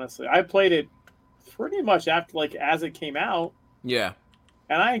fine, honestly. I played it pretty much after as it came out. Yeah.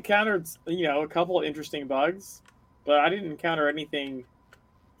 And I encountered, a couple of interesting bugs, but I didn't encounter anything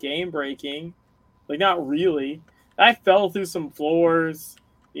game-breaking. Like, not really. I fell through some floors,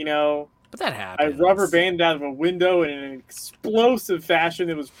 But that I happens. rubber banded out of a window in an explosive fashion.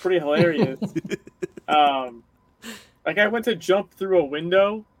 It was pretty hilarious. I went to jump through a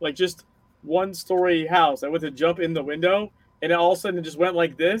window, like just one-story house. I went to jump in the window, and all of a sudden it just went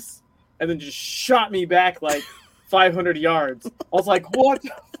like this, and then just shot me back like 500 yards. I was like, what the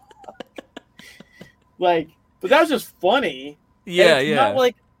fuck? But that was just funny. Yeah, and it's yeah. Not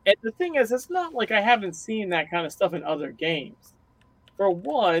like, and the thing is, it's not like I haven't seen that kind of stuff in other games. For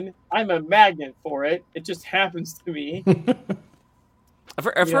one, I'm a magnet for it. It just happens to me.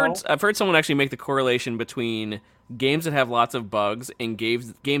 I've heard someone actually make the correlation between games that have lots of bugs and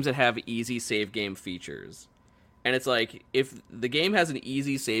games that have easy save game features. And it's like, if the game has an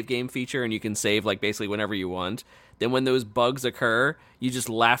easy save game feature and you can save basically whenever you want, then when those bugs occur, you just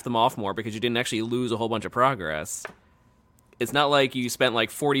laugh them off more because you didn't actually lose a whole bunch of progress. It's not like you spent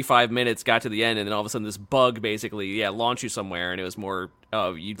 45 minutes, got to the end, and then all of a sudden this bug basically, launched you somewhere, and it was more,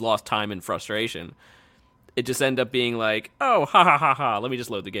 you'd lost time and frustration. It just ended up being like, oh, ha, let me just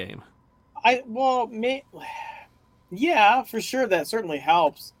load the game. Yeah, for sure, that certainly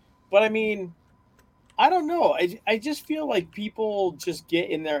helps. But I mean, I don't know. I just feel like people just get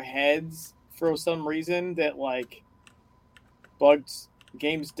in their heads for some reason that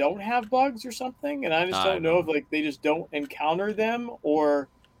games don't have bugs or something, and I just don't know if they just don't encounter them or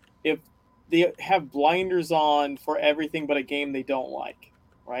if they have blinders on for everything but a game they don't like,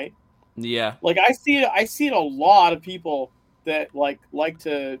 right? Yeah. I see it a lot of people that like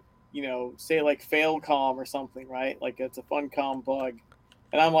to say fail com or something, right? Like it's a fun com bug,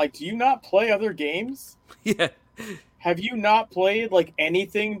 and I'm like, do you not play other games? Yeah. have you not played like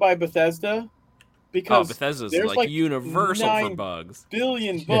anything by Bethesda? Oh, Because Bethesda's there's like universal for 9 bugs.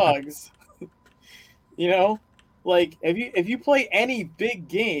 billion Yeah. bugs. You know, like if you play any big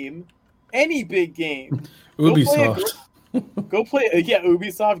game, go play a Ubisoft.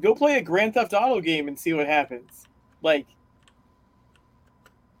 Ubisoft. Go play a Grand Theft Auto game and see what happens. Like,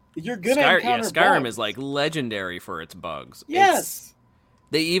 you're gonna encounter Skyrim bugs. is like legendary for its bugs. Yes.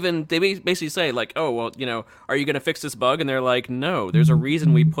 They basically say like, oh well, are you gonna fix this bug? And they're like, no. There's a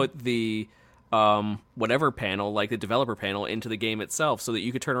reason we put the whatever panel, like the developer panel, into the game itself, so that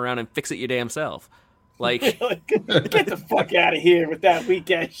you could turn around and fix it your damn self. Like, Get the fuck out of here with that weak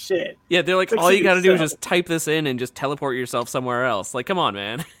ass shit. yeah, they're like, Fix all it you gotta do is yourself. just type this in and just teleport yourself somewhere else. Like, come on,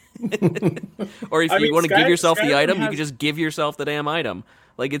 man. Or if you want to give yourself the Skyrim item, you has- can just give yourself the damn item.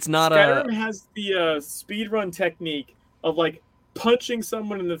 Like, it's not Skyrim has the speedrun technique of like punching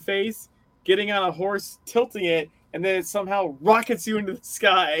someone in the face, getting on a horse, tilting it, and then it somehow rockets you into the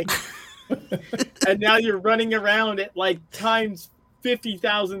sky. And now you're running around at like times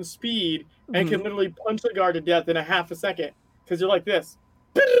 50,000 speed and can literally punch a guard to death in a half a second because you're like this.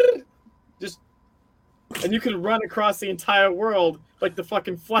 Just, and you can run across the entire world like the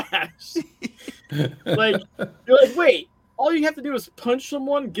fucking Flash. Like, you're like, wait, all you have to do is punch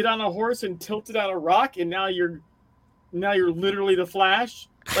someone, get on a horse, and tilt it on a rock, and now you're literally the Flash.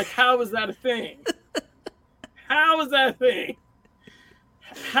 Like, how is that a thing? How is that a thing?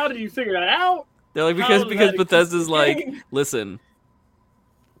 How did you figure that out? They're like, How because does that Bethesda's exist in the like, game? listen,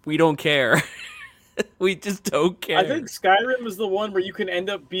 we don't care. We just don't care. I think Skyrim is the one where you can end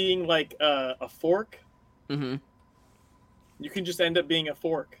up being like a fork. Mm-hmm. You can just end up being a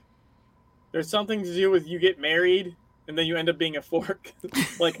fork. There's something to do with you get married and then you end up being a fork,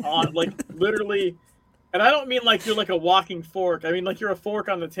 like literally. And I don't mean like you're like a walking fork. I mean like you're a fork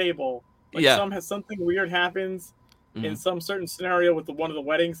on the table. Like Yeah. something weird happens in some certain scenario with one of the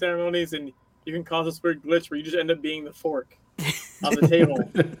wedding ceremonies, and you can cause this weird glitch where you just end up being the fork on the table.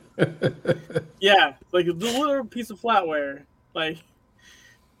 Yeah, like a little piece of flatware. Like,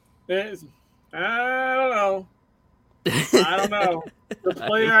 I don't know. The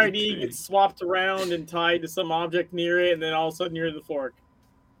player ID gets swapped around and tied to some object near it, and then all of a sudden you're the fork.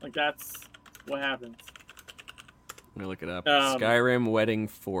 Like, that's what happens. Let me look it up. Um, Skyrim wedding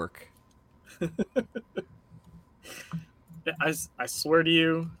fork. I swear to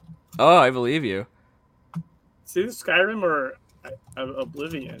you. Oh, I believe you. It's either Skyrim or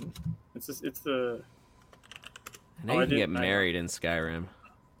Oblivion. It's the. I know Oh, you I can get didn't- married in Skyrim.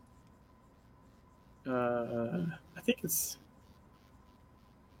 I think it's.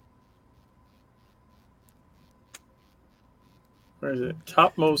 Where is it?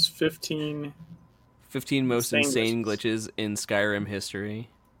 Topmost 15. 15 most Insane insane glitches in Skyrim history.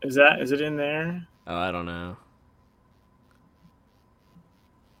 Is it in there? Oh, I don't know.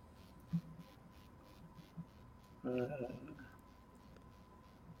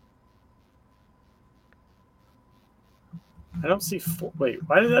 I don't see. Wait,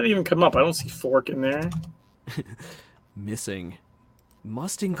 why did that even come up? I don't see fork in there. Missing.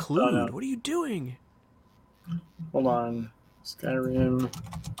 Must include. Oh, no. What are you doing? Hold on. Skyrim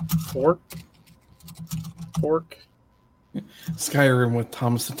fork. Skyrim with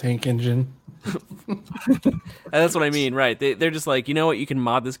Thomas the Tank Engine. That's what I mean, right? They're just like, you know what? You can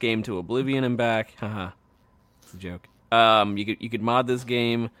mod this game to Oblivion and back. Haha, it's a joke. You could mod this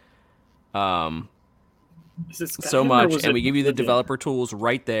game, Is it Skyrim so or much, was and it we give you the Oblivion? developer tools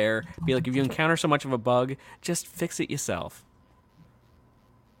right there. Be like, if you encounter so much of a bug, just fix it yourself.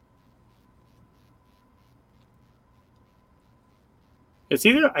 It's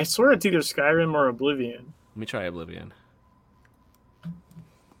either. I swear it's either Skyrim or Oblivion. Let me try Oblivion.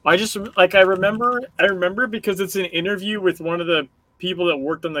 I just like I remember because it's an interview with one of the people that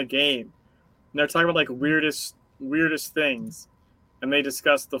worked on the game. And they're talking about like weirdest things. And they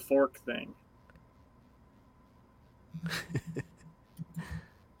discuss the fork thing.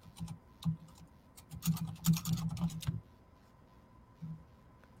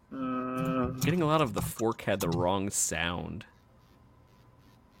 Getting a lot of the fork had the wrong sound,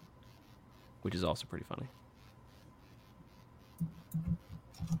 which is also pretty funny.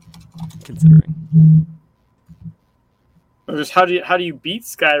 Considering. Just how do you beat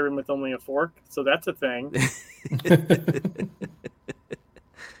Skyrim with only a fork? So that's a thing.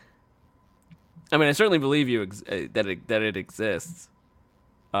 I mean, I certainly believe you that it exists.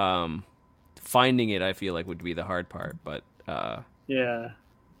 Finding it, I feel like, would be the hard part, but Yeah.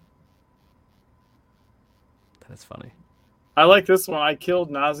 that is funny. I like this one. I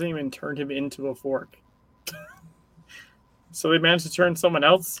killed Nazim and turned him into a fork. So they managed to turn someone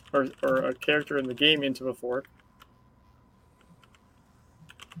else or a character in the game into a fork.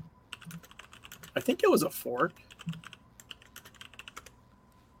 I think it was a fork.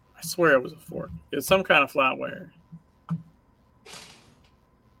 I swear it was a fork. It's some kind of flatware.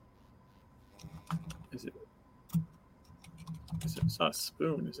 Is it? It's not a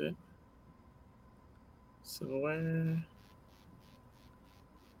spoon, is it? Silverware.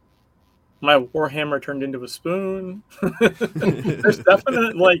 My Warhammer turned into a spoon. There's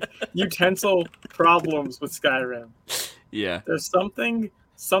definite like utensil problems with Skyrim. Yeah. There's something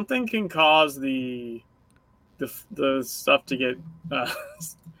can cause the stuff to get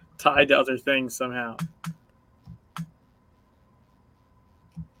tied to other things somehow.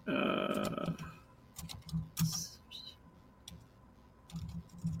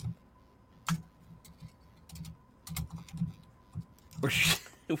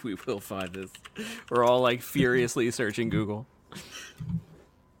 We will find this. We're all like furiously searching Google.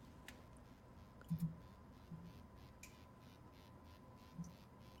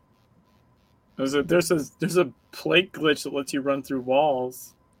 There's a plate glitch that lets you run through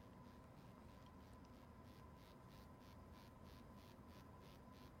walls.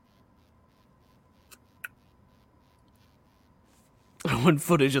 One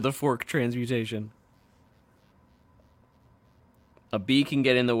footage of the fork transmutation. A bee can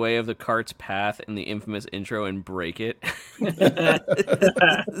get in the way of the cart's path in the infamous intro and break it.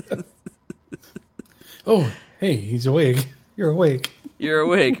 Oh, hey, he's awake. You're awake. You're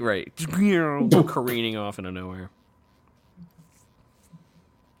awake, right? Careening off into nowhere.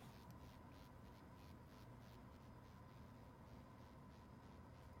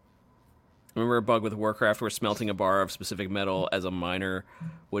 Remember a bug with Warcraft where smelting a bar of specific metal as a miner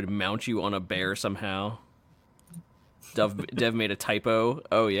would mount you on a bear somehow? Dev made a typo.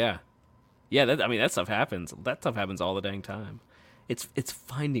 Oh yeah, yeah. That stuff happens. That stuff happens all the dang time. It's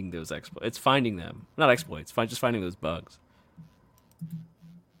finding those exploits. It's finding them, not exploits. Just finding those bugs.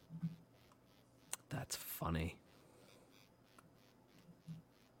 That's funny.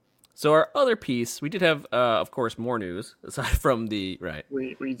 So our other piece, we did have, of course, more news aside from the right.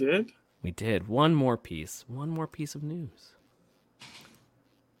 We did. We did one more piece of news,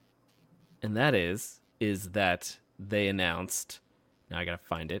 and that is that they announced. Now I gotta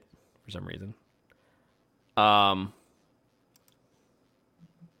find it for some reason. I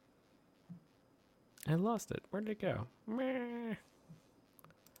lost it. Where did it go? Meh.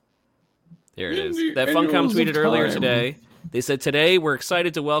 There it is. That Funcom tweeted earlier today. They said, today we're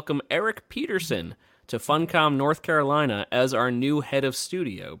excited to welcome Eric Peterson to Funcom North Carolina as our new head of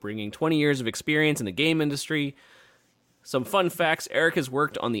studio, bringing 20 years of experience in the game industry. Some fun facts, Eric has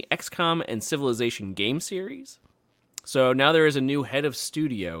worked on the XCOM and Civilization game series. So now there is a new head of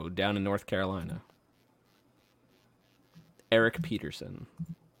studio down in North Carolina. Eric Peterson.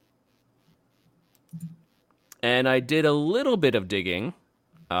 And I did a little bit of digging,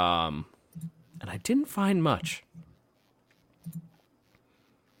 and I didn't find much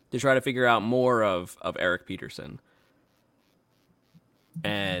to try to figure out more of Eric Peterson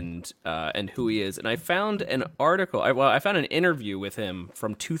and who he is. And I found an article. I found an interview with him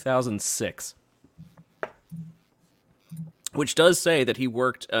from 2006, which does say that he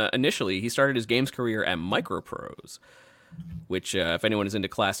worked initially. He started his games career at Microprose, which, if anyone is into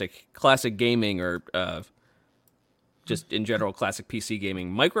classic gaming or just in general classic PC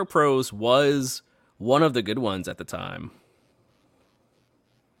gaming, Microprose was one of the good ones at the time.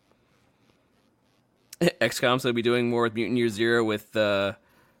 XCOM, so they'll be doing more with Mutant Year Zero with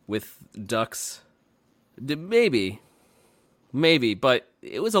ducks. Maybe, but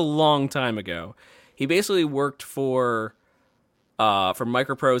it was a long time ago. He basically worked for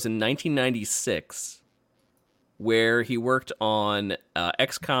Microprose in 1996, where he worked on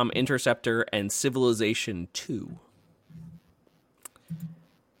XCOM Interceptor and Civilization 2.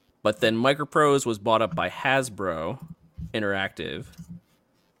 But then Microprose was bought up by Hasbro Interactive.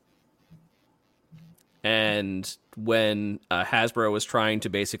 And when Hasbro was trying to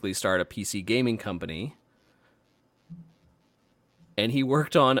basically start a PC gaming company, and he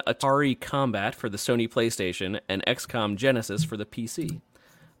worked on Atari Combat for the Sony PlayStation and XCOM Genesis for the PC,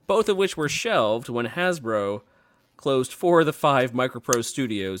 both of which were shelved when Hasbro closed 4 of the 5 Microprose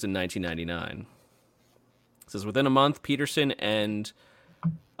studios in 1999. It says within a month, Peterson and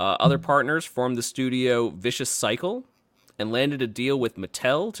other partners formed the studio Vicious Cycle and landed a deal with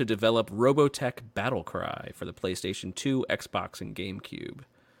Mattel to develop Robotech Battlecry for the PlayStation 2, Xbox, and GameCube.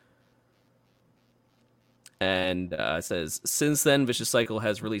 And it says, since then, Vicious Cycle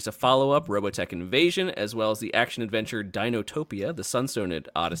has released a follow-up, Robotech Invasion, as well as the action-adventure Dinotopia, the Sunstone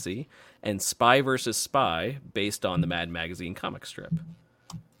Odyssey, and Spy vs. Spy, based on the Mad Magazine comic strip.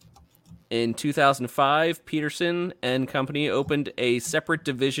 In 2005, Peterson and company opened a separate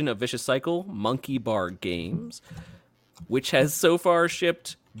division of Vicious Cycle, Monkey Bar Games, which has so far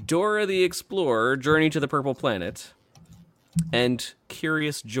shipped Dora the Explorer, Journey to the Purple Planet, and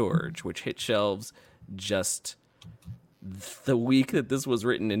Curious George, which hit shelves just the week that this was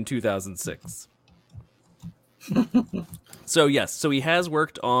written in 2006. So yes, so he has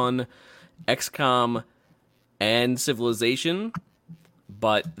worked on XCOM and Civilization,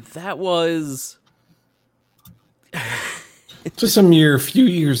 but that was Just few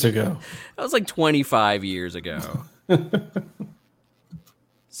years ago. that was like 25 years ago.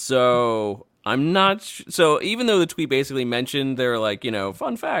 So I'm not. So even though the tweet basically mentioned they're like,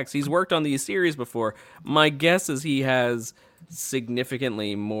 fun facts, he's worked on these series before. My guess is he has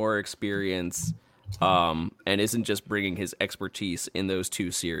significantly more experience, and isn't just bringing his expertise in those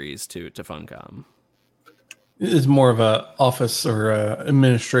two series to Funcom. It's more of a office or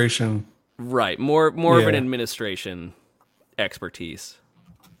administration. Right, more of an administration expertise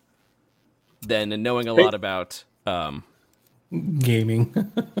than knowing a lot about Gaming.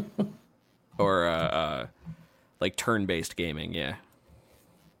 or like turn-based gaming. Yeah.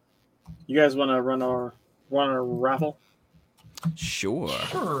 You guys want to run a raffle? Sure.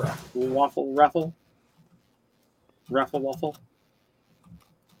 Raffle.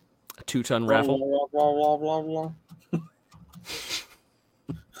 A 2-ton raffle.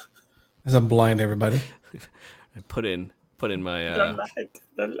 As I'm blind, everybody. I put in my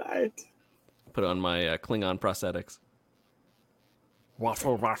The light. put on my Klingon prosthetics.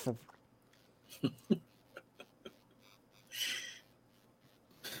 Waffle.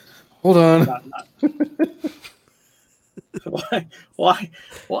 Hold on. Why?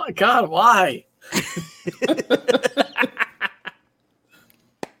 God, why?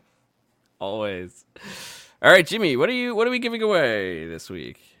 Always. All right, Jimmy, what are we giving away this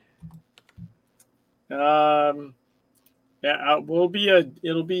week? Yeah, it'll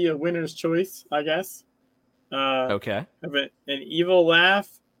be a winner's choice, I guess. Okay. Have an evil laugh,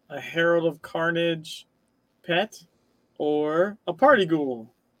 a Herald of Carnage pet, or a party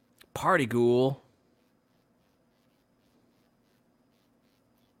ghoul. Party ghoul.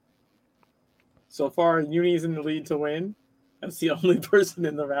 So far, Uni's in the lead to win. That's the only person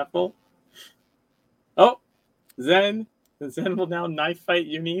in the raffle. Oh, Zen. Zen will now knife fight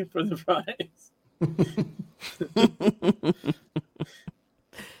Uni for the prize.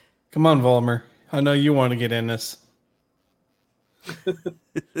 Come on, Volmer. I know you want to get in this.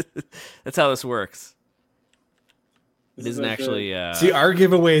 That's how this works. It This is isn't like actually See, our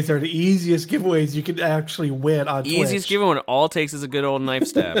giveaways are the easiest giveaways you could actually win on easiest Twitch. giveaway. All it takes is a good old knife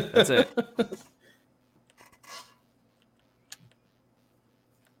stab. That's it.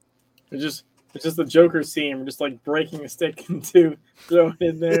 It's just the Joker scene. We're just like breaking a stick in two, throw it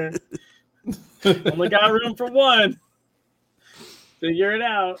in there. Only got room for one. Figure it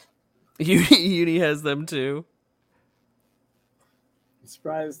out. Uni has them too. I'm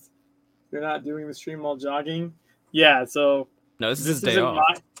surprised you're not doing the stream while jogging. Yeah, so No, this is his day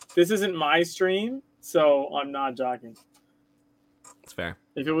off. This isn't my stream, so I'm not jogging. It's fair.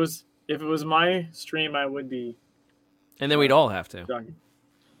 If it was my stream, I would be And then we'd all have to. jogging.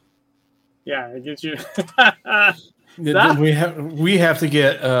 Yeah, it gives you. Yeah, we have to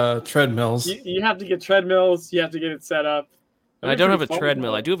get treadmills. You have to get treadmills. You have to get it set up. I don't have a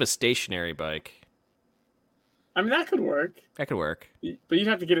treadmill. I do have a stationary bike. I mean, that could work, That could work. but you'd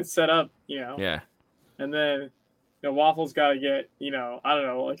have to get it set up, Yeah. And then, Waffle's got to get, I don't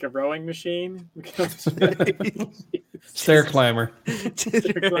know, like a rowing machine. Stair climber.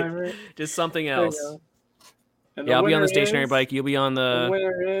 Climber. Just something There you else. go. And Yeah, I'll be on the winner stationary is- bike. You'll be on The the.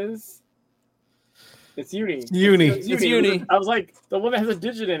 winner is. It's Uni. Uni. It's Uni. I was like, the one that has a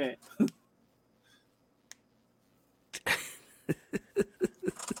digit in it.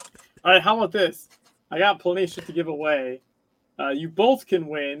 All right, how about this? I got plenty of shit to give away. You both can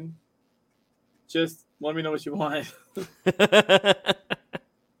win. Just let me know what you want.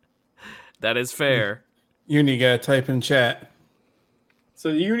 That is fair. Uni gotta type in chat. So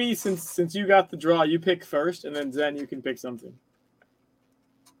Uni, since you got the draw, you pick first, and then Zen, you can pick something.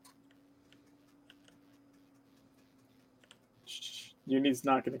 Uni's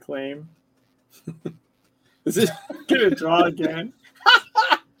not going to claim. Is it going to draw again?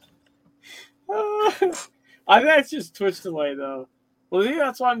 I think that's just Twitch delay, though. Well, I think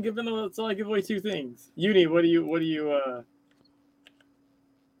that's why I'm giving. That's why I give away two things. Uni, what do you?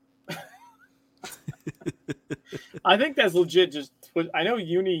 I think that's legit. Just I know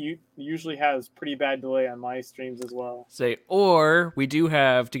Uni usually has pretty bad delay on my streams as well. Or we do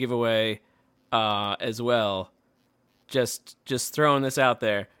have to give away as well. Just throwing this out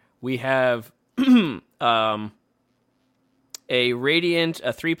there. We have a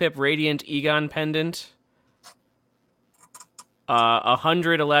 3-pip Radiant Egon pendant,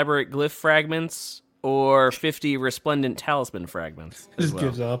 100 elaborate glyph fragments, or 50 resplendent talisman fragments. Just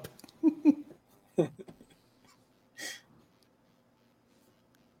gives up.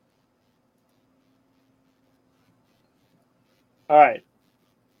 All right.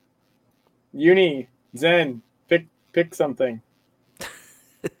 Uni, Zen, pick something.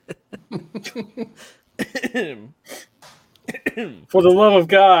 For the love of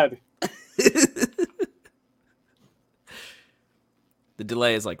God. The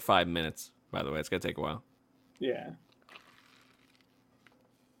delay is like 5 minutes, by the way. It's going to take a while. Yeah.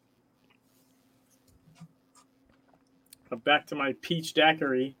 Back to my peach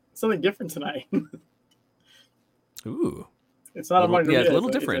daiquiri. Something different tonight. Ooh. It's not a margarita. Yeah, it's a little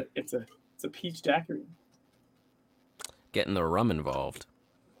different. It's a peach daiquiri. Getting the rum involved.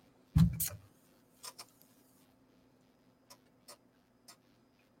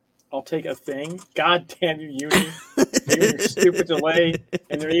 I'll take a thing. God damn you, Uni. Your stupid delay,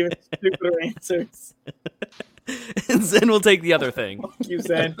 and they're even stupider answers. And Zen will take the other thing. Fuck you,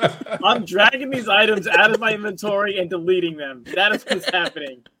 Zen. I'm dragging these items out of my inventory and deleting them. That is what's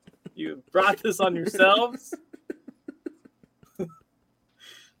happening. You brought this on yourselves.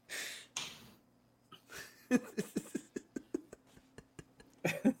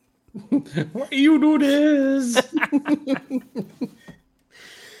 Why you do this?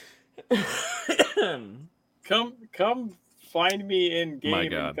 Come find me in My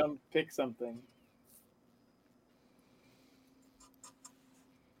game God. and come pick something.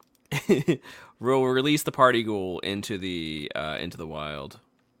 We'll release the party ghoul into the wild.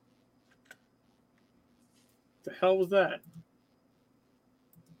 The hell was that?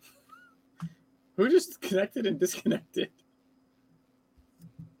 Who just connected and disconnected?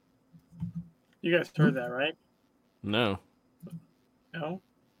 You guys heard that, right? No. No?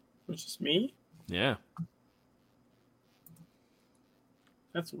 It was just me? Yeah.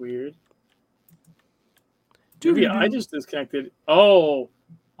 That's weird. Maybe I just disconnected. Oh,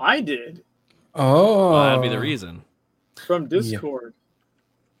 I did. Oh, Well, that'd be the reason. From Discord.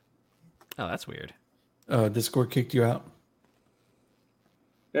 Oh, that's weird. Discord kicked you out.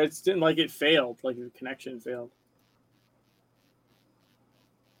 It's didn't like it failed, like the connection failed.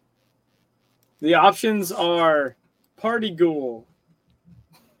 The options are Party Ghoul,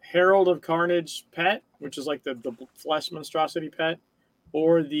 Herald of Carnage pet, which is like the flesh monstrosity pet,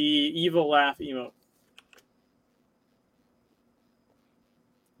 or the Evil Laugh emote.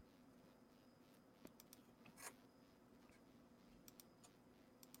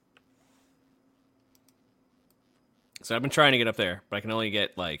 So I've been trying to get up there, but I can only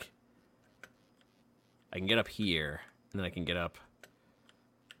get I can get up here, and then I can get up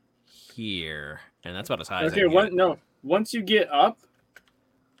here, and that's about as high as I can get. Once you get up,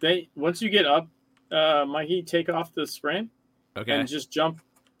 Mikey, take off the sprint Okay. and just jump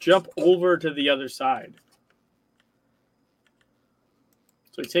over to the other side.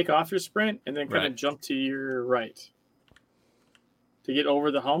 So you take off your sprint and then kind of jump to your right to get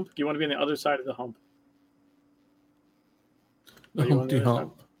over the hump. You want to be on the other side of the hump. The Humpty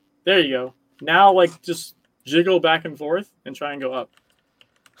Hump. There you go. Now, just jiggle back and forth and try and go up.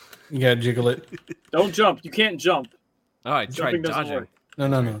 You gotta jiggle it. Don't jump. You can't jump. Oh, I tried Jumping doesn't dodging. work.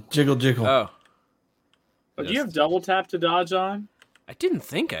 No. Jiggle. Oh. Oh, do you have double tap to dodge on? I didn't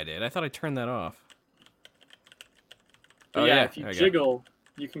think I did. I thought I turned that off. But Oh, yeah, yeah. if you There we go. jiggle,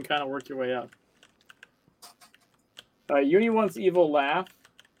 you can kind of work your way up. All right, Uni wants Evil Laugh.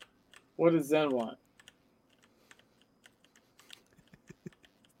 What does Zen want?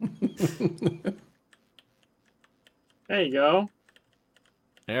 There you go.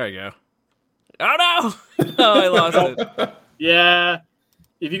 There we go. Oh, no! Oh, I lost it. Yeah.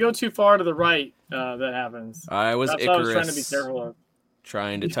 If you go too far to the right, that happens. I was That's Icarus. what I was trying to be careful of.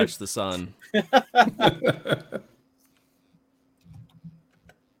 Trying to touch the sun.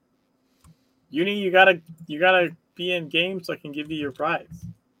 Uni, you gotta be in game so I can give you your prize.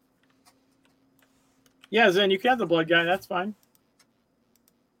 Yeah, Zen, you can have the blood guy. That's fine.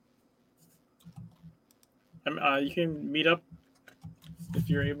 You can meet up if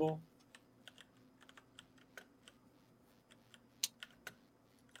you're able.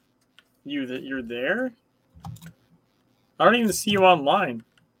 You're there? I don't even see you online.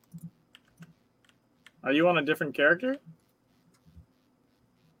 Are you on a different character?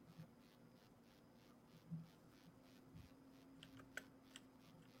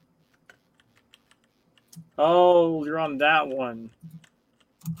 Oh, you're on that one.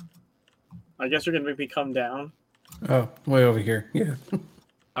 I guess you're going to make me come down. Oh, way over here. Yeah.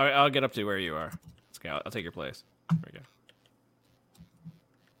 I'll get up to where you are. Okay, I'll take your place. There we go.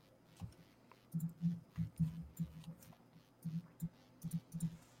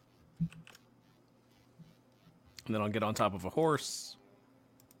 And then I'll get on top of a horse.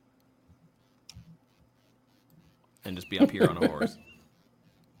 And just be up here on a horse.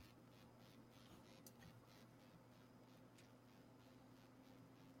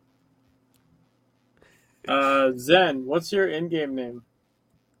 Zen, what's your in-game name?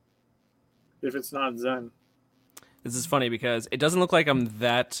 If it's not Zen. This is funny because it doesn't look like I'm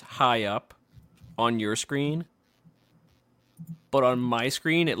that high up on your screen. But on my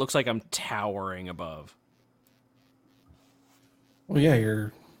screen, it looks like I'm towering above. Well, yeah,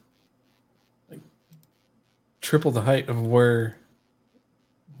 you're like triple the height of where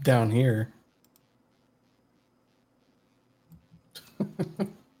down here.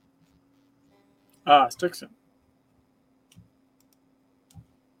 Stixon.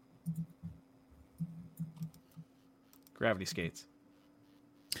 Gravity skates.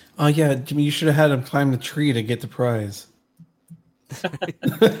 Oh, yeah, Jimmy, you should have had him climb the tree to get the prize.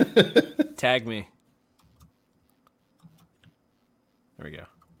 Tag me. There we go.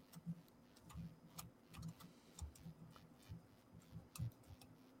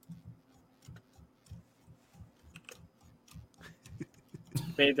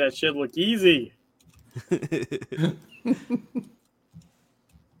 Made that shit look easy.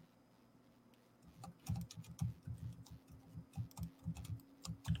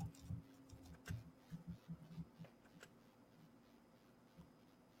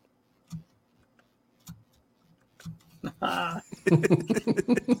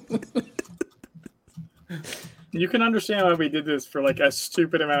 You can understand why we did this for like a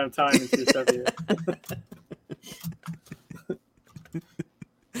stupid amount of time in 270.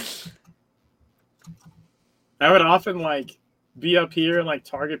 I would often like be up here and like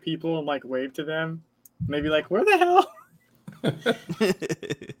target people and like wave to them. Maybe like, where the hell?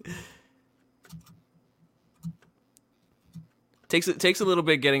 Takes a little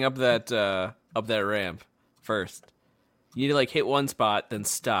bit getting up that ramp first. You need to like hit one spot, then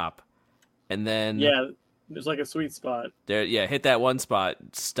stop, and then Yeah, there's like a sweet spot. there, yeah, hit that one spot,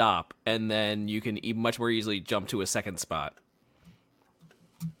 stop, and then you can much more easily jump to a second spot.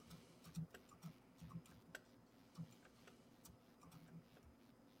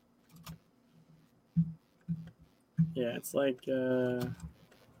 Yeah, it's like this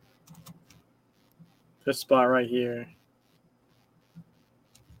spot right here.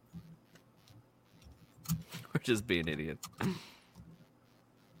 We're just being idiots.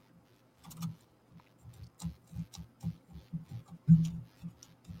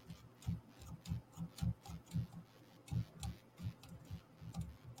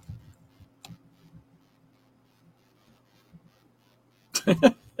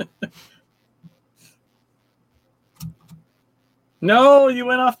 No, you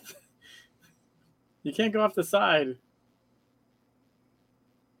went off. You can't go off the side.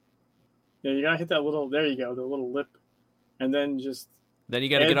 Yeah, you gotta hit that little. There you go, the little lip, and then just. Then you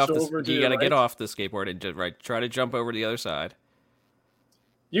gotta get Edge off over the to you the gotta get right. off the skateboard and just try to jump over to the other side.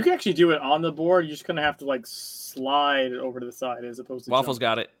 You can actually do it on the board. You're just gonna have to like slide over to the side as opposed to. Waffle's jump.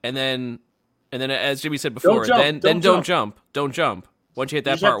 got it, and then as Jimmy said before, jump, then don't don't jump. jump. Once you hit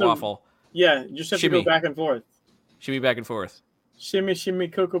that just have part, to- Waffle, Yeah, you just have Shimmy. to go back and forth. shimmy back and forth. Shimmy, shimmy,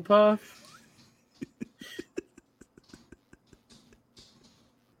 cocoa puff.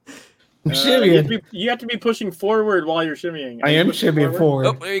 Shimmying. You have to be pushing forward while you're shimmying. I Are you am pushing shimmying forward.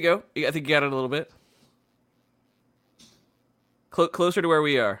 Oh, there you go. I think you got it a little bit. Closer to where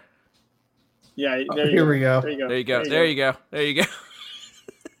we are. Yeah, Oh, there you here go. we go. There you go. There you go. There you go.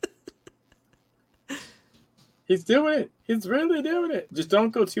 He's doing it. He's really doing it. Just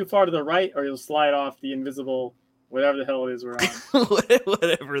don't go too far to the right, or you'll slide off the invisible, whatever the hell it is we're on.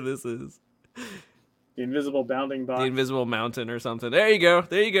 Whatever this is. The invisible bounding box. The invisible mountain or something. There you go.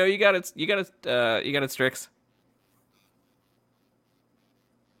 You got it. You got it, Strix.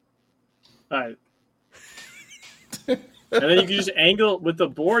 All right. And then you can just angle with the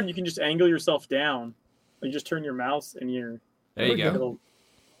board. You can just angle yourself down. Like just turn your mouse and your. There you go. it'll-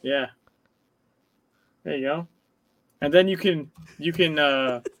 Yeah. There you go. And then you can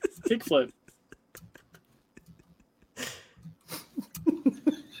kickflip.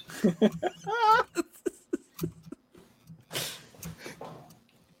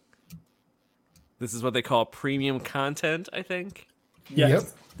 This is what they call premium content, I think. Yes. Yep.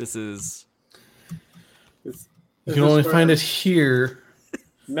 This is This You can is only for find it here.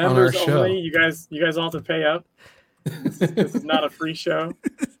 members our show. only. You guys all have to pay up. This is not a free show.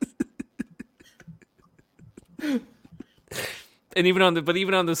 And even on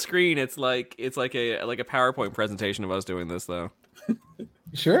the screen, it's like a PowerPoint presentation of us doing this though.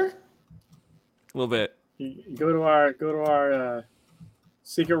 Sure. A little bit. You go to our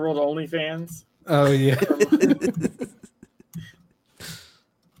Secret World OnlyFans. Oh yeah.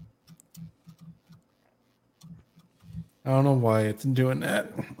 I don't know why it's doing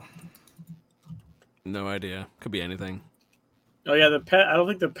that. No idea. Could be anything. Oh yeah, the pet. I don't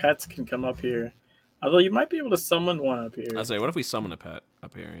think the pets can come up here. Although you might be able to summon one up here. I say, what if we summon a pet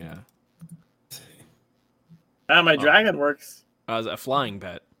up here? Yeah. My dragon works. A flying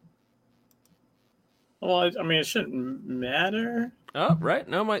pet. Well, I mean, it shouldn't matter. Oh, right.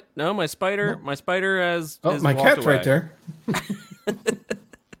 No, my spider. My spider has. Oh, has my walked cat's away. right there.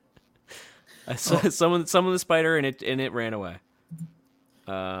 I summoned the spider and it ran away.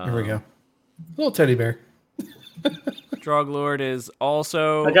 Here we go. Little teddy bear. Droglord is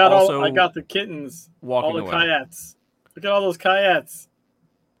also. I got the kittens. Walking all the away. Kayats. Look at all those Kayats.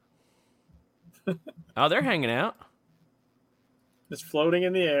 Oh, they're hanging out. Just floating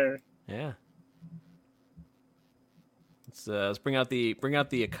in the air. Yeah. Let's bring out the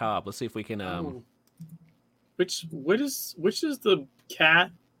Akab. Let's see if we can. Which is the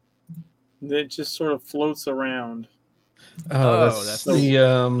cat that just sort of floats around? That's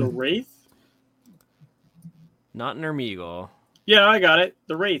The Wraith? Not an Ermeagle. Yeah, I got it.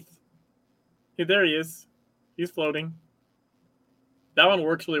 The Wraith. Hey, there he is. He's floating. That one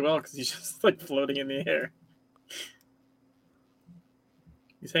works really well because he's just like floating in the air.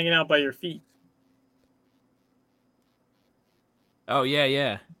 He's hanging out by your feet. Oh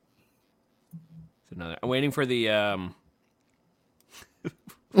yeah. It's another. I'm waiting for the. I'm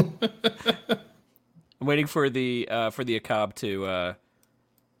waiting for the Akab to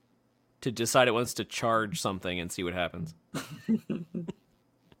decide it wants to charge something and see what happens.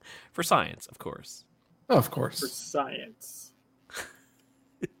 For science, of course. Oh, of For course. science.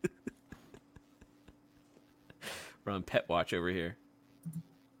 We're on pet watch over here.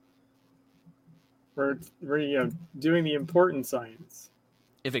 We're doing the important science.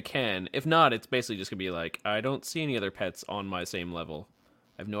 If it can. If not, it's basically just going to be like, I don't see any other pets on my same level.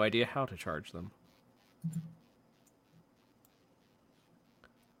 I have no idea how to charge them.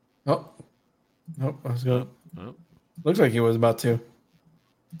 Oh. Nope. I was gonna. Oh, Looks like he was about to.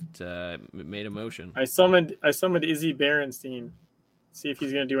 it made a motion. I summoned Izzy Berenstein. See if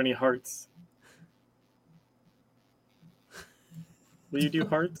he's gonna do any hearts. Will you do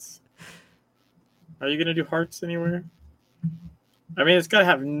hearts? Are you gonna do hearts anywhere? I mean, it's gotta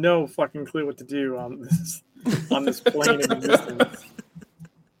have no fucking clue what to do on this plane of existence.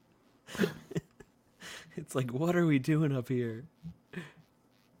 It's like, what are we doing up here?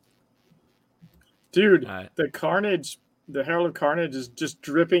 Dude, the Carnage, the Herald of Carnage is just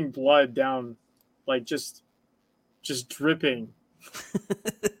dripping blood down, like just dripping,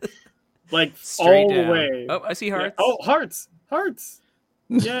 like Straight all down. the way. Oh, I see hearts. Yeah. Oh, hearts!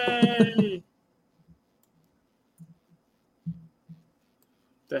 Yay!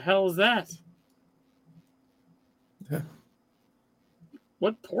 The hell is that? Yeah.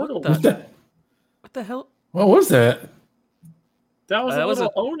 What portal What was the- that? What the hell? What was that? That was that a was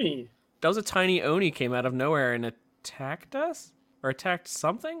little Oni. That was a tiny Oni came out of nowhere and attacked us? Or attacked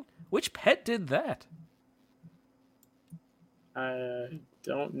something? Which pet did that? I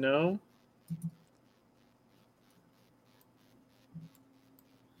don't know.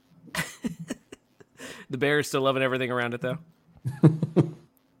 The bear is still loving everything around it, though.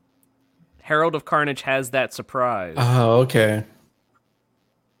 Herald of Carnage has that surprise. Oh, okay.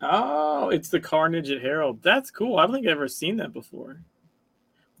 Oh, it's the Carnage at Herald. That's cool. I don't think I've ever seen that before.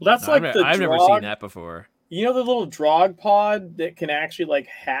 Well, that's like I've never seen that before. You know the little Drog pod that can actually like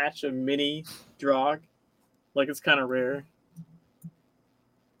hatch a mini Drog? Like it's kind of rare.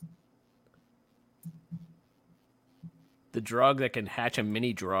 The drog that can hatch a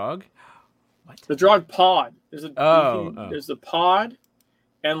mini drog? What? The Drog pod. There's Oh. there's a pod,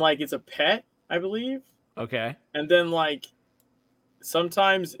 and like it's a pet, I believe. Okay. And then like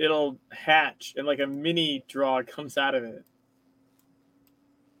sometimes it'll hatch and like a mini Drog comes out of it.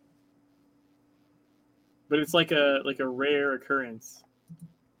 But it's like a rare occurrence.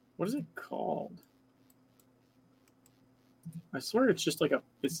 What is it called? I swear it's just like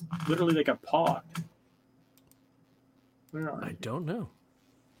it's literally like a pod. Where are I you? don't know.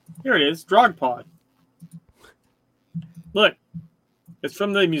 Here it is, Drog pod. Look, it's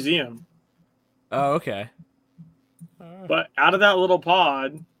from the museum. Oh, okay. But out of that little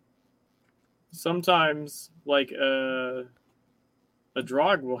pod, sometimes like a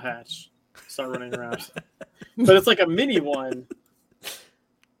Drog will hatch, start running around. But it's like a mini one.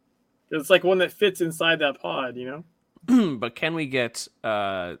 It's like one that fits inside that pod, you know? But can we get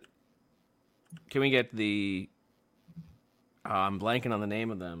the? I'm blanking on the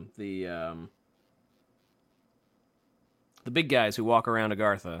name of them. The big guys who walk around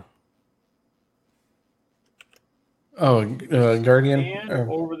Agartha. Oh, Guardian And or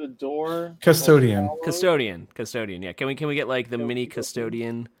over the door. Custodian. Custodian. Yeah. Can we get like the mini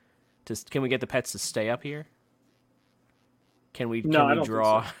custodian? Can we get the pets to stay up here? Can we No, I don't think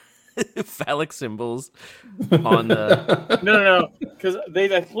draw phallic symbols on the? No, because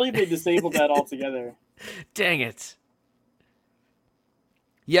I believe they disabled that altogether. Dang it!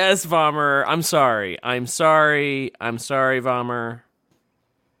 Yes, Vommer. I'm sorry, Vommer.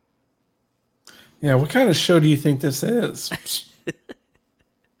 Yeah, what kind of show do you think this is?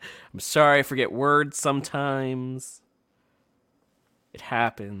 I'm sorry. I forget words sometimes. It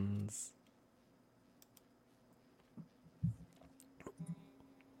happens.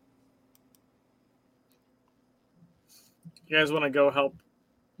 You guys want to go help,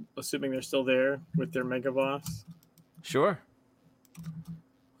 assuming they're still there, with their Mega Boss? Sure.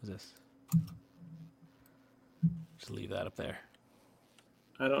 What's this? Just leave that up there.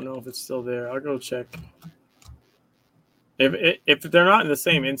 I don't know if it's still there. I'll go check. If they're not in the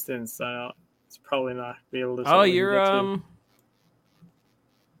same instance, it's probably not be able to. Oh,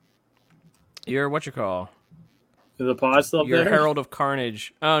 you're what you call? Is the pod still up You're there? Herald of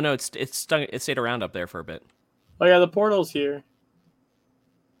Carnage. Oh no, it's stuck. It stayed around up there for a bit. Oh yeah, the portal's here.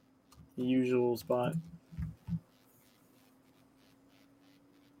 The usual spot.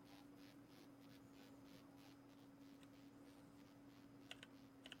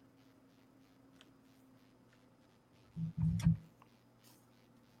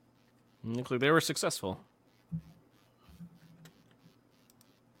 Looks like they were successful.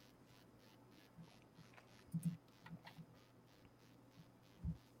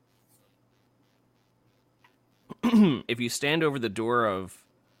 If you stand over the door of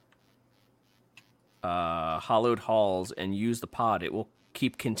hollowed halls and use the pod, it will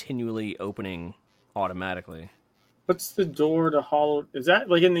keep continually opening automatically. What's the door to Hollow? Is that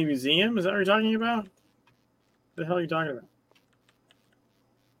like in the museum? Is that what you're talking about? What the hell are you talking about?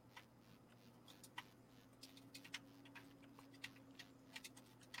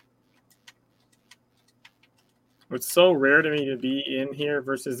 It's so rare to me to be in here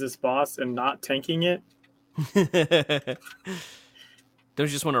versus this boss and not tanking it. Don't you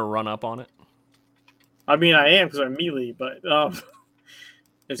just want to run up on it? I mean, I am because I'm melee, but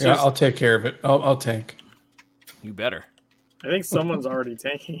it's Yeah, just. I'll take care of it. I'll tank. You better. I think someone's already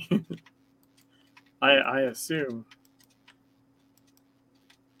tanking. I assume.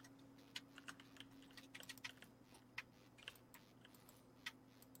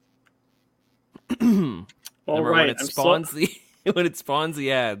 All Remember, right, when it spawns when it spawns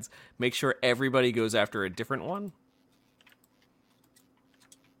the ads, make sure everybody goes after a different one.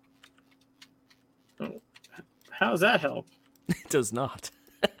 How does that help? It does not.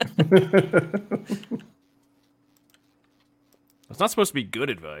 It's not supposed to be good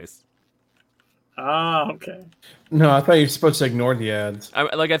advice. Ah, okay. No, I thought you were supposed to ignore the ads.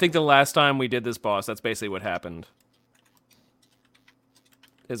 I think the last time we did this boss, that's basically what happened.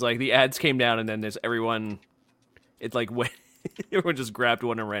 It's like the ads came down and then there's everyone. It's like everyone just grabbed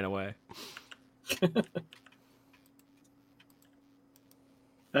one and ran away.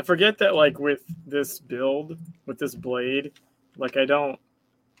 I forget that, like, with this build, with this blade, like, I don't.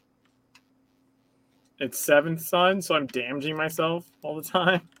 It's 7th Sun, so I'm damaging myself all the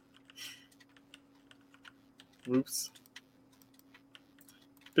time. Whoops.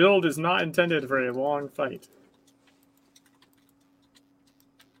 Build is not intended for a long fight.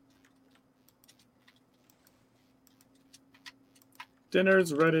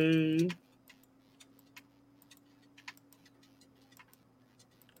 Dinner's ready.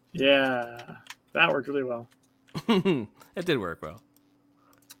 Yeah, that worked really well. It did work well.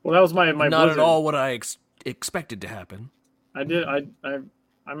 Well, that was my Not blizzard. at all what I expected to happen. I'm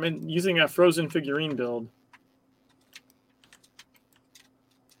using a frozen figurine build.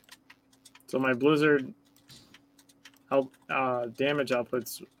 So my blizzard damage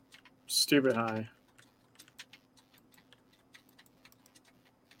output's stupid high.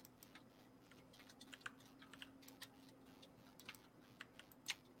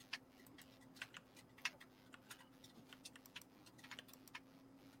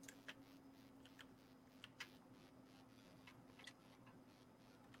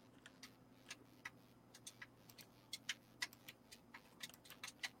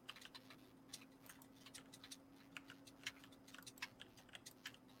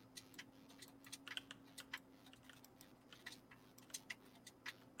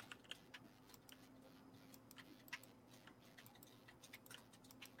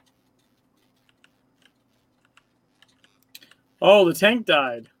 Oh, the tank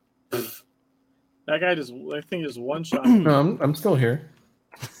died. That thing just one shot. No, I'm still here.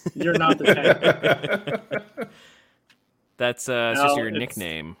 You're not the tank. That's No, just your it's-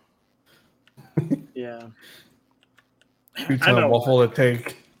 nickname. Yeah. Two I know ton waffle to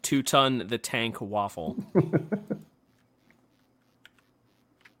take. 2-ton the tank waffle.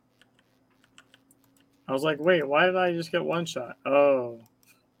 I was like, wait, why did I just get one shot? Oh.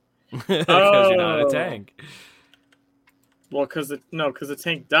 Because you're not a Oh. tank. Well, because the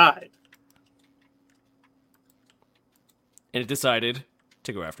tank died. And it decided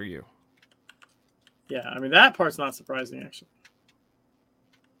to go after you. Yeah, I mean, that part's not surprising, actually.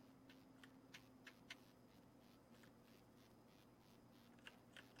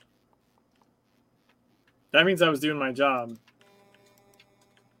 That means I was doing my job.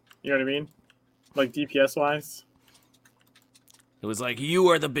 You know what I mean? Like DPS-wise. It was like, you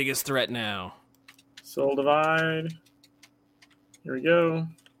are the biggest threat now. Soul Divide. Here we go.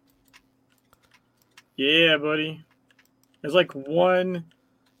 Yeah, buddy. There's like one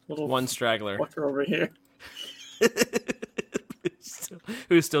little One straggler. fucker over here.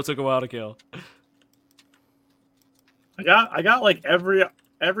 Who still took a while to kill. I got like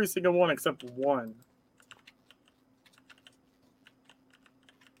every single one except one.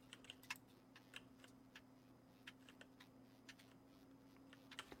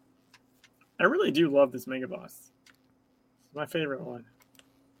 I really do love this Mega Boss. It's my favorite one.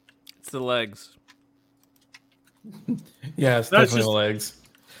 It's the legs. Yeah, it's No, it's definitely just- the legs.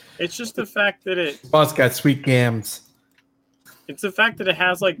 It's just the fact that Boss got sweet gams. it's the fact that it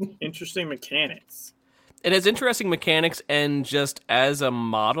has like interesting mechanics. It has interesting mechanics, and just as a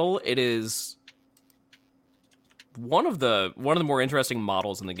model, it is one of the more interesting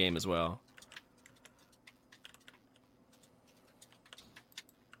models in the game as well.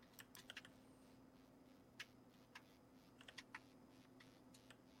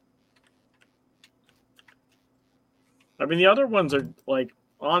 I mean, the other ones are like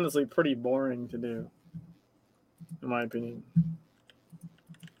honestly pretty boring to do, in my opinion.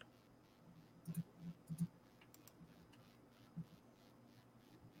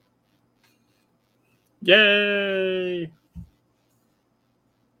 Yay!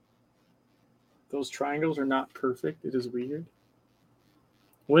 Those triangles are not perfect. It is weird.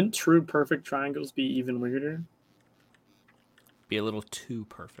 Wouldn't true perfect triangles be even weirder? Be a little too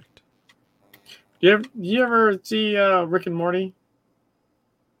perfect. You ever see Rick and Morty?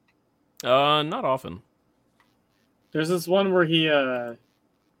 Not often. There's this one where he's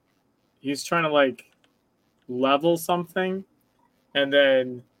trying to like level something, and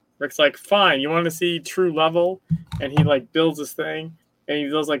then Rick's like, "Fine, you want to see true level?" And he like builds this thing, and he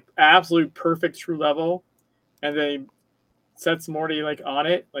does like absolute perfect true level, and then he sets Morty like on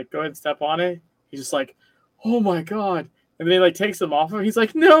it, like go ahead and step on it. He's just like, "Oh my god!" And then he like takes him off of. He's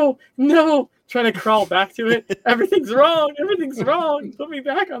like, "No, no!" Trying to crawl back to it. Everything's wrong. Everything's wrong. Put me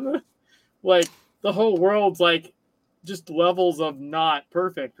back on the like. The whole world's like just levels of not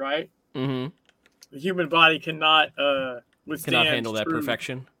perfect, right? Mm-hmm. The human body cannot withstand Cannot handle that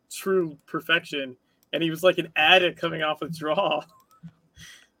perfection. true perfection. And he was like an addict coming off withdrawal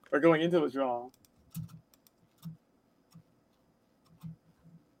or going into withdrawal.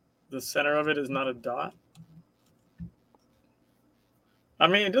 The center of it is not a dot. I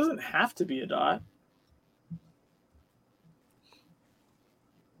mean, it doesn't have to be a dot.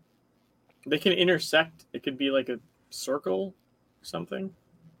 They can intersect. It could be like a circle or something.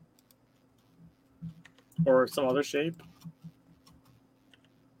 Or some other shape.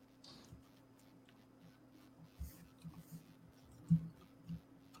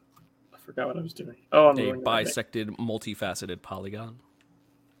 I forgot what I was doing. Oh, I'm A doing that. bisected, multifaceted polygon.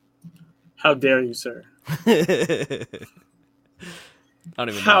 How dare you, sir? I don't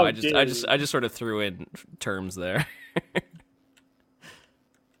even How know. I dare just sort of threw in terms there.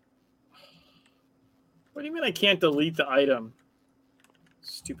 What do you mean I can't delete the item?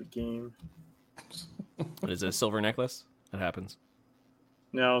 Stupid game. What is it, a silver necklace? That happens.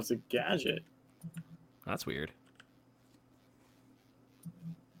 No, it's a gadget. That's weird.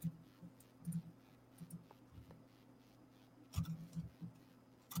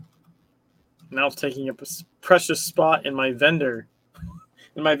 Now it's taking up a precious spot in my vendor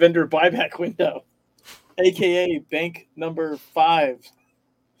buyback window, aka bank number 5.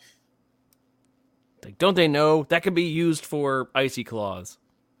 Like, don't they know that could be used for icy claws?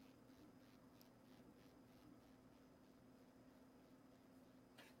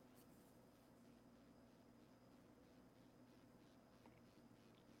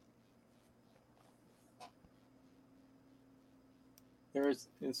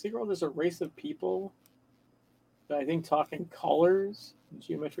 In Secret World, there's a race of people I think talking colors,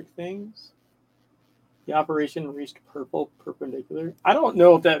 geometric things. The operation reached purple perpendicular. I don't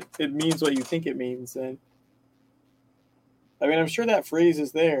know if that it means what you think it means. Then, I mean, I'm sure that phrase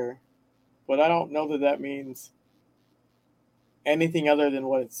is there, but I don't know that that means anything other than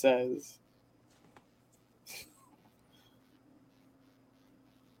what it says.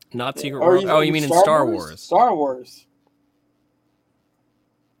 Not Secret Or World. Oh, you mean in Star Wars? Star Wars.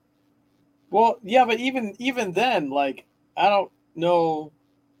 Well, yeah, but even then, like, I don't know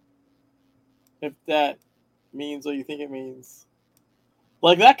if that means what you think it means.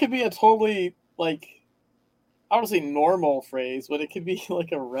 Like, that could be a totally, like, I don't say normal phrase, but it could be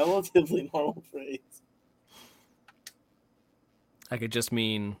like a relatively normal phrase. I could just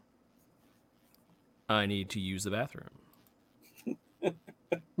mean I need to use the bathroom.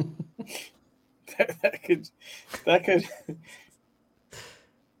 that could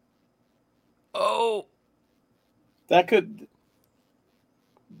Oh, that could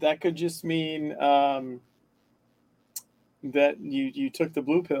just mean that you took the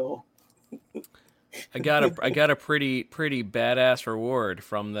blue pill. I got a pretty badass reward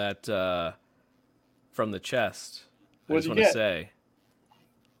from that from the chest. I What'd just you want to get? say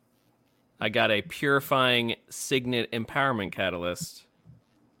I got a purifying signet empowerment catalyst.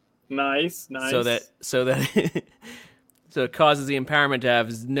 Nice. So that so it causes the empowerment to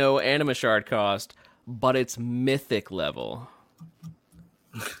have no anima shard cost, but it's mythic level.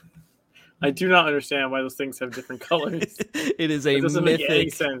 I do not understand why those things have different colors. It is a It doesn't make any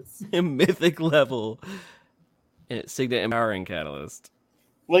mythic sense. mythic level signet empowering catalyst.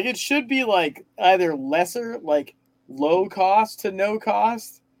 Like, it should be like either lesser, like low cost to no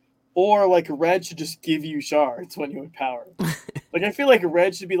cost, or like red should just give you shards when you empower. Like, I feel like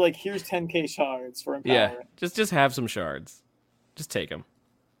red should be like, here's 10k shards for Yeah, empowering. just have some shards. Just take them.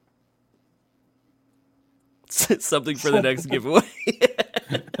 Something for the next giveaway.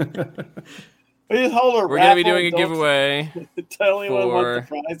 We just hold a We're gonna be raffle doing a and don't giveaway. tell anyone what the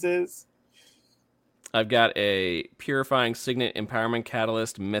for- prize is. I've got a purifying signet empowerment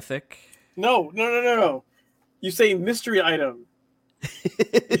catalyst mythic. No. You say mystery item.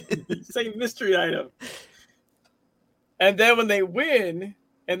 You say mystery item. And then when they win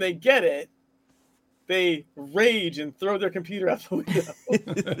and they get it, they rage and throw their computer out the window.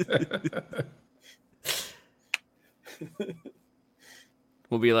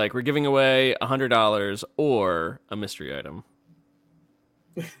 We'll be like, we're giving away $100 or a mystery item.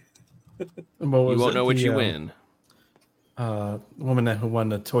 You won't know which you win. Woman who won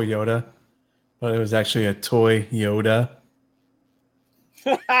the Toyota, but it was actually a toy Yoda.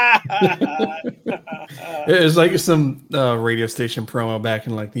 It was like some radio station promo back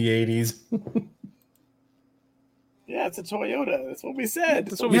in like the 80s. Yeah, it's a Toyota. That's what we said.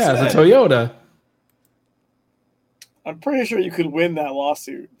 It's a Toyota. I'm pretty sure you could win that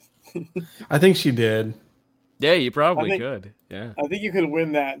lawsuit. I think she did. Yeah, you probably could. Yeah. I think you could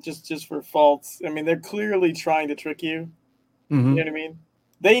win that just for faults. I mean, they're clearly trying to trick you. Mm-hmm. You know what I mean?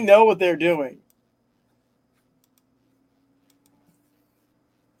 They know what they're doing.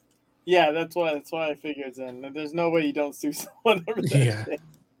 Yeah, that's why I figured then. There's no way you don't sue someone over that Yeah. shit.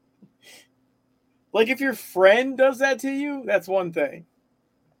 Like, if your friend does that to you, that's one thing.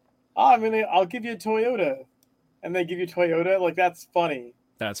 Oh, I mean, I'll give you a Toyota. And they give you Toyota, like, that's funny.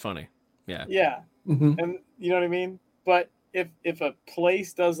 That's funny. Yeah. Yeah. Mm-hmm. And you know what I mean? But if a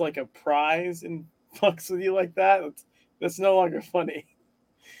place does like a prize and fucks with you like that, that's no longer funny.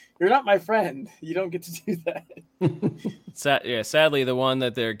 You're not my friend. You don't get to do that. Sadly, the one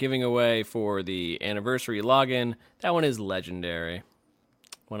that they're giving away for the anniversary login, that one is legendary.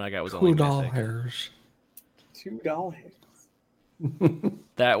 One I got was only mythic. $2.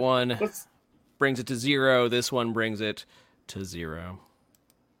 That one Let's brings it to 0. This one brings it to 0.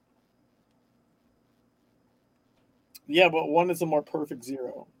 Yeah, but one is a more perfect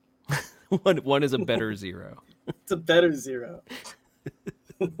 0. One is a better 0. It's a better 0.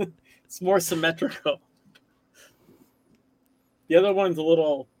 It's more symmetrical. The other one's a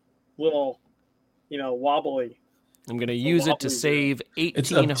little, wobbly. I'm going to use it to save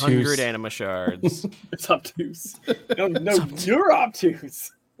 1,800 anima shards. It's obtuse. No, you're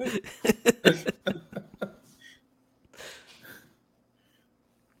obtuse.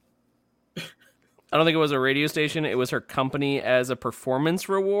 I don't think it was a radio station. It was her company as a performance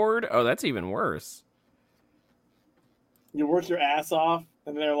reward. Oh, that's even worse. You work your ass off,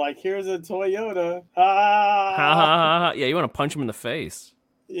 and they're like, here's a Toyota. Ha ha ha ha. Yeah, you want to punch him in the face.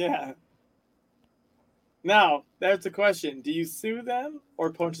 Yeah. Now, that's the question. Do you sue them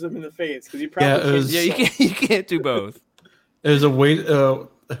or punch them in the face? Because you probably you can't do both. It was a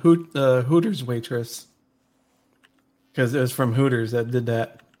Hooters waitress. because it was from Hooters that did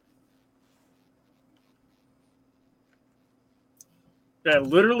that. Yeah,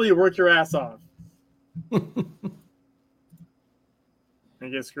 literally work your ass off and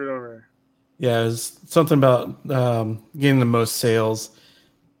get screwed over. Yeah, it was something about getting the most sales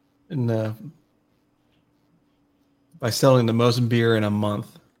in by selling the most beer in a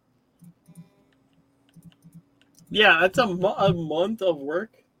month. Yeah, that's a month of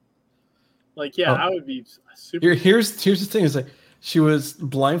work. Like, yeah, Oh. I would be super. Here's the thing: is like she was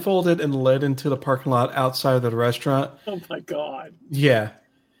blindfolded and led into the parking lot outside of the restaurant. Oh my god. Yeah,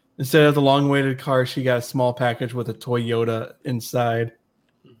 instead of the long-waited car, she got a small package with a Toyota inside.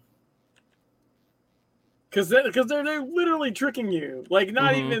 Because they're literally tricking you. Like,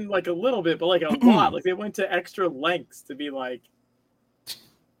 not Mhm. even like a little bit, but like a lot. Like, they went to extra lengths to be like.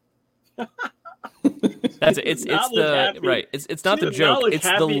 That's it. It's not look the happy. right. It's not She the does not joke. look It's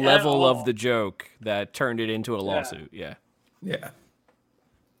the happy at level all. of the joke that turned it into a lawsuit. Yeah. Yeah,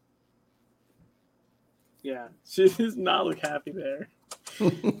 Yeah, she does not look happy there. You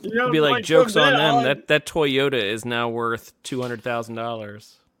know, It'd be like from jokes on then them. That Toyota is now worth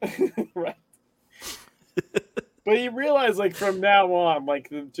 $200,000. right. But you realize, like, from now on,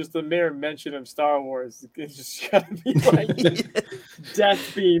 like, just the mere mention of Star Wars, it's just gotta be like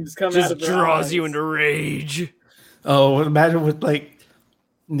death beams coming out Just of her draws eyes. you into rage. Oh, imagine with like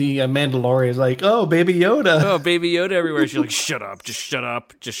the Mandalorian, like, oh, Baby Yoda. Oh, Baby Yoda everywhere. She's like, shut up. Just shut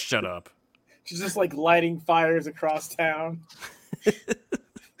up. Just shut up. She's just like lighting fires across town.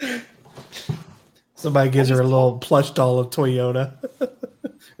 Somebody gives her a little plush doll of Toyota.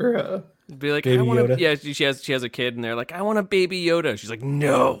 or Be like, Baby I want Yoda. to. Yeah, she has a kid, and they're like, I want a Baby Yoda. She's like,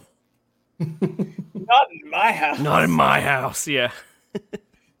 no, Not in my house. not in my house. Yeah,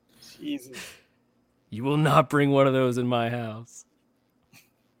 Jesus. you will not bring one of those in my house.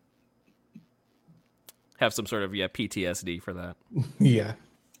 Have some sort of PTSD for that. yeah.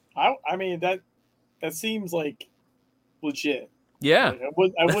 I mean that seems like legit. Yeah, Like,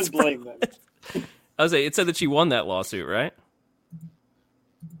 I wouldn't blame them. I was say it said that she won that lawsuit, right?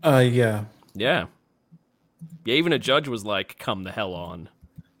 Yeah. Yeah. Yeah, even a judge was like, come the hell on.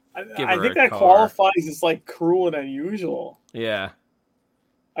 Give I her think a that car. qualifies as like cruel and unusual. Yeah.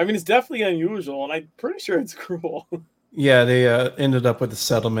 I mean, it's definitely unusual, and I'm pretty sure it's cruel. Yeah, they ended up with a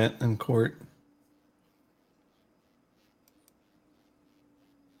settlement in court.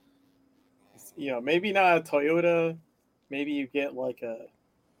 You know, maybe not a Toyota. Maybe you get like a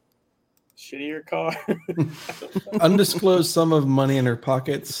shittier car. Undisclosed sum of money in her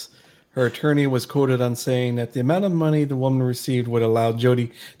pockets. Her attorney was quoted on saying that the amount of money the woman received would allow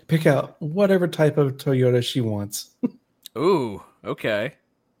Jody to pick out whatever type of Toyota she wants. Ooh, okay.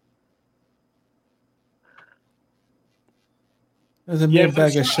 There's a Yeah, mere but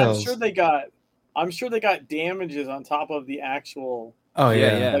bag of I'm shells. sure they got damages on top of the actual Oh Yeah,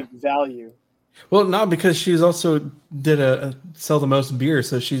 yeah. yeah. like value. Well, not because she's also did sell the most beer,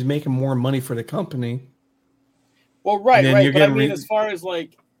 so she's making more money for the company. Well, right, And then right. you're But I getting mean, as far as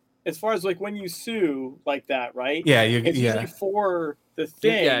like when you sue like that, right? Yeah, It's usually for the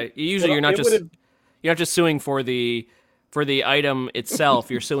thing. Yeah, usually but you're not it just would've- you're not just suing for the item itself.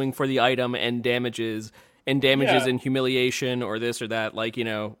 You're suing for the item and damages Yeah. and humiliation or this or that. Like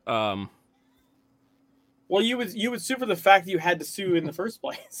Well, you would sue for the fact that you had to sue in the first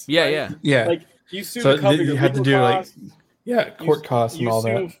place. yeah, right? yeah. Yeah. Like you sue So to cover you your had to legal do costs. court costs and all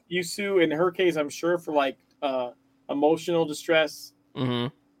that. You sue in her case, I'm sure, for like emotional distress, Mm-hmm.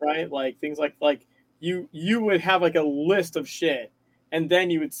 right? Like things like you would have like a list of shit, and then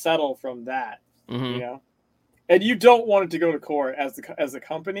you would settle from that, Mm-hmm. you know. And you don't want it to go to court as a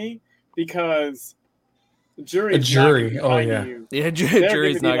company because the jury. A jury, Not gonna be kind to yeah. you. Yeah, gonna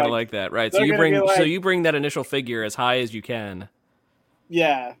jury's be not gonna like- like that, right? So they're you gonna be bring like- you bring that initial figure as high as you can.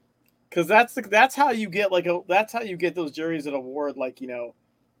 Yeah, because that's how you get that's how you get those juries that award like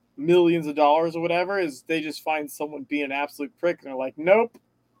millions of dollars or whatever. Is they just find someone being an absolute prick and they're like, nope,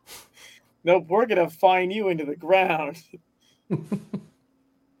 we're gonna fine you into the ground.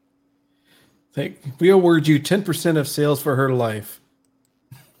 We award you 10% of sales for her life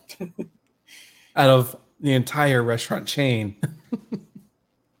out of the entire restaurant chain.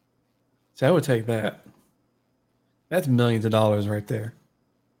 So I would take that. That's millions of dollars right there.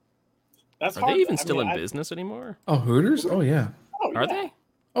 That's Are hard. they even I still mean, in business anymore? Oh, Hooters? Oh yeah. Oh, Are yeah. they?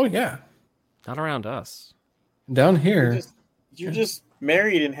 Oh yeah. Not around us. Down here. You're just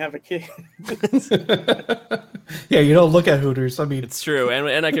married and have a kid. Yeah, you don't look at Hooters. I mean, It's true,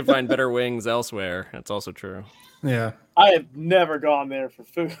 and I can find better wings elsewhere. That's also true. yeah. I have never gone there for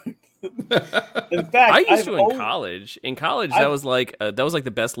food. In fact, I used I've to in only- college. In college, I've- that was like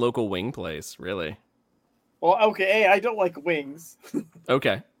the best local wing place, really. Well, okay, I don't like wings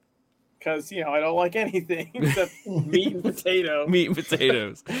Okay. because I don't like anything except meat and potato. Meat and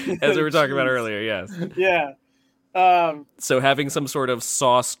potatoes, as we were talking about Cheese. earlier. Yes. Yeah. So having some sort of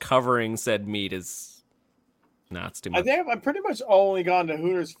sauce covering said meat is it's too I much. think I've pretty much only gone to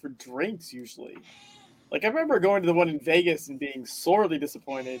Hooters for drinks usually. Like I remember going to the one in Vegas and being sorely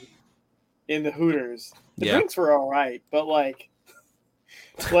disappointed in the Hooters. The Yeah. drinks were all right, but like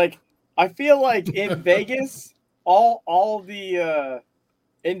I feel like in Vegas, all the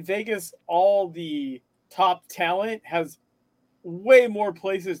top talent has way more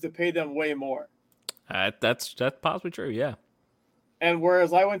places to pay them way more. That's possibly true. Yeah. And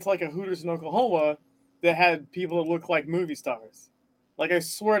whereas I went to like a Hooters in Oklahoma that had people that look like movie stars. Like I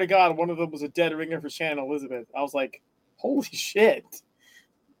swear to God, one of them was a dead ringer for Shannon Elizabeth. I was like, holy shit.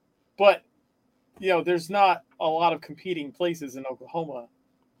 But there's not a lot of competing places in Oklahoma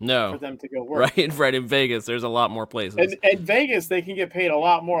No. for them to go work. Right in Vegas, there's a lot more places. And Vegas, they can get paid a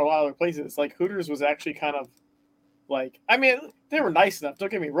lot more a lot of other places. Like Hooters was actually kind of like, I mean, they were nice enough. Don't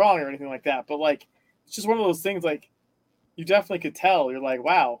get me wrong or anything like that. But like, it's just one of those things. Like, you definitely could tell. You're like,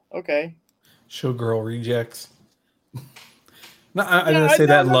 wow, okay. Showgirl rejects. No, I didn't say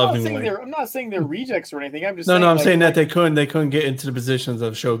that lovingly. I'm not saying they're rejects or anything. I'm just no, saying, I'm saying that they couldn't get into the positions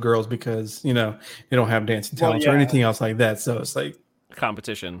of showgirls because they don't have dancing talents or anything else like that. So it's like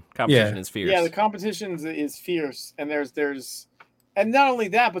competition Yeah. is fierce. Yeah, the competition is fierce, and there's, and not only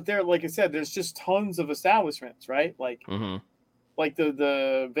that, but there, like I said, there's just tons of establishments, right? Like, like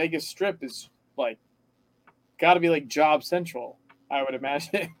the Vegas Strip is like got to be like Job Central, I would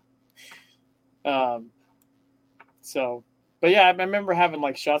imagine. So, but yeah, I remember having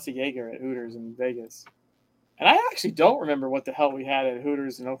like shots of Jaeger at Hooters in Vegas, and I actually don't remember what the hell we had at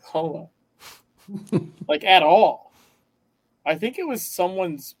Hooters in Oklahoma, like at all. I think it was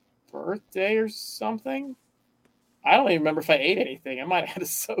someone's birthday or something. I don't even remember if I ate anything. I might have had a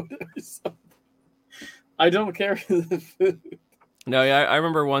soda or something. I don't care for the food. No, yeah, I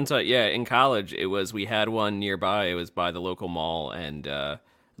remember one time. Yeah, in college, we had one nearby. It was by the local mall, and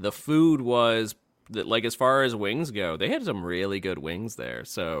the food was like, as far as wings go, they had some really good wings there.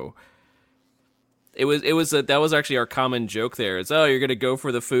 So that was actually our common joke there. It's, oh, you're gonna go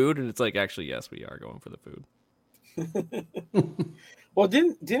for the food, and it's like, actually, yes, we are going for the food. Well,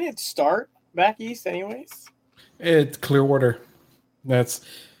 didn't it start back east, anyways? it's Clearwater. That's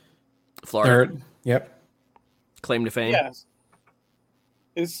Florida. Yep. Claim to fame. Yes.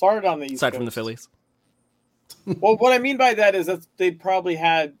 It started on the east Aside coast. from the Phillies. Well, what I mean by that is that they probably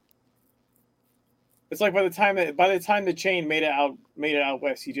had. It's like by the time the chain made it out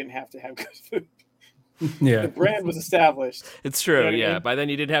west, you didn't have to have good food. Yeah. The brand was established. It's true. You know what I Yeah. mean? By then,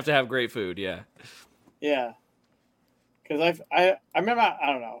 you didn't have to have great food. Yeah. Yeah. Because I remember, I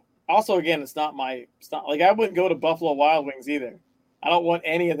don't know. Also, again, it's not like I wouldn't go to Buffalo Wild Wings either. I don't want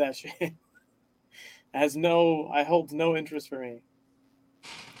any of that shit. I hold no interest for me.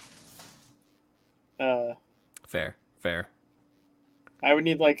 Fair. I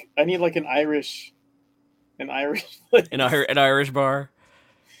need an Irish An Irish bar.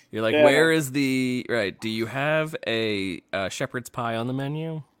 You're like, Yeah. where is the right? Do you have a shepherd's pie on the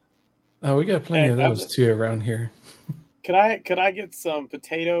menu? Oh, we got plenty of Hey, those too around here. Could I get some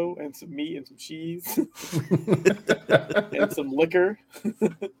potato and some meat and some cheese and some liquor?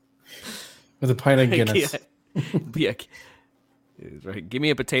 With a pint of Guinness. Yeah. Right. Give me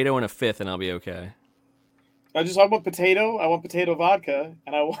a potato and a fifth, and I'll be okay. I want potato. I want potato vodka,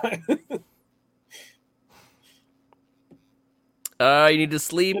 and I want. You need to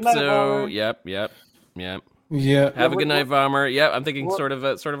sleep. Good night, So Bomber. yep. Yeah. Have a good night, Bomber. Yep, I'm thinking we're- sort of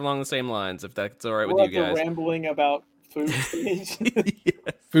along the same lines. If that's all right with We're you at the guys. rambling about food stage.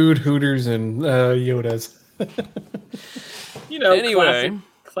 Food, Hooters, and Yodas. Anyway.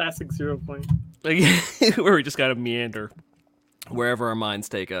 classic 0 point. Where we just gotta meander wherever our minds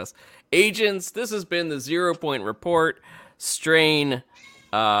take us. Agents, this has been the 0 Point Report. Strain,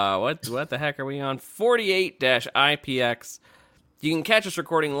 what the heck are we on? 48-IPX. You can catch us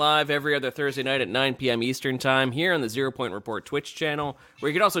recording live every other Thursday night at 9 p.m. Eastern Time here on the 0 Point Report Twitch channel, where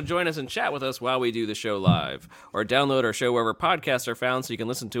you can also join us and chat with us while we do the show live, or download our show wherever podcasts are found so you can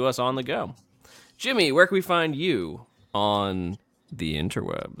listen to us on the go. Jimmy, where can we find you on the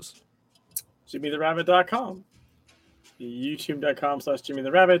interwebs? JimmyTheRabbit.com,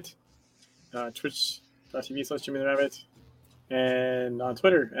 YouTube.com/JimmyTheRabbit, Twitch.tv/JimmyTheRabbit, and on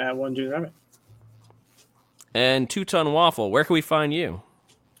Twitter at 1JimmyTheRabbit. And Two Ton Waffle, where can we find you?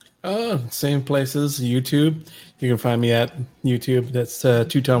 Same places, YouTube. You can find me at YouTube. That's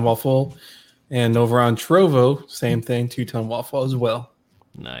Two Ton Waffle. And over on Trovo, same thing, Two Ton Waffle as well.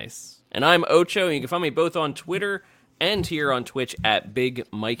 Nice. And I'm Ocho, and you can find me both on Twitter and here on Twitch at Big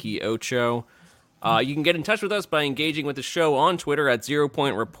Mikey Ocho. You can get in touch with us by engaging with the show on Twitter at 0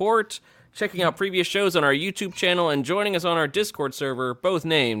 Point Report, checking out previous shows on our YouTube channel, and joining us on our Discord server, both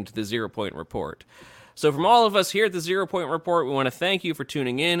named the 0 Point Report. So from all of us here at the 0 Point Report, we want to thank you for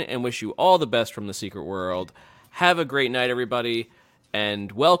tuning in and wish you all the best from the secret world. Have a great night, everybody,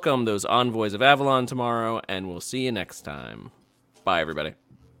 and welcome those Envoys of Avalon tomorrow, and we'll see you next time. Bye, everybody.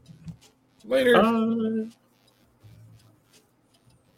 Later.